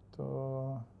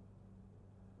vector.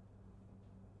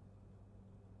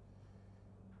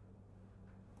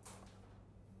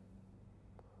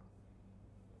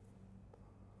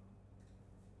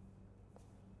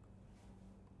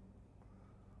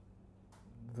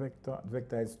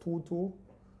 Vector is 2, 2.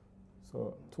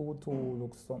 So 2, 2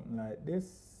 looks something like this.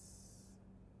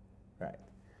 Right.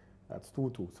 That's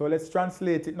 2, 2. So let's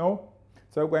translate it now.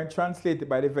 So we're going to translate it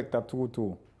by the vector 2,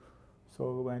 2.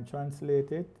 So we're going to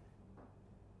translate it.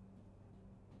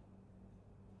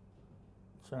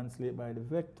 Translate by the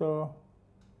vector.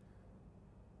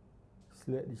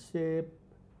 Select the shape.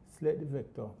 Select the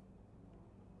vector.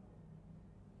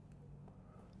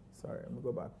 Sorry, let me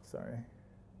go back. Sorry.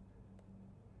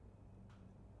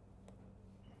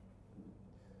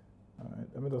 All right,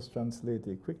 let me just translate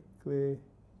it quickly.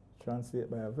 Translate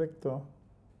by a vector.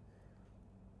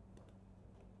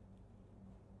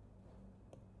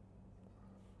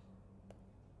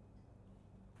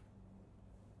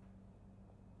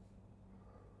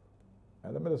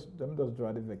 And let me just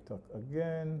draw the vector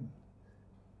again.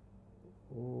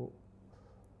 Oh.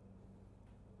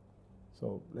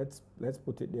 So let's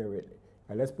put it there.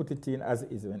 Let's put it in as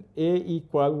it is. When a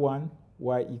equal 1,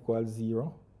 y equals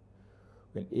 0.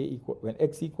 When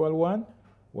x equal 1,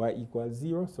 y equals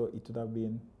 0, so it would have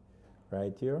been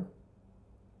right here.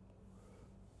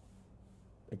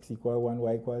 X equal 1,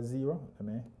 y equals 0. Let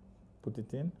me put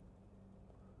it in.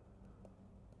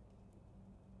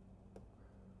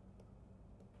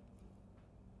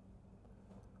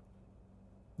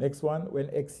 Next one, when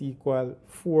x equal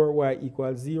 4, y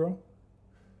equals 0.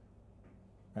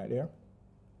 Right there.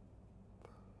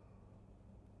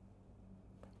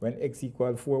 When x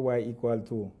equal 4, y equal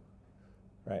 2.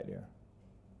 Right there.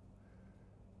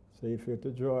 So if you have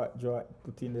to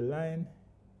put in the line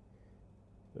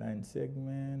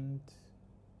segment,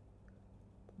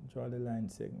 draw the line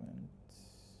segment.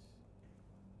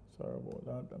 Sorry about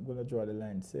that. I'm going to draw the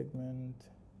line segment.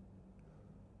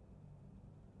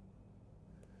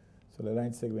 So the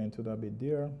line segment would have been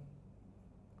there.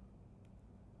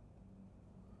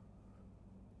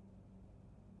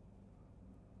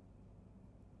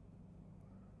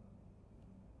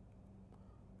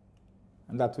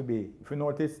 And that would be, if you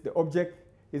notice, the object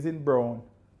is in brown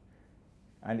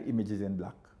and the image is in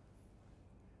black.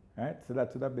 Right? So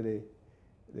that would have been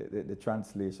the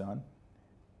translation.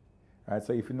 Right?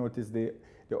 So if you notice, the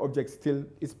object still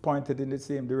is pointed in the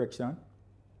same direction.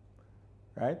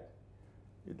 Right?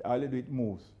 All it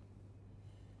moves.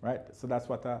 Right? So that's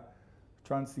what a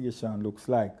translation looks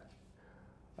like.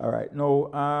 All right.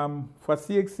 Now, for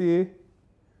CXA,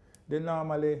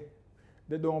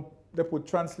 they put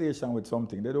translation with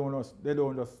something. They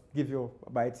don't just give you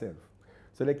by itself.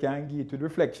 So they can give it with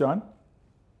reflection,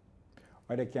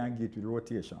 or they can give it with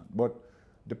rotation. But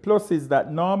the plus is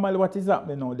that normally what is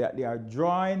happening now, that they are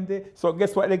drawing so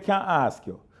guess what they can ask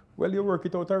you? Well, you work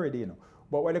it out already, you know.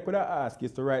 But what they could have asked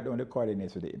is to write down the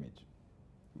coordinates of the image.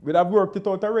 We'd have worked it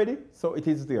out already, so it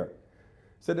is there.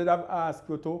 So they'd have asked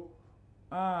you to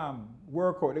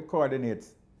work out the coordinates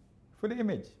for the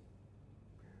image,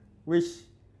 which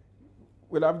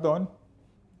we'll have done.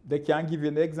 They can give you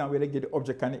an exam where they get the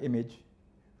object and the image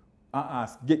and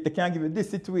ask. They can give you this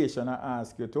situation and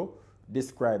ask you to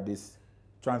describe this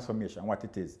transformation, what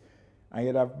it is. And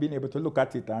you'd have been able to look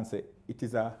at it and say, it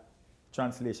is a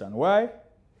translation. Why?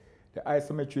 The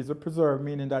isometry is preserved,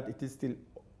 meaning that it is still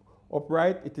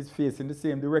upright, it is facing the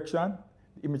same direction,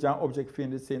 the image and object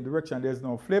facing the same direction, there's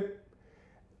no flip,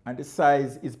 and the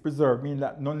size is preserved, meaning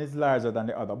that none is larger than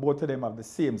the other. Both of them have the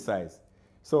same size.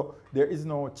 So there is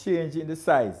no change in the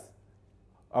size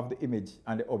of the image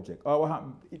and the object. Or what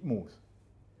happens? It moves.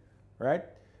 Right?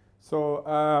 So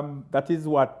that is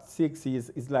what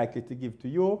CSEC is likely to give to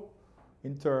you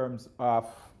in terms of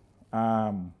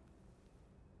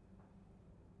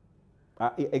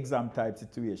exam type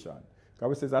situation.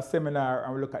 Because this is a seminar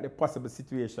and we look at the possible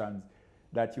situations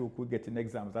that you could get in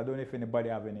exams. I don't know if anybody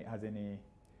has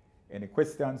any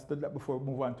questions to that before we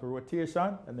move on to rotation.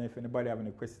 I don't know if anybody have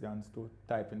any questions to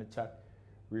type in the chat,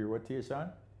 re-rotation,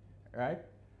 right?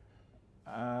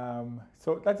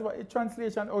 So that's what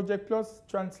translation object plus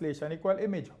translation equal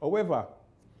image. However,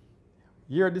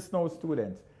 hear this now,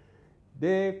 students.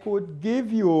 They could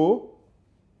give you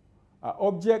an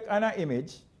object and an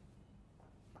image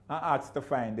and ask to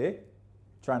find the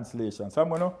translation. So I'm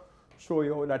going to show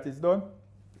you how that is done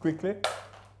quickly.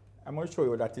 I'm going to show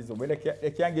you how that is done. Well,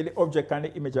 they can get the object and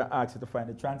the image and ask you to find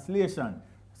the translation.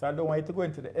 So I don't want you to go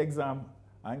into the exam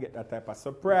and get that type of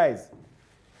surprise.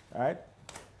 All right?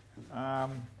 How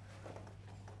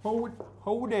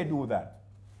would they do that?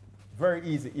 Very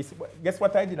easy. Guess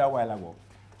what I did a while ago?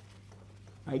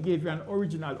 I gave you an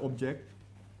original object.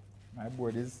 My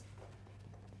board is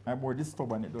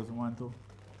stubborn, it doesn't want to.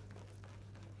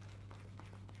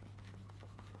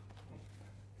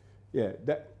 Yeah,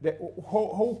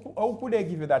 how could I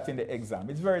give you that in the exam?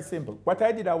 It's very simple. What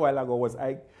I did a while ago was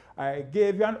I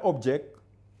gave you an object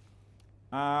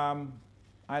and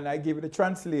I gave you the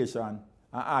translation and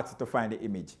asked you to find the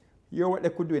image. Here's what they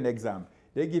could do in the exam.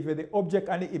 They give you the object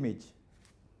and the image,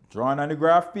 drawn on the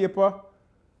graph paper,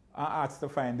 and ask to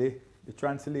find the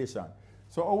translation.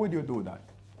 So how would you do that?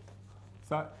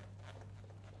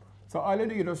 So all you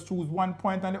do is just choose 1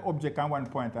 point on the object and 1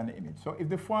 point on the image. So if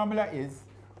the formula is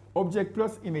object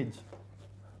plus image,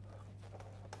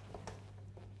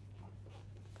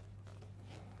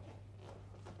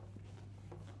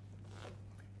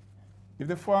 if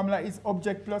the formula is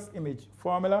object plus image,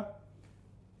 formula,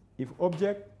 if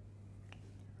object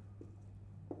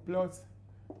plus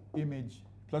image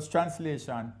plus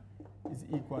translation is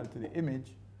equal to the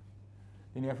image,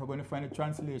 then if we're going to find the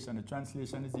translation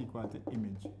is equal to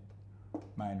image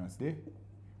minus the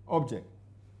object,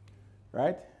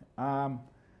 right?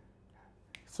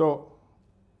 So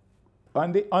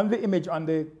on the image,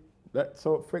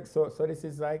 so this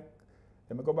is like,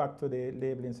 let me go back to the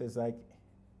labeling. So it's like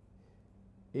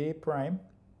A prime,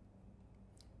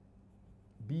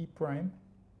 B prime,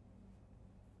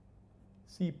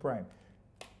 C prime.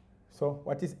 So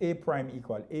what is A prime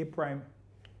equal? A prime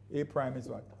is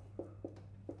what?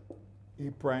 A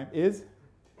prime is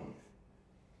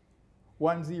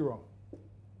 1, 0.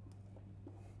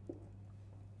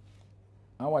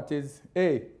 And what is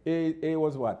A? A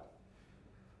was what?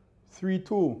 3,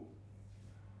 2.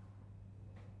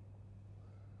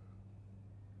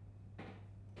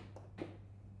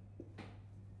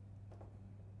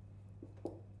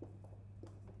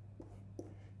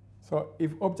 So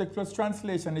if object plus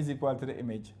translation is equal to the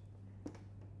image,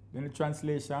 then the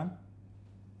translation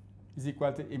is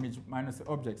equal to image minus the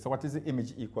object. So what is the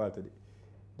image equal to?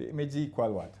 The image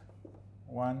equal what?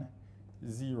 1,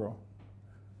 0.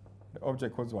 The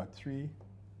object was what? 3.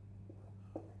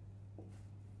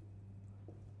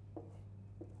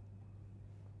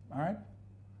 All right?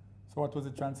 So what was the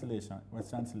translation? Let's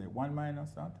translate 1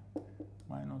 minus that,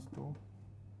 minus 2.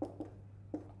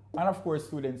 And of course,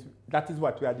 students, that is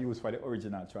what we had used for the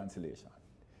original translation.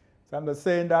 So I'm just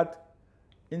saying that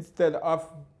instead of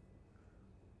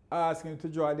asking you to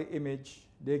draw the image,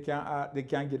 they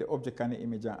can get the object and the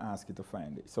image and ask you to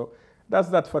find it. So that's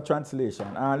that for translation.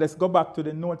 Let's go back to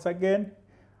the notes again,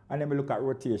 and then we look at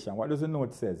rotation. What does the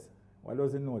note say? What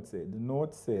does the note say? The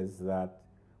note says that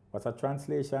what a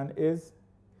translation is,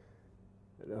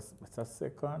 just a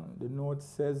second. The note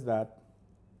says that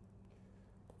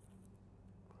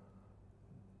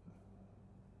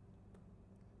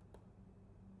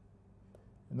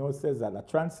a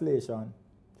translation,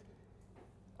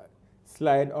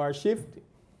 slide or shift,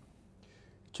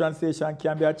 translation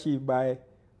can be achieved by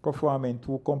performing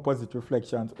 2 composite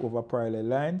reflections over parallel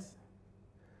lines.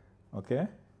 Okay?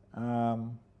 2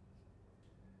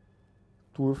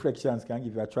 reflections can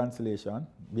give you a translation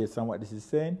based on what this is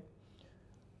saying.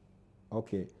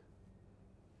 Okay.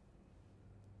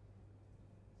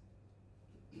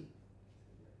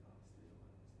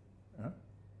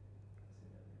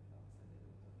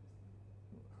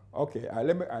 Okay,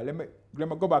 let me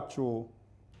go back to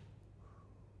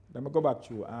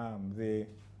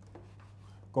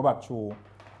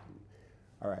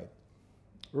all right.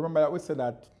 Remember that we said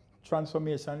that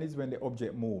transformation is when the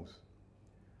object moves.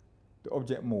 The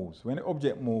object moves. When the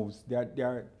object moves,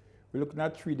 we're looking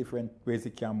at 3 different ways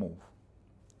it can move.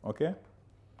 Okay?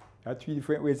 There are 3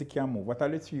 different ways it can move. What are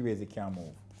the 3 ways it can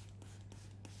move?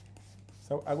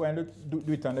 So I'm going to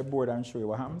do it on the board and show you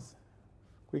what happens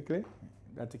quickly,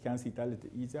 that you can see it a little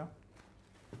easier.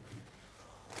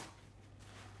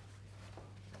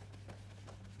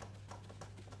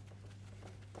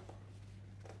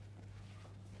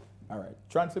 All right.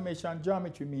 Transformation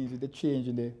geometry means the change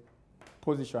in the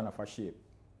position of a shape.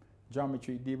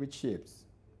 Geometry deals with shapes.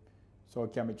 So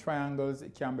it can be triangles,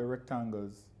 it can be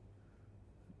rectangles,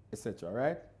 etc.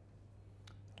 Right?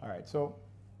 All right, so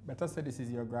better say this is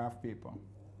your graph paper.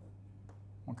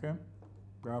 Okay?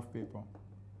 Graph paper.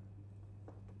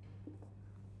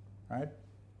 All right?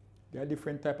 There are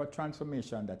different types of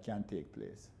transformation that can take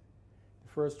place. The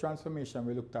first transformation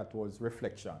we looked at was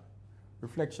reflection.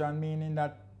 Reflection meaning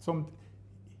that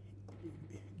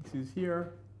this is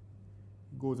here,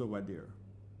 goes over there.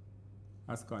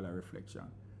 That's called a reflection.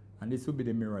 And this would be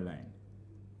the mirror line.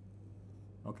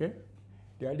 Okay?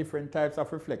 There are different types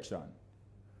of reflection.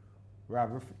 We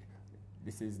have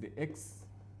this is the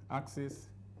x-axis,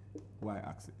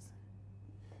 y-axis.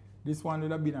 This one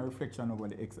would have been a reflection over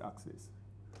the x-axis.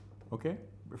 Okay?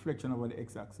 Reflection over the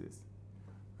x-axis.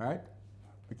 Right?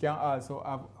 We can also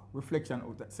have reflection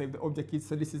of that. So if the object is,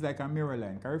 so this is like a mirror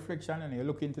line. A reflection, and you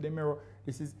look into the mirror,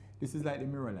 this is like the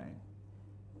mirror line.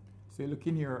 So you look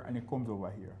in here and it comes over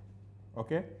here.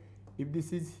 Okay? If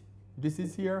this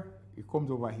is here, it comes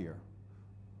over here.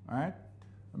 Alright?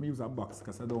 Let me use a box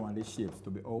because I don't want the shapes to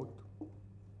be out.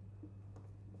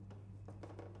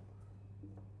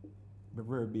 They're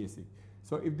very basic.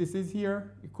 So if this is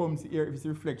here, it comes here. If it's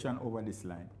reflection over this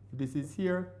line. If this is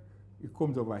here, it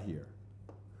comes over here.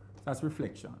 That's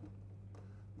reflection.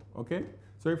 Okay?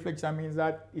 So reflection means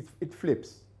that it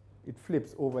flips. It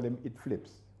flips over them, it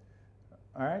flips.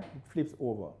 Alright? It flips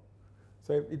over.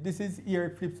 So if this is here,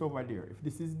 it flips over there. If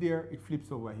this is there, it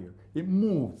flips over here. It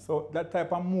moves. So that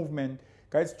type of movement,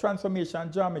 because it's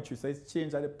transformation geometry, so it's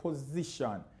changed at the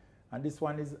position. And this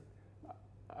one is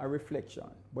a reflection.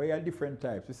 But you have different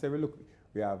types. We say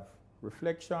we have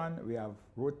reflection, we have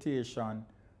rotation,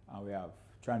 and we have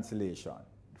translation.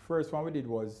 The first one we did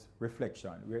was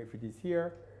reflection, where if it is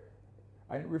here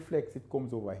and it reflects, it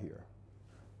comes over here.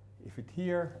 If it's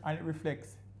here and it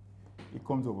reflects, it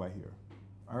comes over here.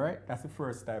 All right, that's the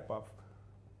first type of,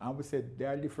 and we said there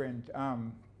are different,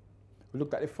 we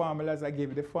looked at the formulas, I gave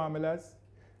you the formulas.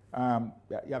 So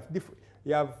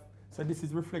this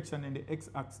is reflection in the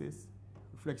x-axis,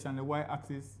 reflection in the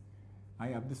y-axis, and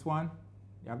you have this one,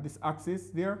 you have this axis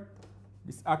there.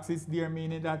 This axis there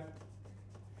meaning that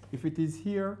if it is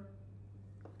here,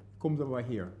 it comes over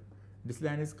here. This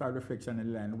line is called reflection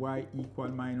in the line y equal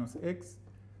minus x,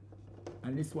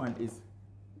 and this one is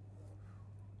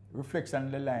reflection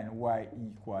in the line y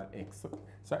equal x.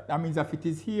 So that means if it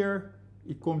is here,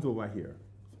 it comes over here.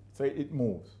 So it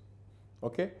moves.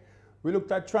 Okay? We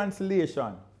looked at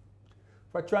translation.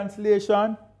 For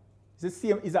translation, it's the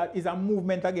same, is a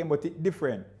movement again, but it's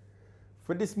different.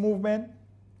 For this movement,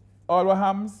 all what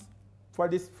happens for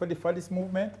this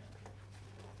movement,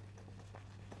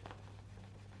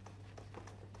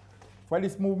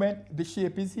 the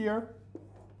shape is here.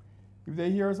 If they're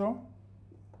here so,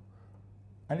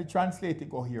 and the translate it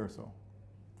go here so,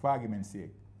 for argument's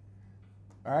sake.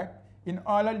 All right? In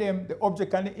all of them, the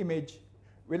object and the image,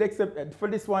 we'll accept that for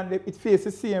this one, it faces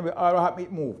the same, we all have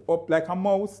it move. Up like a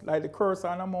mouse, like the cursor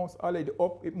on a mouse, all of the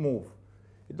up, it move.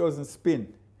 It doesn't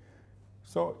spin.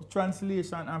 So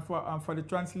translation, and for the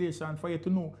translation, for you to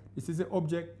know, this is the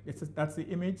object, that's the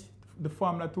image, the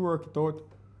formula to work it out,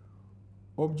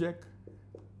 object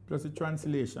plus the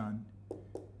translation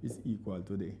is equal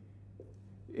to the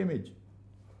image.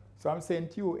 So I'm saying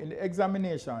to you, in the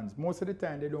examinations, most of the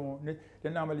time they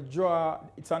normally draw,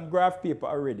 it's on graph paper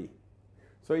already.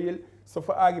 So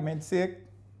for argument's sake,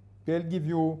 they'll give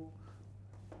you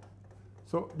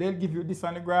this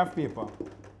on the graph paper.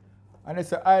 And they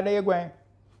say either you're going to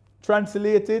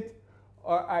translate it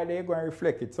or either you're going to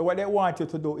reflect it. So what they want you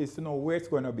to do is to know where it's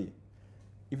going to be.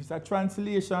 If it's a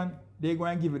translation, they're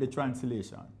going to give you the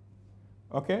translation.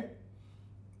 Okay?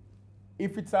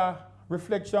 If it's a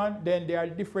reflection, then there are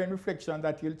different reflections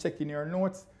that you'll check in your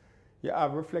notes. You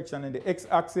have reflection in the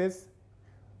x-axis,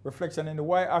 reflection in the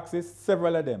y-axis,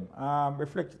 several of them.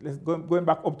 Going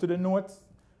back up to the notes,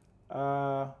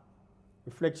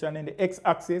 reflection in the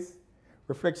x-axis,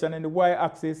 reflection in the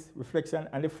y-axis, reflection,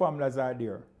 and the formulas are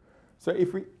there. So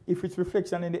if it's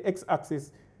reflection in the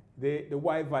x-axis, the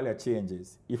y value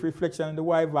changes. If reflection in the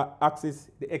y-axis,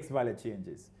 the x value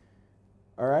changes.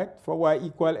 All right? For y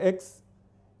equal x,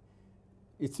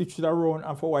 it switches around,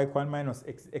 and for y equal minus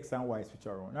x, x and y switch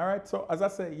around. All right? So as I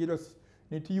said, you just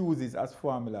need to use these as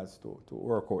formulas to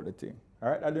work out the thing. All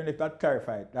right? I don't know if that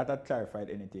clarified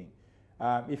anything.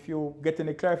 If you get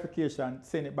any clarification,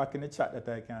 send it back in the chat that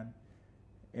I can.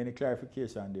 Any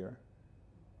clarification there?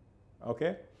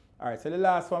 Okay? All right, so the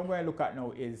last one I'm going to look at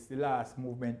now is, the last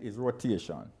movement is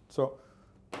rotation. So,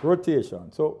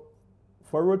 rotation. So,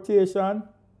 for rotation,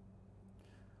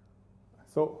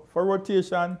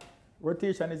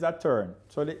 rotation is a turn.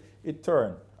 So, it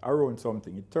turns around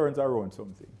something. It turns around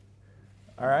something.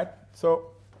 All right?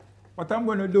 So, what I'm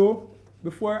going to do,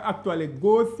 before I actually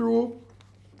go through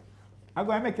I'm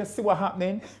going to make you see what's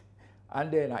happening,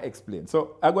 and then I explain.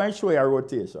 So I'm going to show you a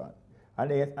rotation,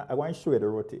 and then I'm going to show you the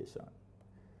rotation.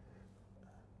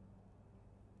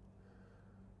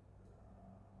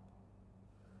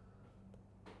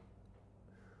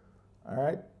 All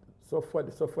right. So for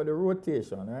the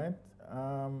rotation, right?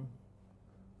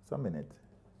 Just a minute.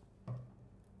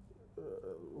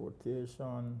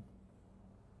 Rotation.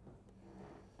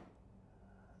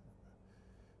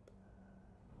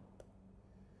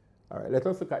 All right. Let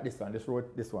us look at this one.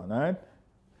 This one, all right?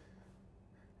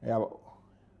 Yeah.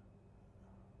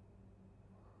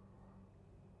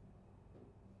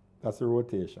 That's the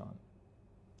rotation,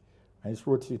 and it's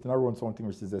rotating around something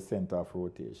which is the center of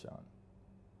rotation.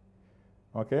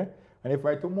 Okay? And if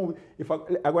I to move,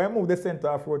 I'm going to move the center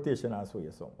of rotation and show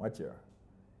you some. Watch here.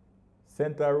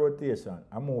 Center of rotation,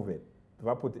 I move it. If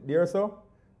I put it there, so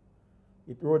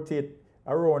it rotates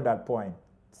around that point.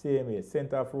 Same way,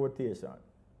 center of rotation.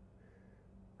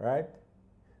 Right?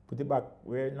 Put it back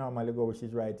where it normally goes, which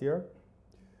is right here.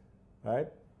 Right?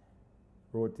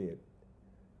 Rotate.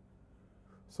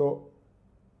 So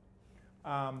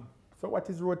what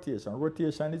is rotation?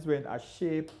 Rotation is when a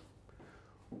shape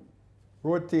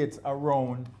rotates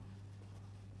around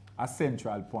a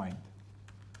central point,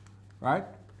 right?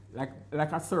 Like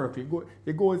a circle.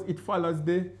 It follows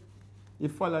the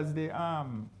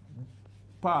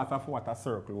path of what a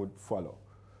circle would follow.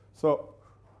 So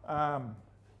and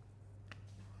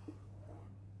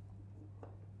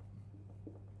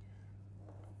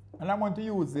I want to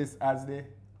use this as the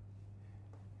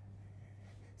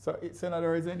so in other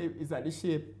words, it's that the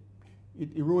shape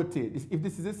it rotates. If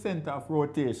this is the center of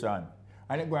rotation,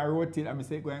 and it going to rotate, and I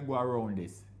say it going to go around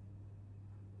this.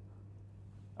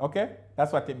 Okay?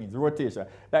 That's what it means, rotation.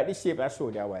 Like the shape I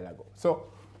showed you a while ago.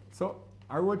 So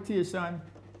a rotation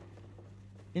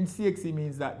in CSEC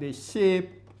means that the shape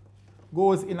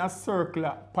goes in a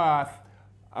circular path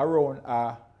around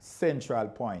a central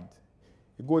point.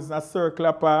 It goes in a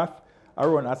circular path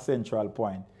around a central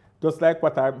point. Just like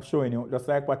what I'm showing you, just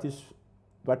like what you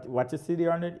see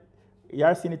there on it. You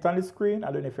are seeing it on the screen?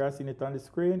 I don't know if you are seeing it on the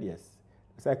screen. Yes.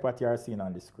 It's like what you are seeing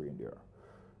on the screen there.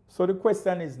 So the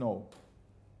question is now.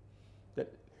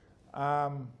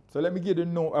 So let me give the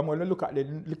note. I'm going to look at the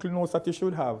little notes that you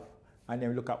should have, and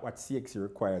then look at what CSEC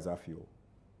requires of you.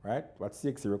 Right? What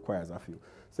CSEC requires of you.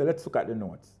 So let's look at the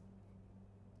notes.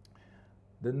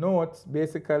 The notes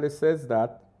basically says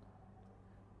that,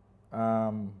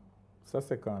 just a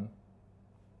second.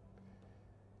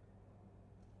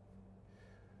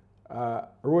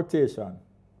 Rotation.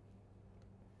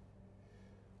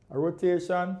 A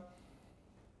rotation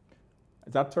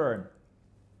is a turn.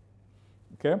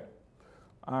 Okay?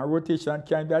 Rotation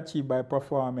can be achieved by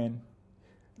performing.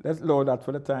 Let's load that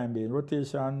for the time being.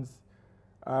 Rotations.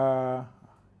 Let's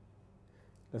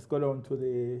go down to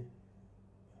the.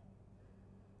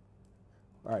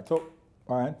 All right. So,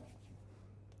 all right.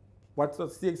 What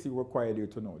does CSEC require you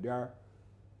to know? There are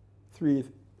three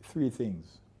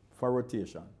things for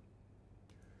rotation.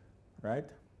 Right?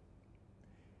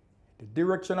 The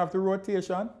direction of the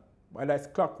rotation, whether it's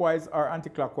clockwise or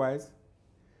anti-clockwise.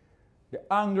 The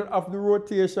angle of the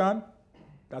rotation,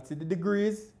 that's the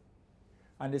degrees,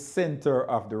 and the center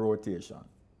of the rotation.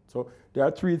 So there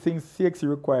are three things CSEC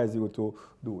requires you to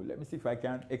do. Let me see if I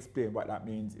can explain what that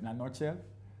means in a nutshell.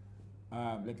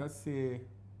 Let us say you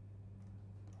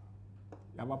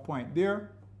have a point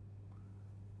there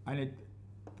and a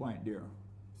point there.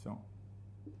 So,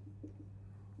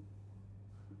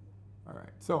 all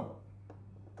right. So,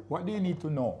 what do you need to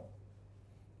know?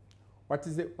 What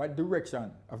is it? What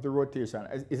direction of the rotation?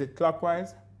 Is it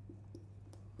clockwise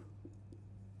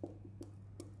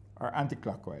or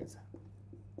anti-clockwise?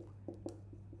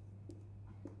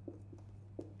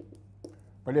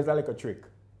 But there's a little trick.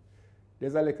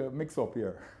 There's a little mix-up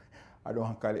here. I don't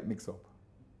want to call it mix-up.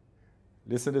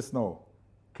 Listen to this now.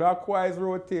 Clockwise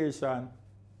rotation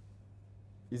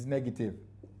is negative.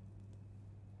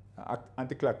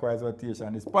 Anti-clockwise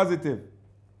rotation is positive.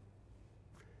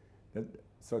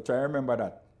 So try to remember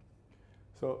that.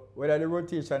 So whether the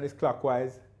rotation is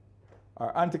clockwise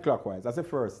or anti-clockwise, that's the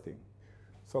first thing.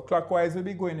 So clockwise will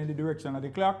be going in the direction of the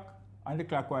clock,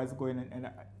 anti-clockwise going in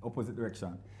the opposite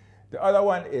direction. The other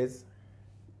one is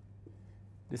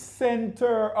the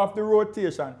center of the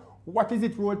rotation. What is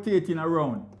it rotating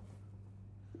around?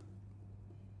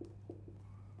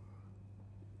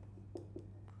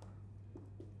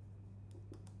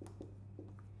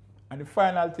 And the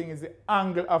final thing is the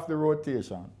angle of the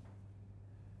rotation.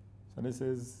 So this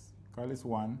is, call this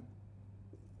 1,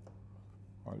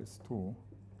 call this 2,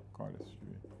 call this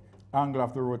 3. Angle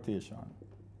of the rotation.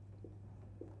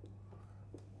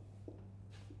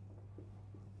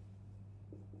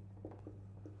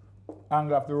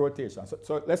 angle of the rotation.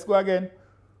 So let's go again.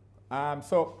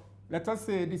 So let us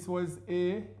say this was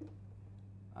A,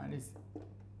 and it's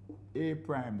A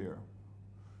prime there.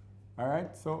 All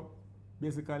right, so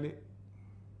basically,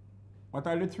 what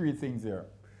are the three things here?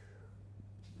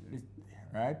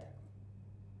 Right?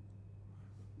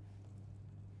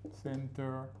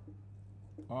 Center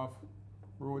of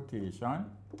rotation.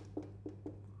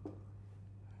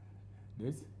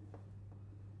 This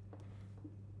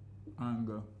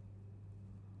angle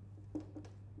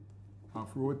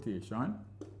of rotation.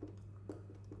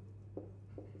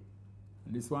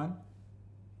 This one,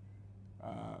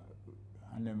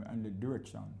 and the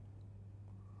direction.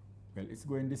 Well, it's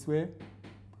going this way.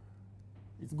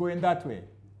 It's going that way.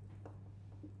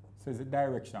 So it's the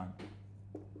direction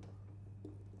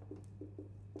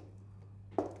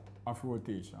of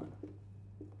rotation.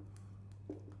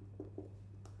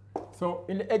 So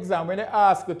in the exam, when they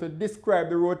ask you to describe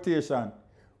the rotation,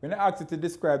 when they ask you to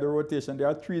describe the rotation, there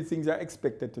are three things you're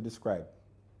expected to describe.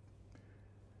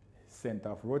 Center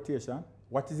of rotation.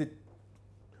 What is it?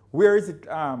 Where is it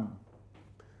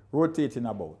rotating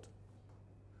about?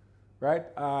 Right?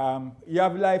 You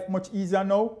have life much easier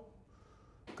now,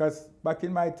 because back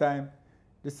in my time,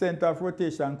 the center of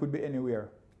rotation could be anywhere.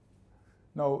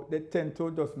 Now, they tend to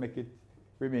just make it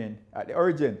remain at the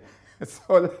origin.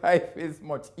 So life is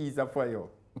much easier for you.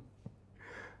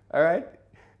 All right?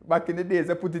 Back in the days,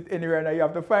 they put it anywhere, now you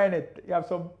have to find it. You have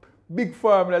some big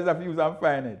formulas that you use and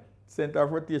find it. Center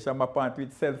of rotation map onto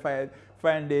itself,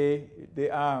 find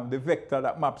the vector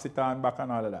that maps it on back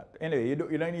and all of that. Anyway, you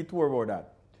don't need to worry about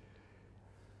that.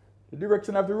 The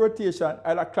direction of the rotation,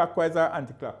 either clockwise or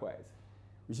anti-clockwise,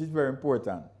 which is very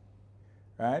important,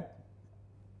 right?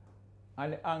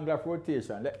 And the angle of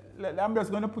rotation. I'm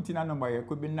just going to put in a number here. It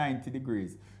could be 90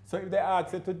 degrees. So if they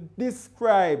ask you to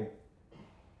describe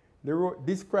the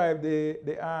rotation,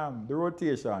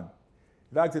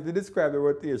 they ask you to describe the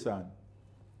rotation.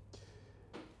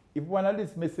 If one of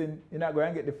these missing, you're not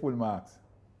going to get the full marks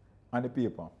on the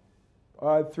paper.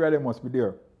 All three of them must be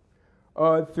there.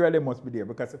 All three of them must be there,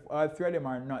 because if all three of them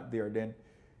are not there, then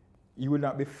you will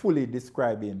not be fully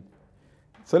describing.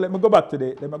 So let me go back to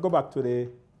the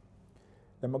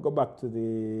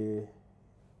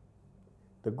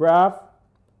graph.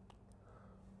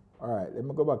 All right, let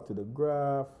me go back to the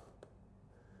graph.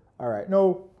 All right,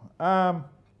 now,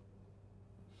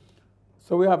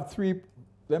 so we have three.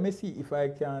 Let me see if I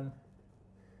can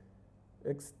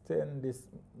extend this,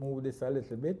 move this a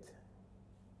little bit.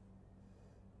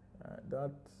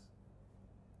 Dot.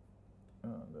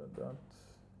 All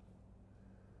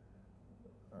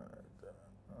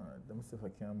right, let me see if I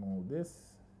can move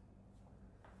this.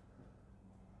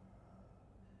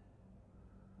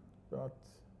 Dot.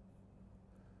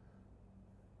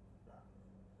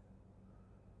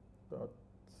 Dot.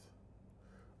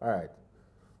 All right.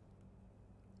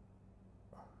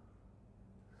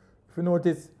 If you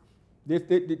notice,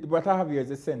 what I have here is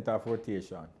the center of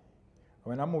rotation.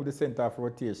 When I move the center of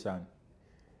rotation,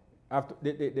 after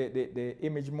the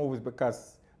image moves,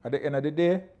 because at the end of the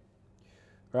day,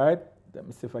 right? Let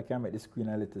me see if I can make the screen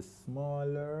a little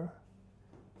smaller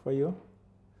for you.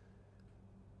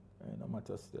 No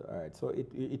matter still. All right, so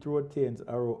it rotates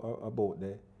about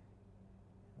the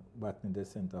button in the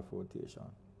center of rotation.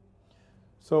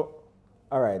 So,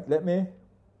 all right, let me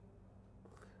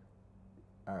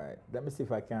see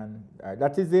if I can. All right,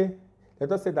 that is it.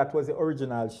 Let us say that was the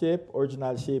original shape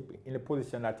in the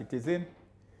position that it is in.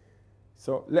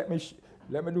 So let me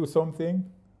do something.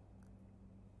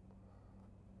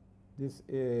 This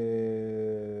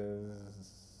is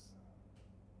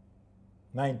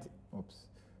 90. Oops.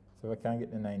 So I can't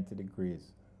get the 90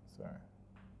 degrees. Sorry.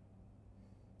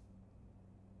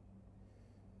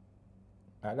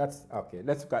 That's okay.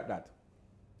 Let's look at that.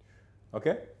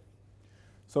 Okay.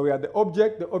 So we have the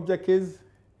object. The object is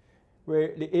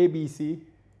where the ABC,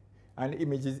 and the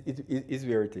image is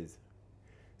where it is.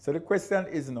 So the question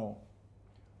is now,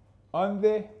 on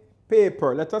the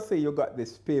paper, let us say you got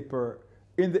this paper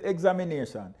in the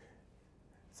examination.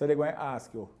 So they're going to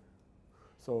ask you.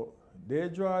 So they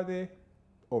draw the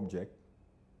object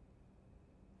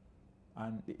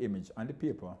and the image on the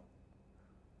paper,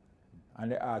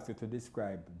 and they ask you to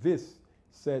describe this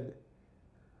said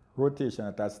rotation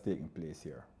that has taken place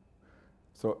here.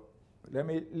 So let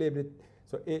me label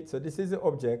it. So this is the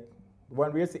object.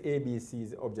 One where it's the ABC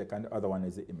is the object, and the other one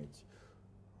is the image.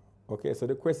 Okay, so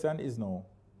the question is now,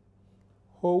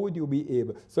 how would you be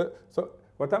able? So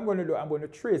what I'm going to do, I'm going to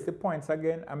trace the points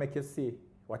again and make you see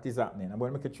what is happening. I'm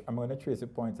going to trace the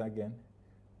points again.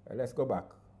 Let's go back.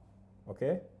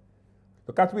 Okay.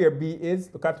 Look at where B is.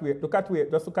 Just look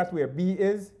at where B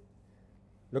is.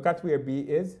 Look at where B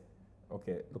is.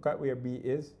 Okay, look at where B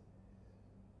is.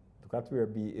 Look at where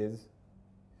B is.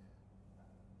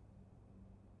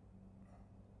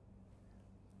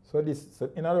 So this, so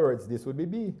in other words, this would be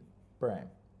B prime,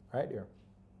 right there.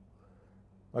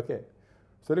 Okay,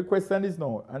 so the question is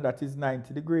now, and that is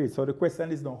 90 degrees. So the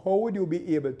question is now, how would you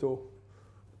be able to,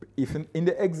 if in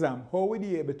the exam, how would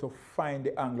you be able to find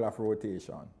the angle of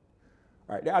rotation? All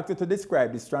right, they ask you to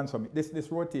describe this transform,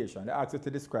 this rotation. They ask you to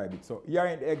describe it. So you're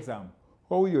in the exam,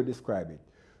 how will you describe it?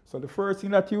 So the first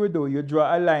thing that you will do, you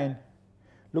draw a line.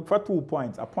 Look for 2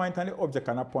 points, a point on the object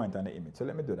and a point on the image. So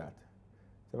let me do that.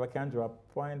 So if I can draw a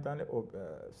point on the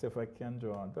so if I can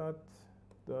draw dot,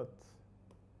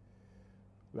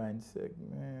 line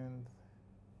segment.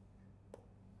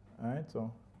 All right,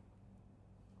 so,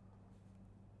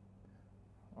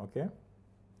 okay.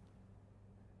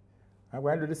 I'm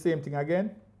going to do the same thing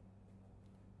again.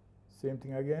 Same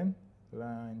thing again,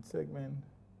 line segment.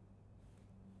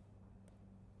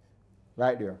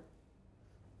 Right there.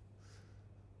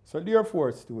 So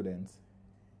therefore, students,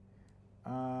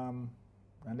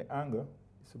 and the angle,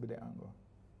 this will be the angle,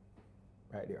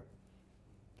 right there.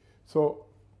 So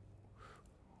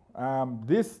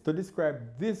this, to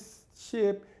describe this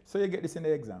shape, so you get this in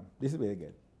the exam. This is where you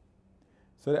get.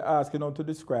 So they ask you now to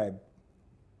describe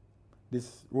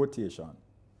this rotation.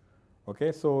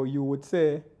 Okay, so you would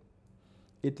say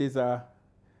it is a,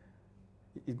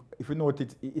 if you note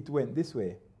it, it went this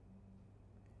way.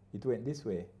 It went this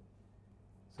way.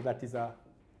 So that is a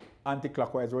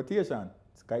anti-clockwise rotation.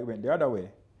 It went the other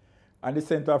way. And the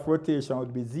center of rotation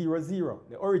would be 0, 0,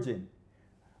 the origin.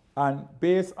 And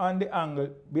based on the angle,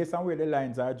 based on where the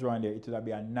lines are drawn there, it will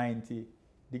be a 90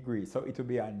 degrees. So it will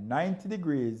be a 90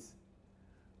 degrees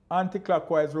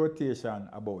anti-clockwise rotation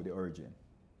about the origin.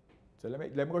 So let me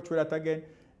go through that again.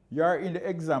 You're in the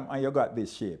exam and you got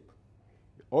this shape.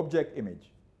 Object,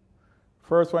 image.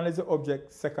 First one is the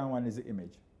object, second one is the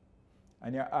image.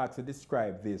 And you're asked to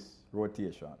describe this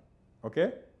rotation.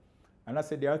 Okay? And I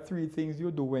said there are 3 things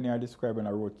you do when you're describing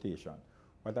a rotation.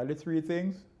 What are the 3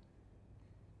 things?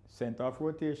 Center of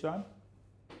rotation,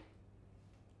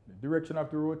 the direction of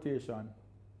the rotation,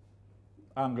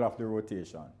 angle of the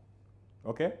rotation.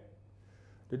 Okay?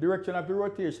 The direction of the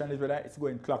rotation is whether it's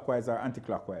going clockwise or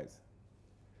anti-clockwise.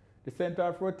 The center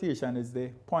of rotation is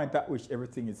the point at which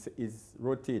everything is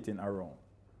rotating around.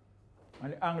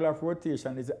 And the angle of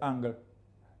rotation is the angle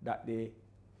that the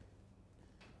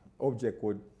object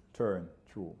would turn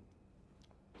through.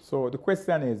 So the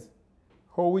question is,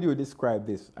 how would you describe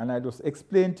this? And I just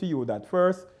explained to you that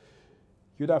first,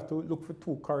 you'd have to look for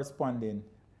 2 corresponding,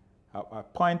 a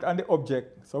point on the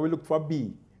object. So we look for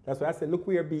B. That's why I said, look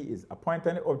where B is, a point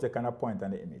on the object and a point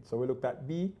on the image. So we looked at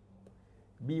B.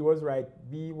 B was right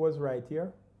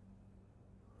here,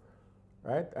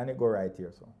 right? And it go right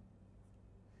here, so.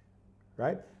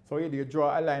 Right? So you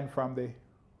draw a line from the,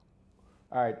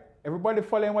 all right. Everybody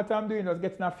following what I'm doing, just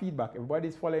getting a feedback.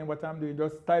 Everybody's following what I'm doing.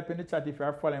 Just type in the chat if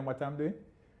you're following what I'm doing.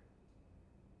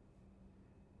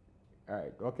 All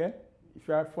right, okay? If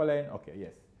you're following, okay,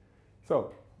 yes.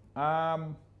 So,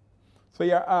 so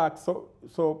you're asked,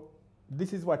 so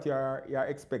this is what you're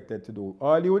expected to do.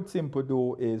 All you would simply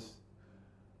do is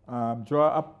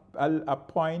draw a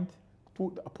point,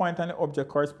 a point on the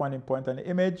object, corresponding point on the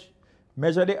image,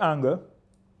 measure the angle,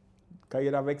 because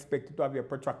you'd have expected to have your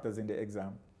protractors in the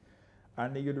exam.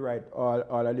 And then you'd write all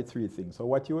of the 3 things. So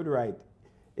what you would write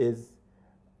is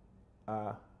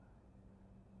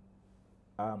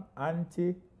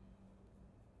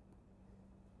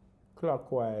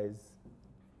anti-clockwise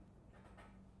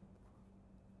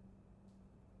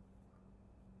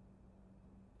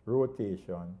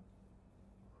rotation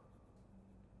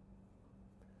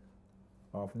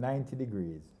of 90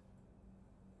 degrees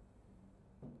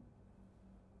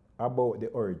about the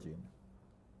origin.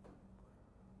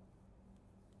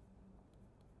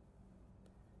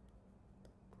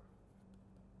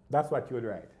 That's what you would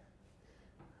write.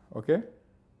 Okay?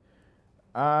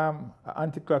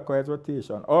 Anti-clockwise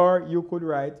rotation. Or you could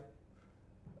write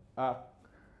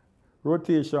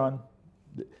rotation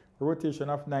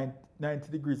of 90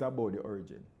 degrees above the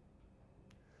origin.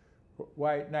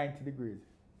 Why 90 degrees?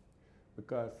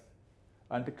 Because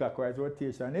anti-clockwise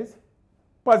rotation is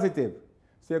positive.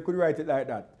 So you could write it like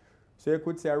that. So you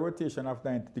could say a rotation of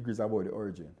 90 degrees above the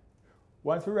origin.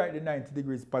 Once we write the 90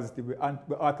 degrees positive, we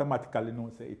automatically know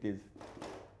say it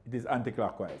is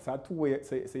anti-clockwise. So 2 ways,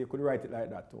 so you could write it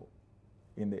like that too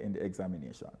in the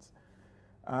examinations.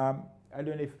 I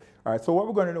don't know if, all right, so what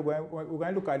we're going to do, we're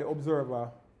going to look at the observer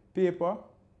paper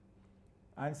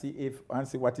and see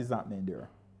what is happening there.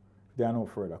 There are no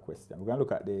further questions. We're going to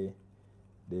look at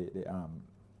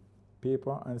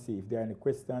paper and see if there are any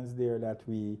questions there that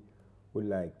we would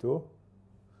like to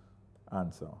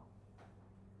answer.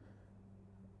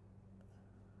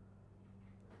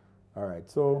 All right,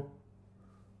 so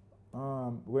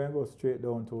we're going to go straight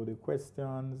down to the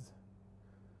questions.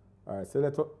 All right, so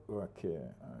let's, okay, all right.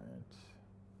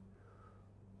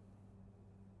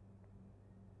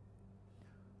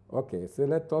 Okay, so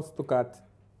let us look at,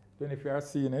 then if you are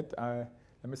seeing it, let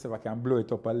me see if I can blow it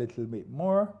up a little bit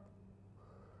more,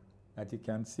 that you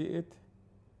can see it.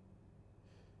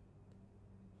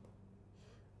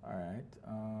 All right.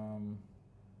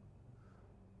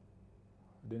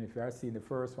 Then if you are seeing the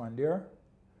first one there,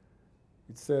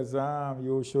 it says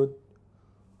you should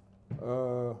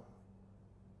the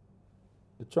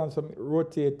transform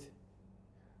rotate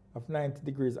of 90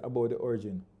 degrees above the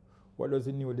origin. What does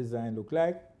the new design look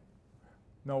like?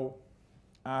 Now,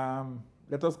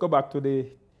 let us go back to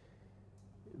the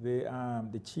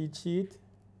cheat sheet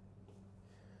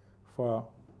for,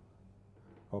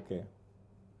 okay.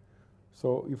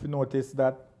 So if you notice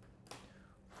that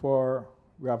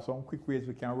we have some quick ways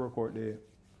we can work out the,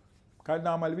 because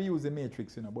normally we use the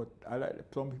matrix, you know, but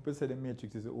some people say the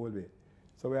matrix is the old way.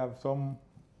 So we have some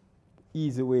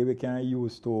easy way we can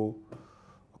use to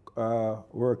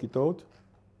work it out.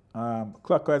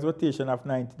 Clockwise rotation of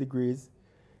 90 degrees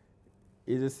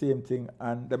is the same thing,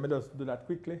 and let me just do that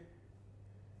quickly.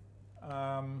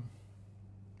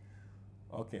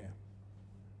 Okay.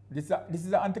 This is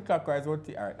the anti-clockwise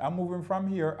rotation. All right, I'm moving from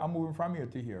here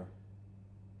to here.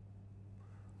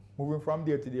 Moving from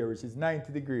there to there, which is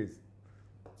 90 degrees.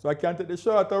 So I can take the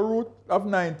shorter route of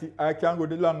 90, I can go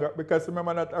the longer, because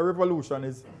remember that a revolution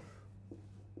is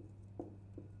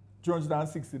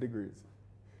 260 degrees.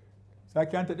 So I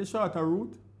can take the shorter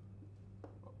route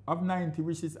of 90,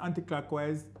 which is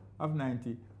anti-clockwise of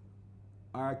 90,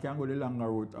 or I can go the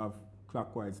longer route of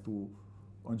clockwise to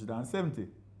 170.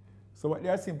 So what they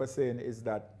are simply saying is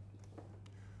that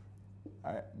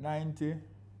 90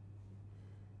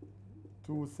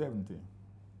 to 70,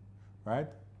 right?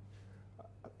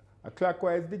 A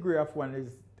clockwise degree of one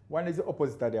is the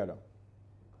opposite of the other,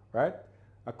 right?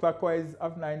 A clockwise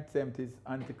of 970 is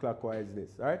anti-clockwise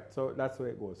this, right? So that's where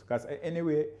it goes. Because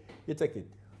anyway, you take it.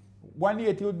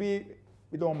 180 would be,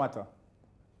 it don't matter.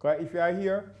 Because if you are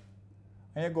here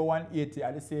and you go 180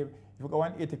 at the same, if you go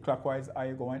 180 clockwise or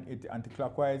you go 180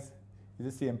 anti-clockwise, it's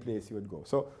the same place you would go.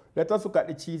 So let us look at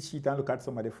the cheat sheet and look at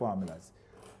some of the formulas.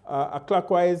 A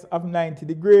clockwise of 90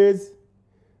 degrees,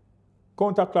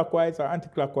 counterclockwise or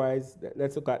anti-clockwise,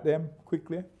 let's look at them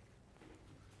quickly.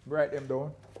 Write them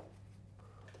down.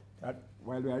 That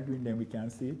while we are doing them, we can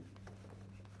see.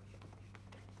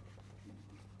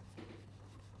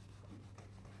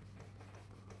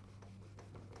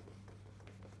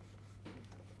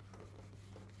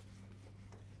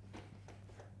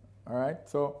 All right,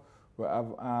 so we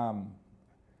have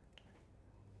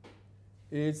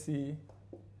AC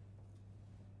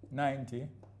 90,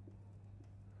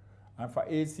 and for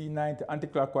AC 90,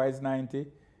 anti-clockwise 90,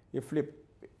 you flip,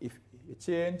 if you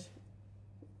change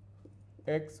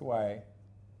X, Y,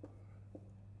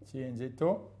 change it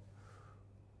to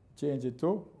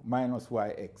minus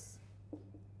YX.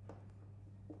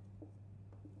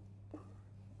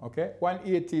 Okay,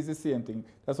 180 is the same thing.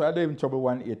 That's why I don't even trouble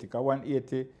 180, because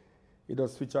 180, it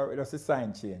does switch out, it does a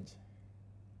sign change.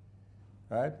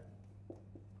 Right?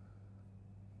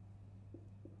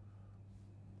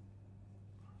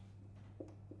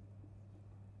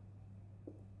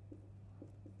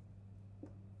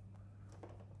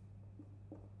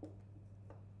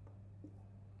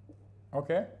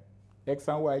 Okay, X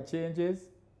and Y changes.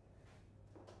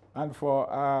 And for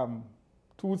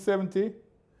 270,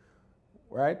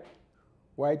 right,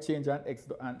 Y change and X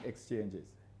changes.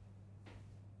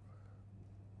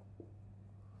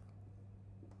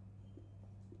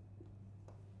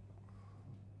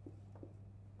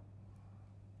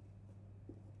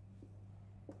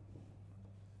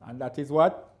 And that is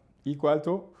what? Equal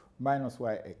to minus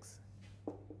YX.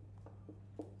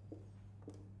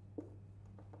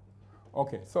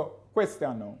 Okay, so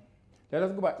question now. Let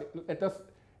us go back.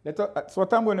 So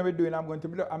what I'm going to be doing, I'm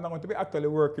not going to be actually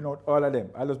working out all of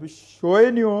them. I'll just be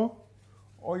showing you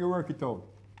how you work it out.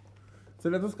 So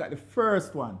let us look at the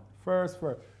first one. First.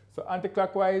 So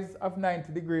anti-clockwise of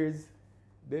 90 degrees,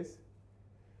 this.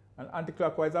 And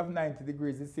anti-clockwise of 90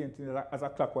 degrees is the same thing as a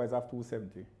clockwise of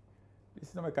 270.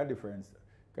 This doesn't make a difference.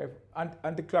 Okay?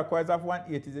 Anti-clockwise of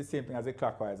 180 is the same thing as a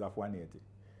clockwise of 180.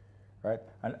 Right?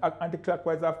 And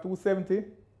anti-clockwise of 270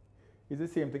 is the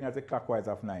same thing as a clockwise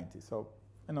of 90. So,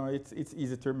 you know, it's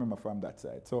easy to remember from that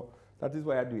side. So that is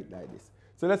why I do it like this.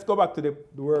 So let's go back to the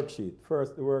worksheet.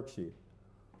 First, the worksheet.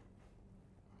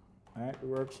 All right, the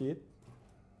worksheet.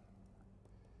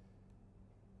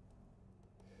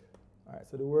 All right,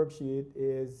 so the worksheet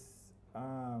is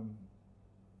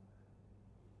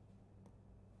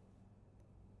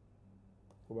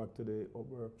go back to the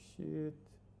worksheet.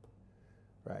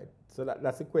 Right, so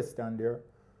that's the question there.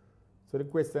 So the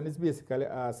question is basically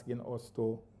asking us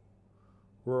to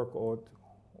work out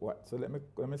what. So let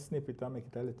me snip it and make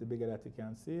it a little bigger that you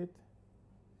can see it.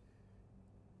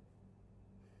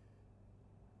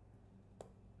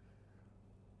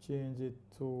 Change it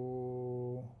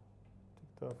to take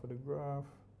it off of the graph.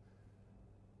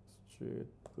 Straight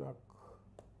block.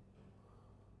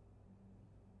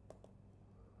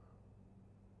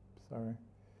 Sorry.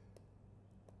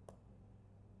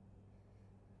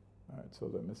 All right, so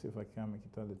let me see if I can make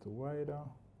it a little wider,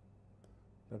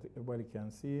 that everybody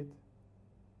can see it.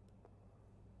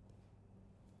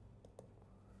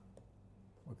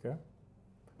 Okay.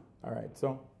 All right,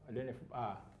 so I don't know if,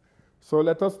 so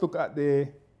let us look at the,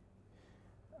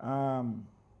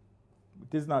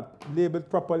 it is not labeled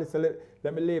properly, so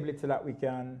let me label it so that we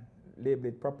can label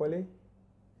it properly.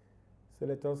 So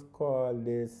let us call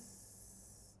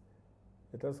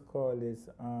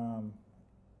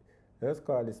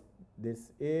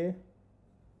this A,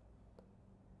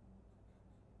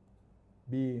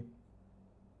 B,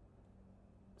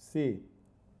 C.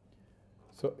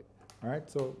 So, all right,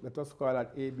 so let us call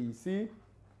that A, B, C.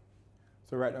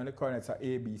 So write down the coordinates are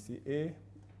A, B, C, A,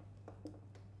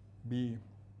 B,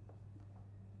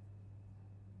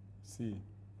 C.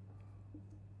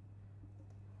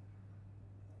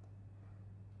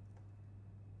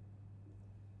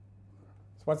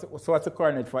 So what's the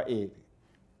coordinate for A?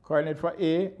 Coordinate for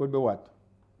A would be what?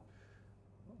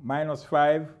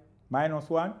 -5,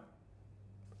 -1.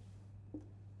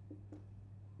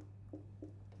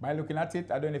 By looking at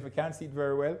it, I don't know if you can see it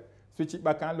very well. Switch it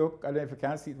back and look. I don't know if you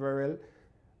can see it very well.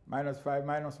 -5,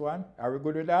 -1. Are we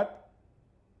good with that?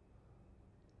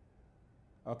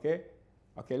 Okay.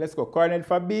 Okay, let's go. Coordinate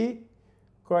for B.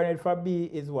 Coordinate for B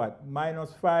is what?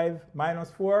 -5,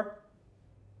 -4.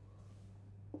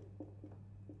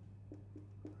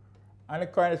 And the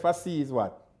coordinate for C is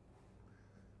what?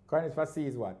 Coordinate for C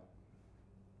is what?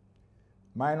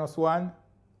 -1,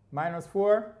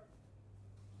 -4.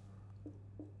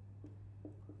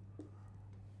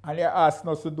 And they're asking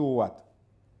us to do what?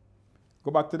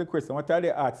 Go back to the question. What are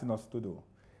they asking us to do?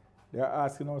 They're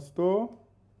asking us to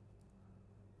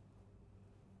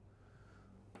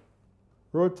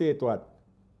rotate what?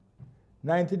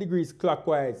 90 degrees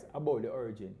clockwise about the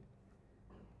origin.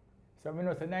 So we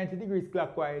know so 90 degrees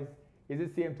clockwise is the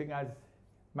same thing as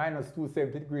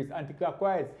 -270 degrees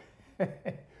anti-clockwise.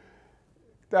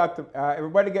 Talk to,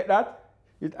 everybody get that?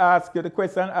 It asks you the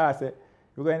question, asks it.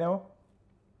 You're going to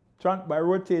by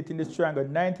rotating this triangle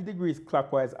 90 degrees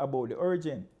clockwise about the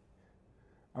origin.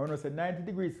 I want to say 90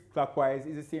 degrees clockwise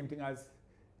is the same thing as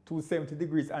 270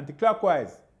 degrees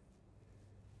anti-clockwise.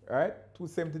 Right?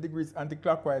 270 degrees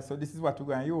anti-clockwise. So this is what we're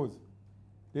going to use.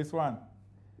 This one.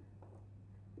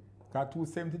 Because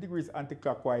 270 degrees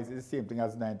anti-clockwise is the same thing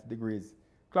as 90 degrees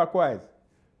clockwise.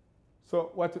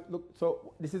 So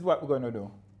so this is what we're going to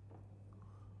do.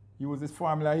 Use this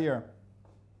formula here.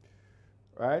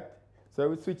 Right? So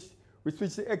we switch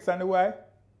the x and the y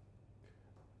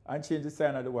and change the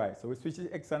sign of the y. So we switch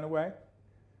the x and the y.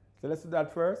 So let's do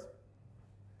that first.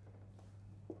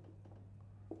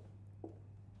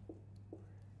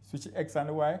 Switch the x and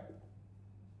the y.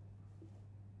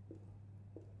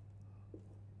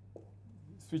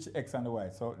 Switch the x and the y.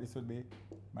 So this would be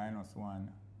 -1,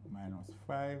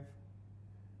 -5,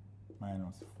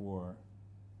 -4,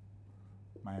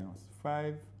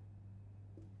 -5,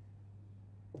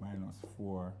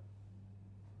 -4,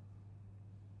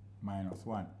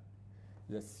 -1.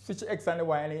 Just switch x and the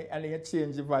y and then you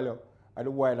change the value of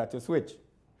the y that you switch.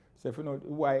 So if you know the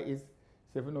y is,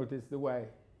 so if you notice the y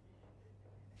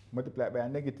multiplied by a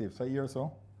negative, so here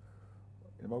so,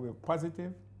 it will be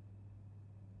positive.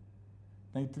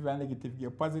 Negative and negative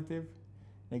give positive.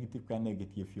 Negative and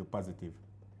negative give you positive.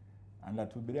 And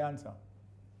that would be the answer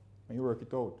when you work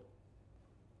it out.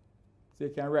 So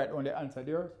you can write on the answer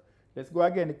there. Let's go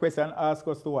again. The question asks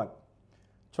us to what?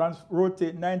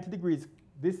 Rotate 90 degrees.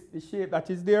 The shape that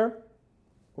is there,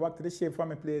 go back to the shape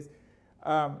from a place.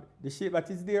 The shape that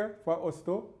is there for us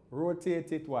to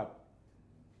rotate it what?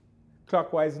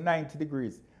 Clockwise 90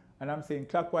 degrees. And I'm saying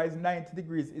clockwise 90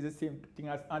 degrees is the same thing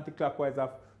as anti-clockwise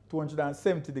of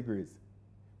 270 degrees.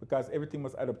 Because everything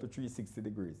must add up to 360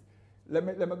 degrees. Let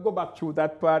me go back through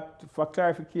that part for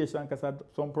clarification, because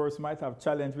some person might have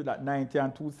challenge with that 90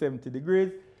 and 270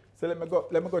 degrees. So let me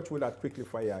go through that quickly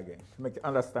for you again to make you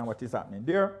understand what is happening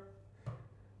there.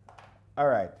 All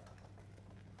right.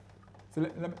 So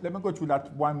let me go through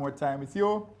that one more time with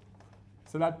you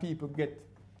so that people get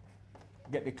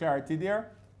the clarity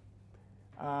there.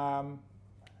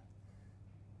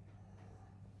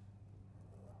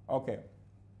 Okay.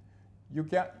 You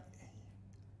can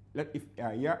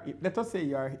let us say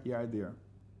you are there.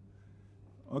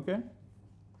 Okay?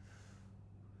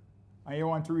 And you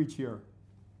want to reach here.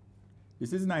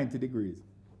 This is 90 degrees.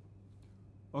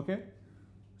 Okay?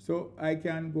 So I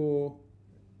can go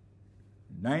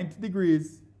 90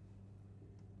 degrees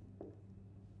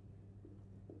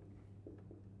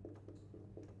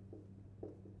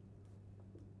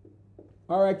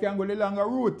or I can go the longer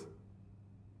route.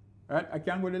 Right? I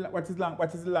can go what is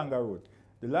the longer route?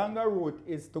 The longer route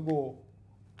is to go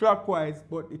clockwise,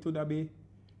 but it would be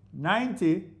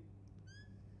 90,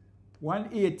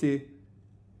 180,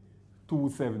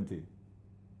 270.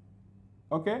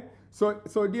 Okay?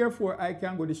 So therefore I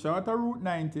can go the shorter route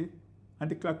 90,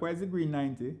 anti-clockwise degree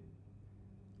 90,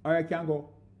 or I can go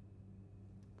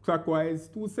clockwise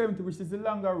 270, which is the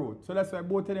longer route. So that's why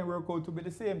both of them work out to be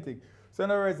the same thing. So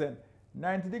in other words,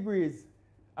 90 degrees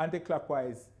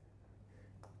anti-clockwise.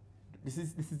 This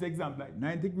is the example, like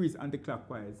 90 degrees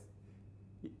anti-clockwise.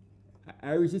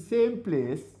 I reach the same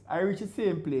place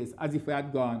as if I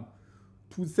had gone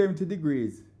 270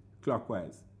 degrees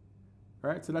clockwise.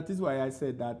 Right? So that is why I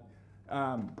said that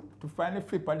to find the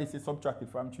flip of this is subtracted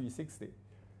from 360.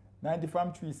 90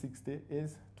 from 360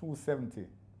 is 270.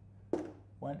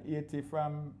 180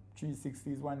 from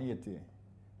 360 is 180.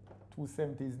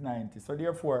 270 is 90. So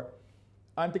therefore,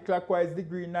 anti-clockwise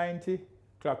degree 90,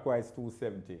 clockwise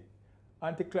 270.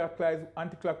 Anti-clockwise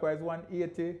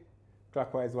 180,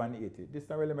 clockwise 180. This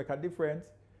doesn't really make a difference.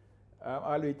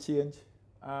 Always change.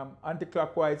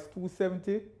 Anti-clockwise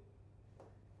 270,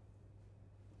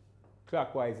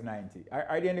 clockwise 90.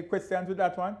 Are there any questions with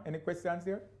that one? Any questions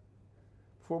here?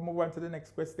 Before we move on to the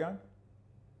next question.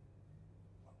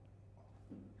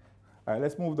 All right,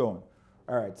 let's move down.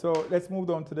 All right, so let's move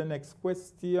down to the next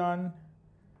question.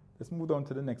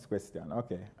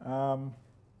 Okay.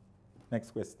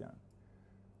 Next question.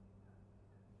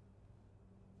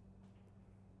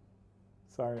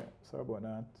 Sorry about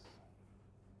that.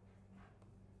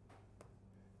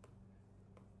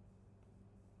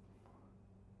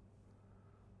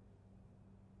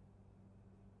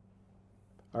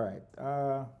 All right.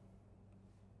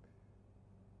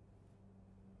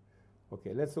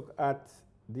 Okay, let's look at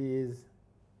these.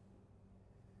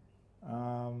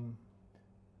 All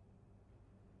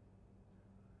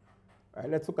right,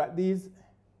 let's look at these.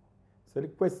 So the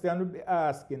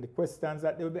questions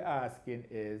that they'll be asking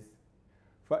is,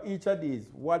 for each of these,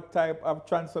 what type of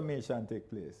transformation take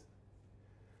place?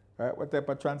 All right, what type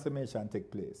of transformation take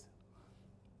place?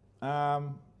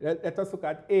 Let us look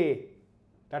at A.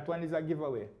 That one is a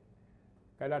giveaway.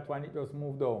 Because that one, it just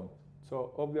moved down.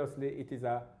 So obviously, it is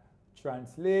a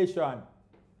translation.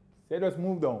 So it just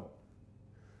move down.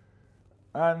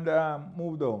 And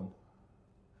move down.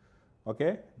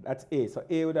 Okay? That's A. So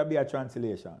A would be a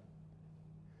translation.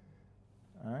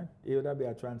 All right? A would be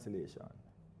a translation.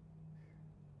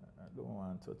 I don't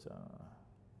want to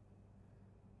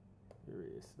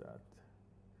erase that.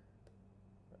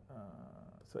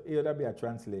 So A would be a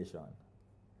translation.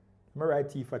 I'm going to write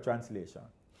T for translation.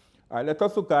 All right, let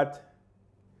us look at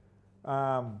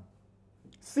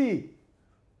C.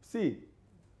 C.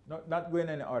 Not going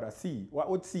any order. C. What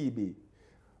would C be?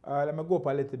 Let me go up a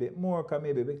little bit more because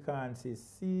maybe we can't see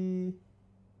C.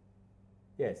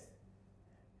 Yes.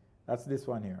 That's this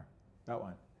one here. That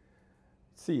one.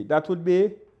 C. That would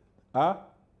be A.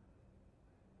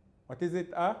 What is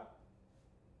it, A?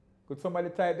 Could somebody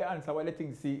type the answer what they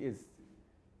think C is?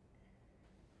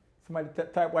 Somebody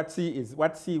type what C is.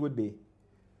 What C would be?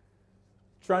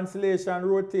 Translation,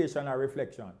 rotation, or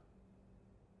reflection.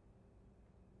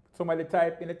 Somebody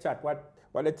type in the chat what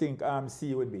they think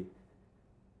C would be.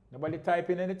 Nobody type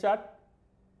in the chat?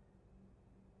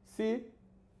 C?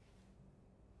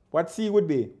 What C would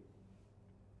be?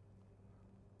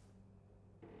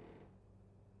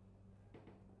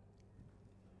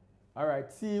 All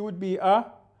right, C would be a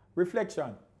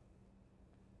reflection.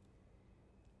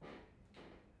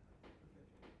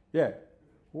 Yeah,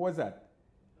 who was that?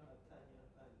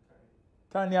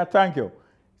 Tanya, thank you.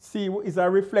 C is a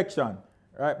reflection,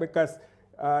 right? Because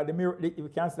the mirror, we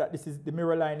can see that this is the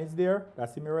mirror line is there.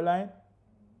 That's the mirror line,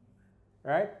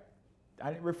 right?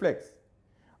 And it reflects.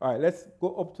 All right, let's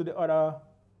go up to the other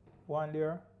one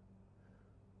there.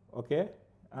 Okay,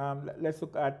 let's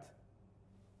look at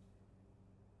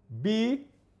B.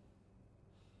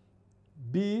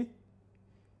 B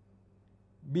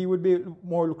would be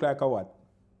more look like a what?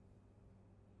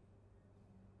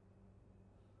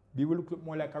 B will look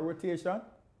more like a rotation.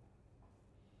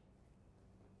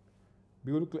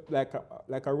 B will look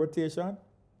like a rotation.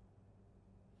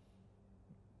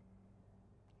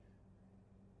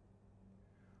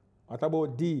 What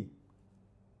about D?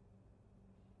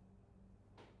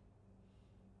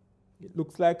 It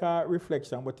looks like a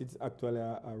reflection, but it's actually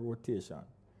a rotation.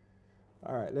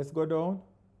 All right, let's go down.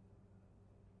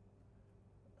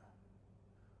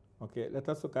 Okay, let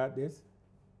us look at this.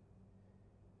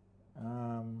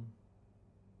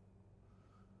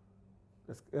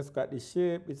 Let's look at the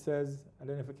shape. It says, I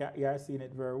don't know if you are seeing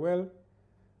it very well.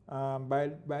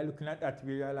 By looking at that,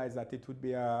 we realize that it would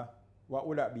be a, what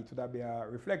would that be? It would be a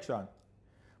reflection.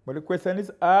 But the question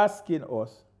is asking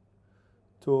us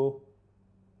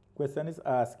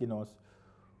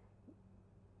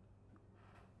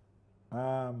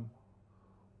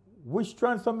which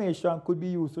transformation could be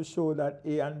used to show that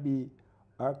A and B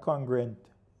are congruent?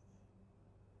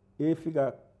 A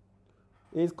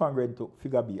is congruent to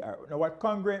figure B. Now what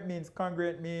congruent means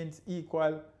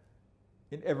equal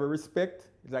in every respect.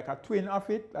 It's like a twin of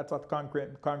it. That's what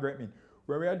congruent means.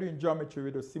 When we are doing geometry,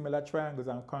 we do similar triangles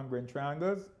and congruent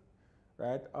triangles.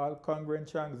 Right? All congruent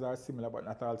triangles are similar, but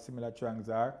not all similar triangles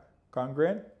are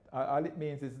congruent. All it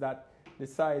means is that the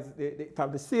size, they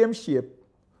have the same shape,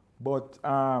 but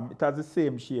it has the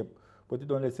same shape, but it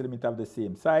don't necessarily have the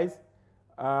same size.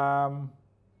 The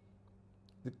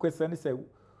question is,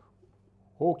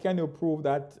 how can you prove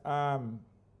that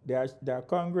they are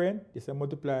congruent? It's a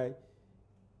multiply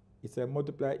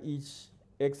each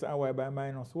x and y by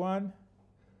 -1.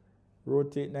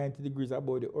 Rotate 90 degrees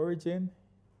above the origin.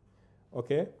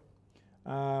 Okay.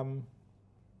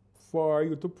 For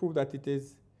you to prove that it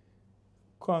is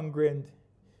congruent,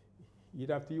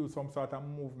 you'd have to use some sort of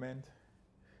movement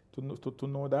to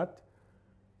know that.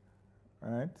 All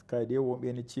right, because there won't be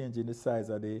any change in the size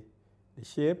of the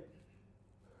shape.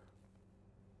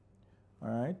 All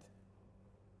right.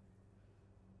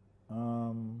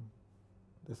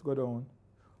 Let's go down.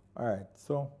 All right,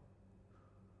 so,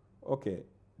 okay.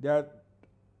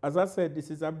 As I said, this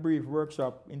is a brief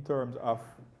workshop in terms of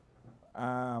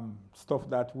stuff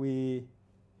that we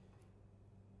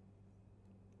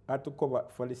had to cover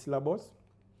for the syllabus.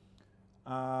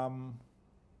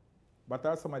 What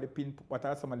are some of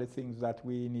the things that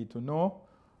we need to know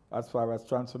as far as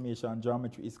transformation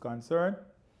geometry is concerned?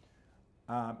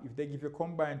 If they give you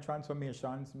combined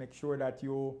transformations, make sure that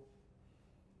you,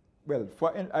 well,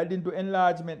 I didn't do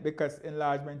enlargement because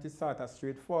enlargement is sort of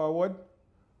straightforward.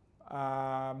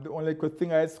 The only good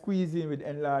thing I squeeze in with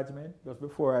enlargement, just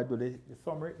before I do the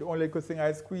summary, the only good thing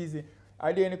I squeeze in,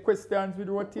 are there any questions with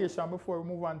rotation before we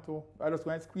move on to, I just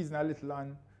want to squeeze in a little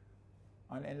on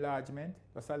enlargement,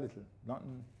 just a little,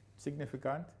 nothing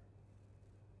significant.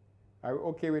 Are we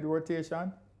okay with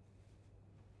rotation?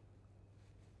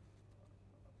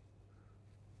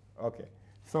 Okay,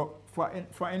 so for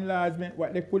enlargement,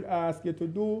 what they could ask you to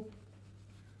do,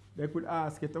 they could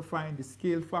ask you to find the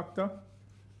scale factor.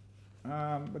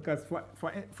 Because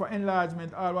for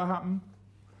enlargement, all what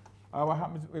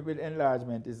happens with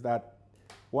enlargement is that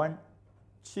one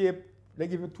shape, they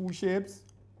give you two shapes.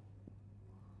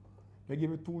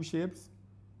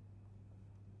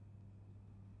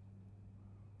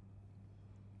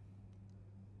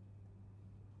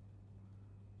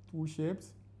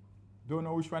 Don't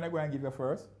know which one I'm going to give you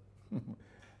first.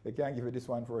 They can't give you this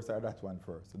one first or that one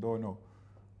first. Don't know.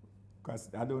 Because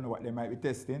I don't know what they might be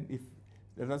testing. If,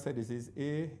 as I said, this is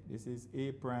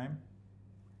A prime,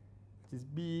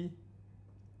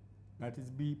 that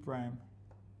is B prime,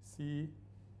 C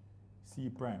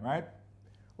prime, right?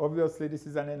 Obviously, this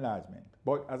is an enlargement.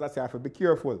 But as I say, I have to be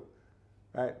careful,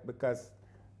 right? Because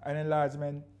an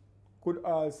enlargement could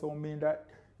also mean that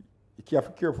you have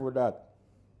to be careful with that.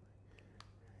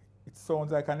 It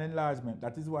sounds like an enlargement.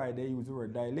 That is why they use the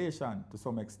word dilation to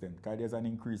some extent, because there's an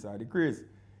increase or decrease.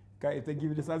 Because if they give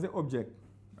you this as an object,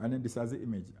 and then this as the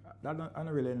image, that's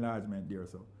not really enlargement there.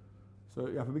 So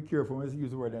you have to be careful when you use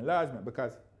the word enlargement,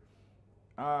 because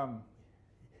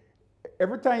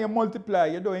every time you multiply,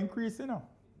 you don't increase, you know.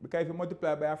 Because if you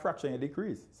multiply by a fraction, you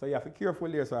decrease. So you have to be careful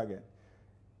there, so again.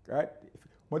 Right?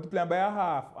 Multiplying by a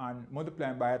half and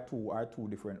multiplying by a 2 are two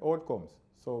different outcomes.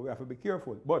 So we have to be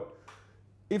careful. But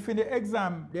if in the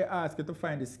exam they ask you to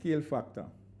find the scale factor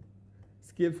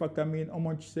means how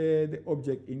much the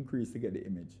object increase to get the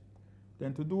image.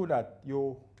 Then to do that,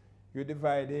 you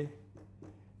divide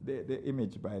the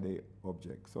image by the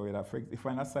object. So if you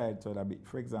find a side, so that be,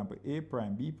 for example, A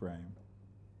prime, B prime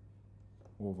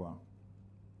over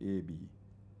AB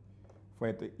for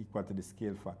it to equal to the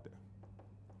scale factor.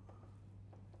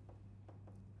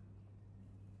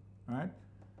 All right?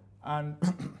 And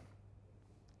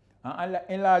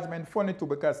Enlargement funny too,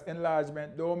 because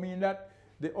enlargement don't mean that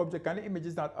the object and the image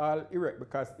is not all erect,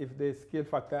 because if the scale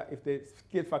factor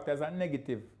is a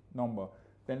negative number,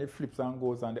 then it flips and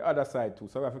goes on the other side too.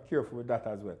 So we have to be careful with that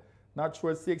as well. Not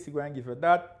sure CSEC going to give you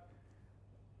that.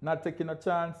 Not taking a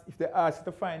chance. If they ask you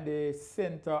to find the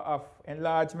center of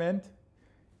enlargement,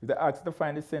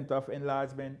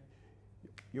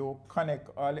 you connect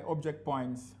all the object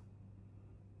points.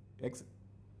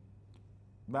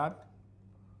 That.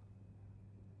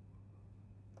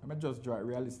 Let me just draw it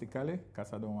realistically,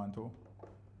 because I don't want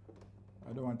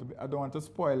to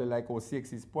spoil it like how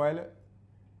CSEC spoil it.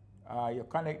 You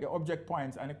connect the object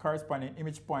points and the corresponding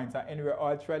image points, and anywhere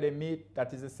all three they meet,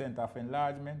 that is the center of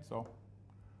enlargement. So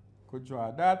could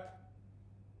draw that.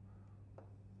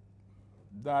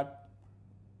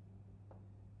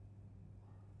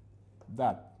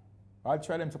 All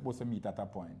three of them supposed to meet at a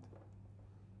point.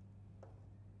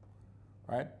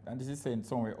 Right? And this is saying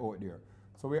somewhere out there.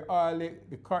 So we all let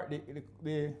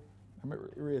me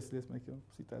erase this, make you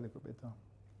see it a little better.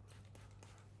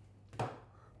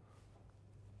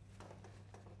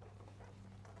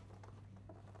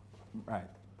 Right.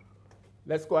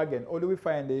 Let's go again. How do we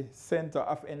find the center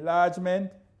of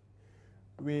enlargement?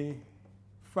 We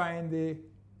find the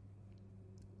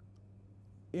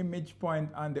image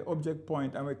point and the object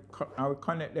point, and we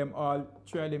connect them all,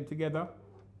 three of them together.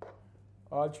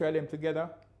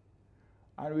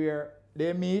 And where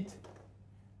they meet,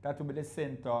 that will be the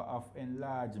center of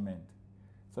enlargement.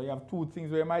 So you have two things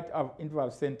where you might have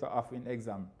involved center of in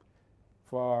exam.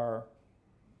 For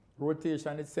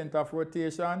rotation, it's center of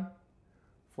rotation.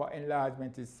 For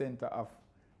enlargement, it's center of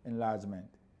enlargement,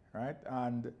 right?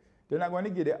 And they're not going to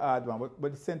give the hard one,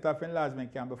 but the center of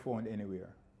enlargement can be found anywhere.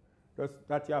 Just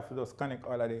that you have to just connect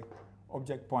all of the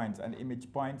object points and image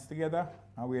points together,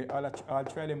 and we all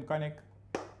three of them connect.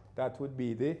 That would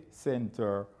be the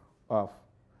center of.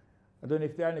 I don't know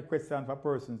if there are any questions for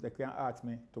persons that can ask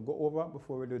me to go over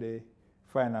before we do the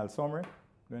final summary. I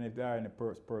don't know if there are any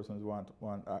persons who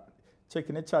want check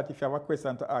in the chat. If you have a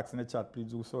question to ask in the chat,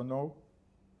 please do so now.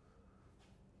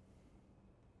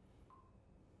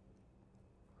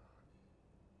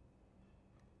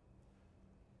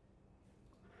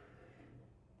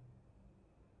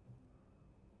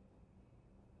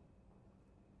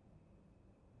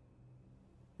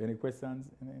 Any questions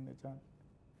in the chat?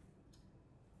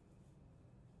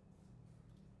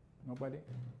 Nobody?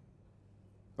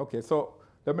 Okay, so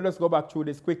let me just go back through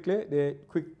this quickly. The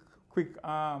quick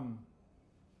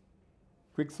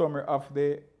summary of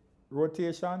the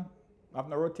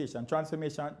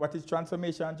transformation. What is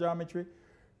transformation geometry?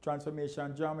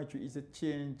 Transformation geometry is a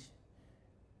change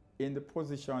in the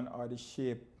position or the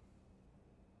shape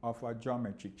of a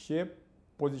geometric shape.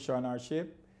 Position or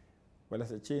shape. Well,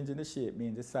 that's a change in the shape,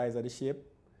 means the size of the shape.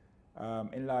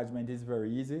 Enlargement is very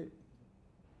easy,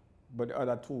 but the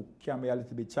other two can be a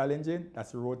little bit challenging.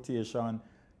 That's the rotation,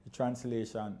 the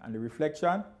translation, and the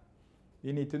reflection.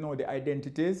 You need to know the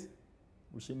identities,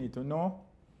 which you need to know.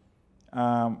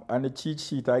 And the cheat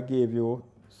sheet I gave you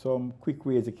some quick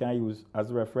ways you can use as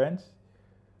reference.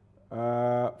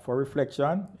 For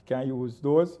reflection, you can use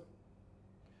those.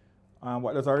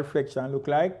 What does a reflection look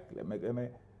like? Let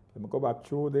me go back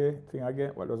through the thing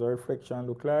again. What does a reflection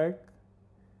look like?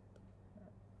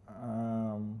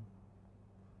 What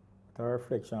does a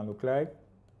reflection look like?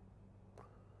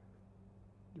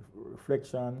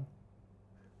 Reflection,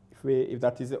 if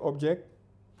that is the object,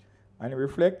 and it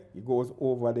reflects, it goes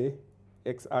over the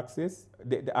x-axis,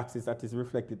 the axis that is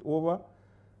reflected over.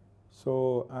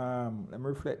 So let me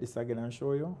reflect this again and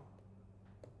show you.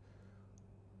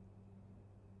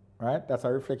 Right, that's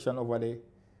a reflection over the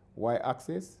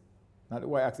y-axis, not the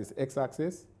y-axis,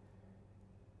 x-axis.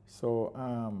 So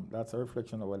that's a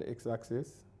reflection over the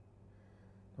x-axis.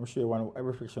 Let me show you a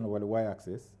reflection over the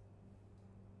y-axis.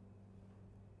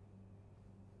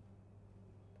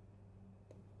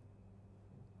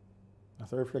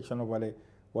 That's a reflection over the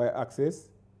y-axis.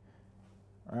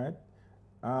 Right.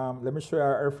 Let me show you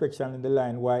a reflection in the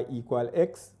line y equal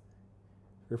x.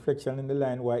 Reflection in the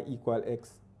line y equal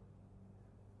x.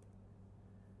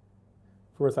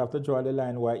 First, I have to draw the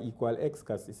line y equal x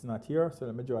because it's not here. So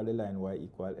let me draw the line y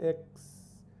equal x.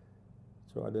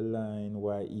 Draw the line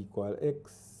y equal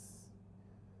x.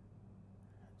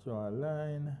 Draw a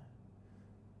line.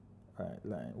 All right,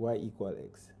 line y equal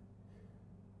x.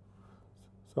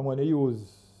 So I'm going to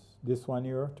use this one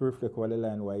here to reflect over the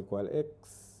line y equal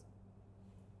x.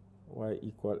 Y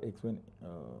equal x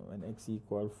when x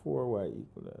equal 4, y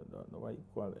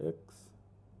equal x.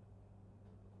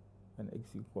 And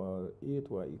x equal 8,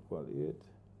 y equal 8.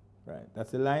 Right,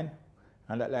 that's the line.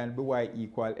 And that line will be y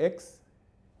equal x.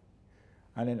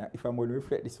 And then if I'm going to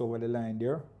reflect this over the line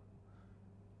there,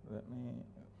 let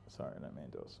me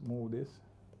just move this.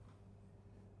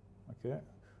 Okay.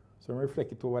 So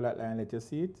reflect it over that line, let you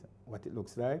see it, what it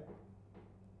looks like.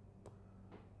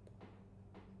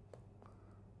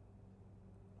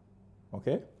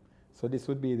 Okay. So this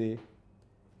would be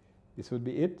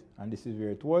it, and this is where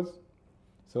it was.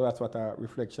 So that's what a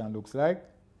reflection looks like.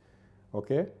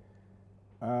 Okay.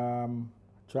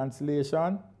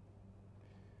 Translation.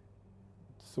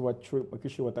 So I can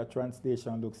show what a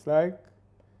translation looks like.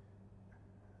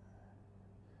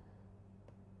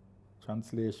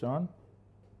 Translation.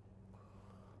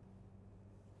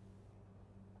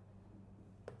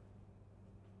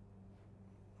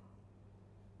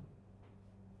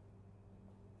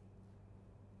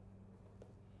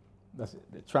 That's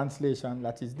the translation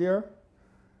that is there.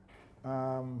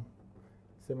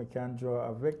 So we can draw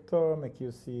a vector, make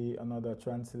you see another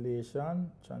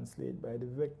translation. Translate by the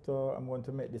vector. I'm going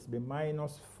to make this be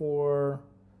 -4,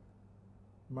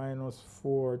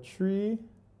 -4, 3,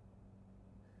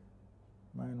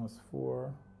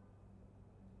 -4,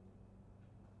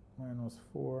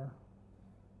 -4.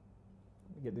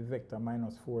 Get the vector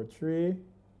 -4, 3.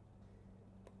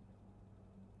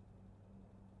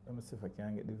 Let me see if I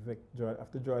can get the vector. I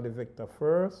have to draw the vector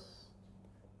first.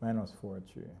 -4,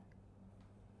 3.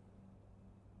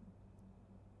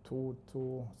 2,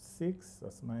 2, 6.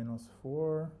 That's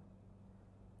 -4,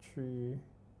 3.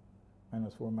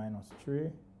 -4,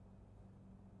 -3.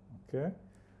 Okay.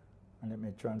 And let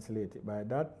me translate it by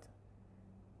that.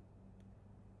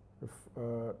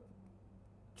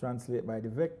 Translate by the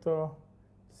vector.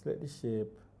 Select the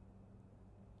shape.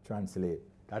 Translate.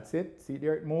 That's it. See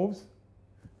there, it moves.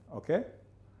 Okay.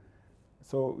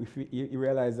 So if you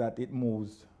realize that it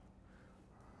moves,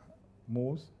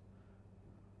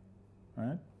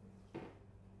 right?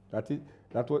 That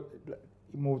what it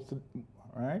moves to,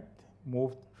 right?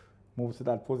 Moves to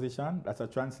that position. That's a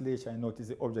translation. Notice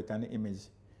the object and the image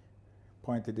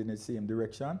pointed in the same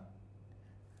direction.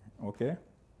 Okay.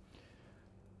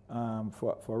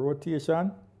 For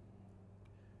rotation,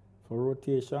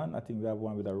 I think we have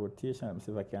one with a rotation. Let me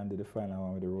see if I can do the final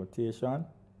one with the rotation.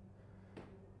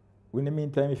 In the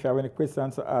meantime, if you have any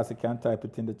questions to ask, you can type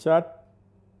it in the chat.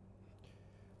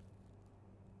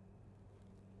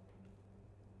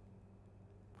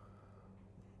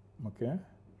 Okay.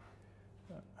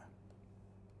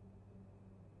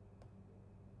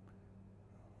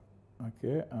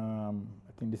 Okay.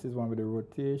 I think this is one with the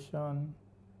rotation.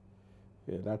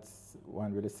 Yeah, that's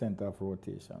one with the center of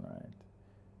rotation, right?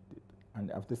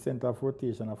 And after the center of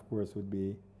rotation, of course, would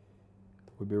be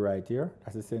right here.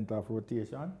 That's the center of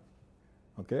rotation.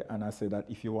 Okay, and I say that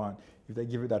if they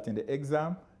give you that in the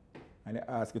exam, and they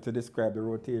ask you to describe the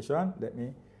rotation, let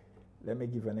me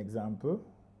give an example.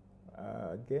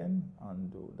 Again,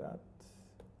 undo that.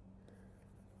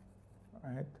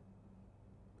 All right.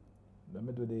 Let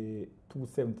me do the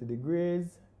 270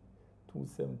 degrees.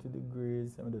 270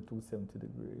 degrees. Let me do 270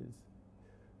 degrees.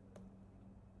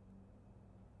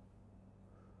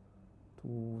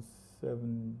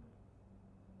 270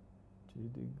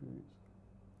 degrees.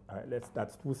 All right,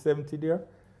 that's 270 there.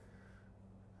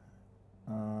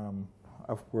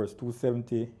 Of course,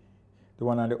 270. The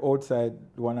one on the outside.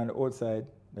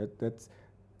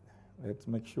 Let's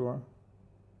make sure.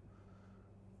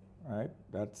 All right,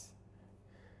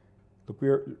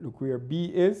 look where B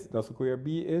is. That's where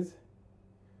B is.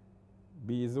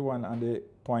 B is the one on the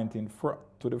pointing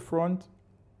to the front.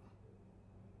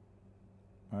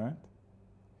 All right.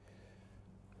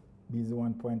 B is the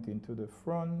one pointing to the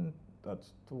front.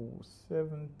 That's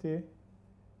 270.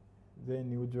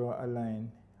 Then you draw a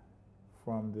line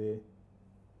from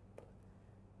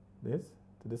this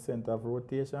to the center of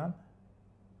rotation.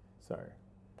 Sorry.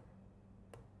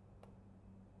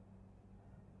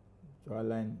 Draw a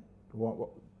line.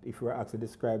 If you were asked to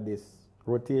describe this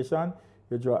rotation,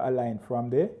 you draw a line from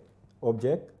the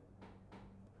object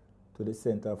to the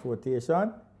center of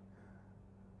rotation,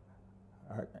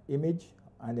 image,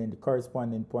 and then the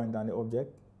corresponding point on the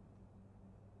object.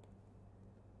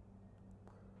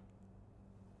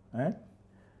 Right?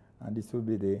 And this will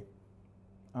be the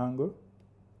angle.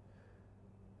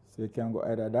 So you can go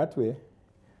either that way,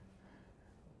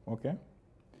 okay,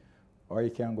 or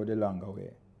you can go the longer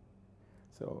way.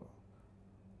 So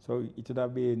it would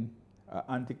have been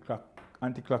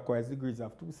anti-clockwise degrees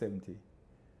of 270,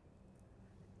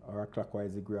 or a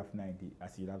clockwise degree of 90,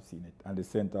 as you'd have seen it. And the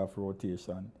center of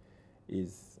rotation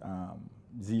is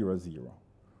 0, 0,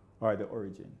 or the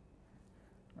origin.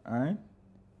 All right?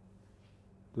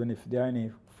 Then if there are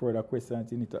any further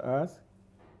questions you need to ask,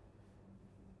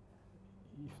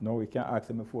 if no, we can ask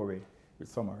them before we we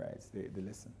summarize the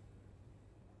lesson.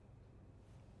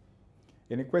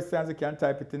 Any questions, you can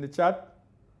type it in the chat.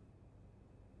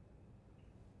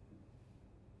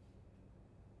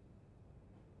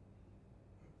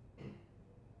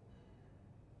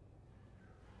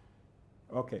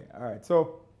 Okay, all right.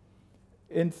 So,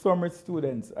 in summary,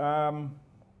 students,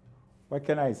 what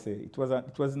can I say? It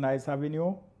was nice having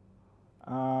you.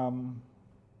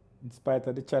 In spite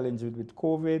of the challenges with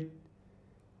COVID,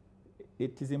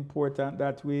 it is important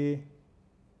that we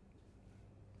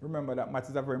remember that math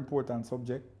is a very important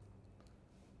subject.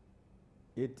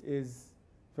 It is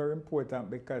very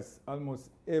important because almost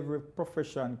every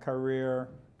profession, career,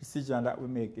 decision that we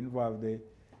make involve the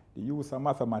use of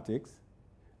mathematics,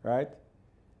 right?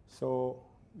 So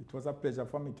it was a pleasure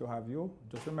for me to have you.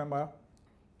 Just remember,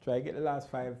 try to get the last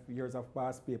 5 years of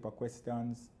past paper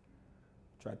questions.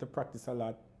 Try to practice a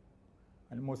lot.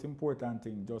 And the most important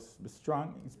thing, just be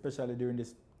strong, especially during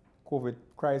this COVID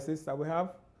crisis that we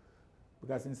have.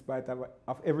 Because in spite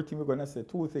of everything we're going to say,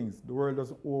 2 things. The world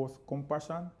doesn't owe us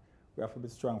compassion. We have to be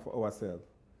strong for ourselves.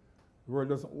 The world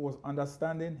doesn't owe us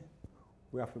understanding.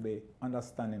 We have to be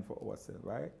understanding for ourselves,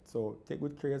 right? So take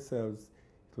good care of yourselves.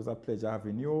 It was a pleasure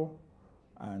having you.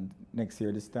 And next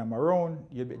year, this time around,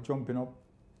 you'll be jumping up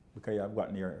because you have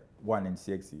gotten your 1 in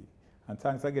CSEC. And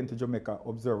thanks again to Jamaica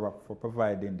Observer for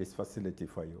providing this facility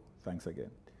for you. Thanks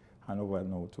again. Hand over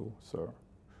now to Sir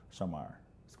Shamar.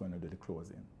 He's going to do the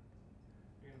closing.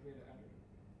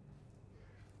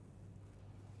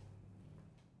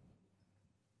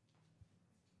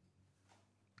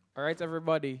 All right,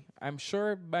 everybody. I'm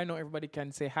sure by now everybody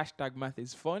can say hashtag math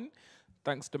is fun.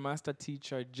 Thanks to master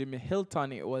teacher Jimmy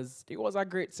Hilton. It was a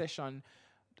great session.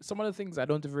 Some of the things I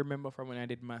don't even remember from when I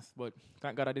did math, but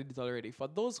thank God I did it already. For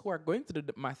those who are going to do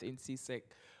the math in CSEC,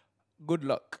 good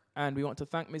luck. And we want to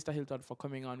thank Mr. Hilton for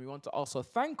coming on. We want to also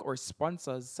thank our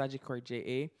sponsors, Sagicor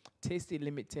JA, Tasty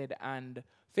Limited, and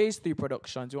Phase 3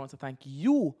 Productions. We want to thank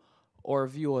you, our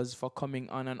viewers, for coming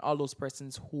on, and all those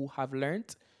persons who have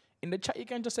learned. In the chat, you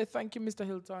can just say thank you, Mr.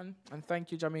 Hilton, and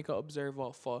thank you, Jamaica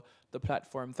Observer, for the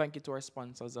platform. Thank you to our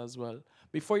sponsors as well.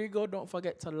 Before you go, don't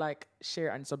forget to like, share,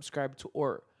 and subscribe to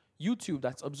our YouTube,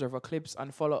 that's Observer Clips,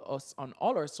 and follow us on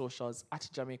all our socials at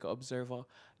Jamaica Observer.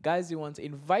 Guys, we want to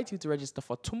invite you to register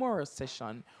for tomorrow's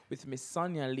session with Miss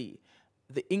Sonia Lee,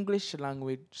 the English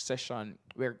language session.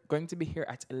 We're going to be here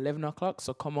at 11 o'clock,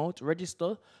 so come out,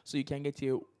 register, so you can get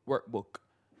your workbook.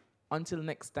 Until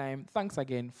next time, thanks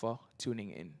again for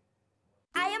tuning in.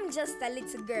 I am just a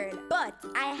little girl, but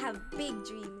I have big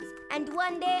dreams. And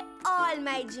one day, all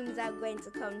my dreams are going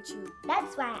to come true.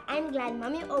 That's why I'm glad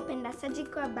Mommy opened a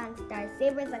Sagicor Bank Star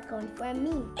Savers account for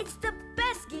me. It's the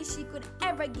best gift she could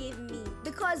ever give me.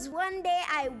 Because one day,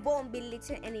 I won't be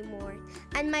little anymore.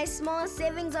 And my small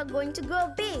savings are going to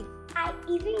grow big. I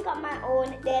even got my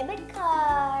own debit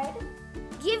card.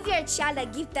 Give your child a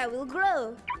gift that will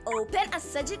grow. Open a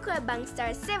Sagicor Bank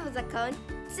Star Savers account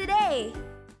today.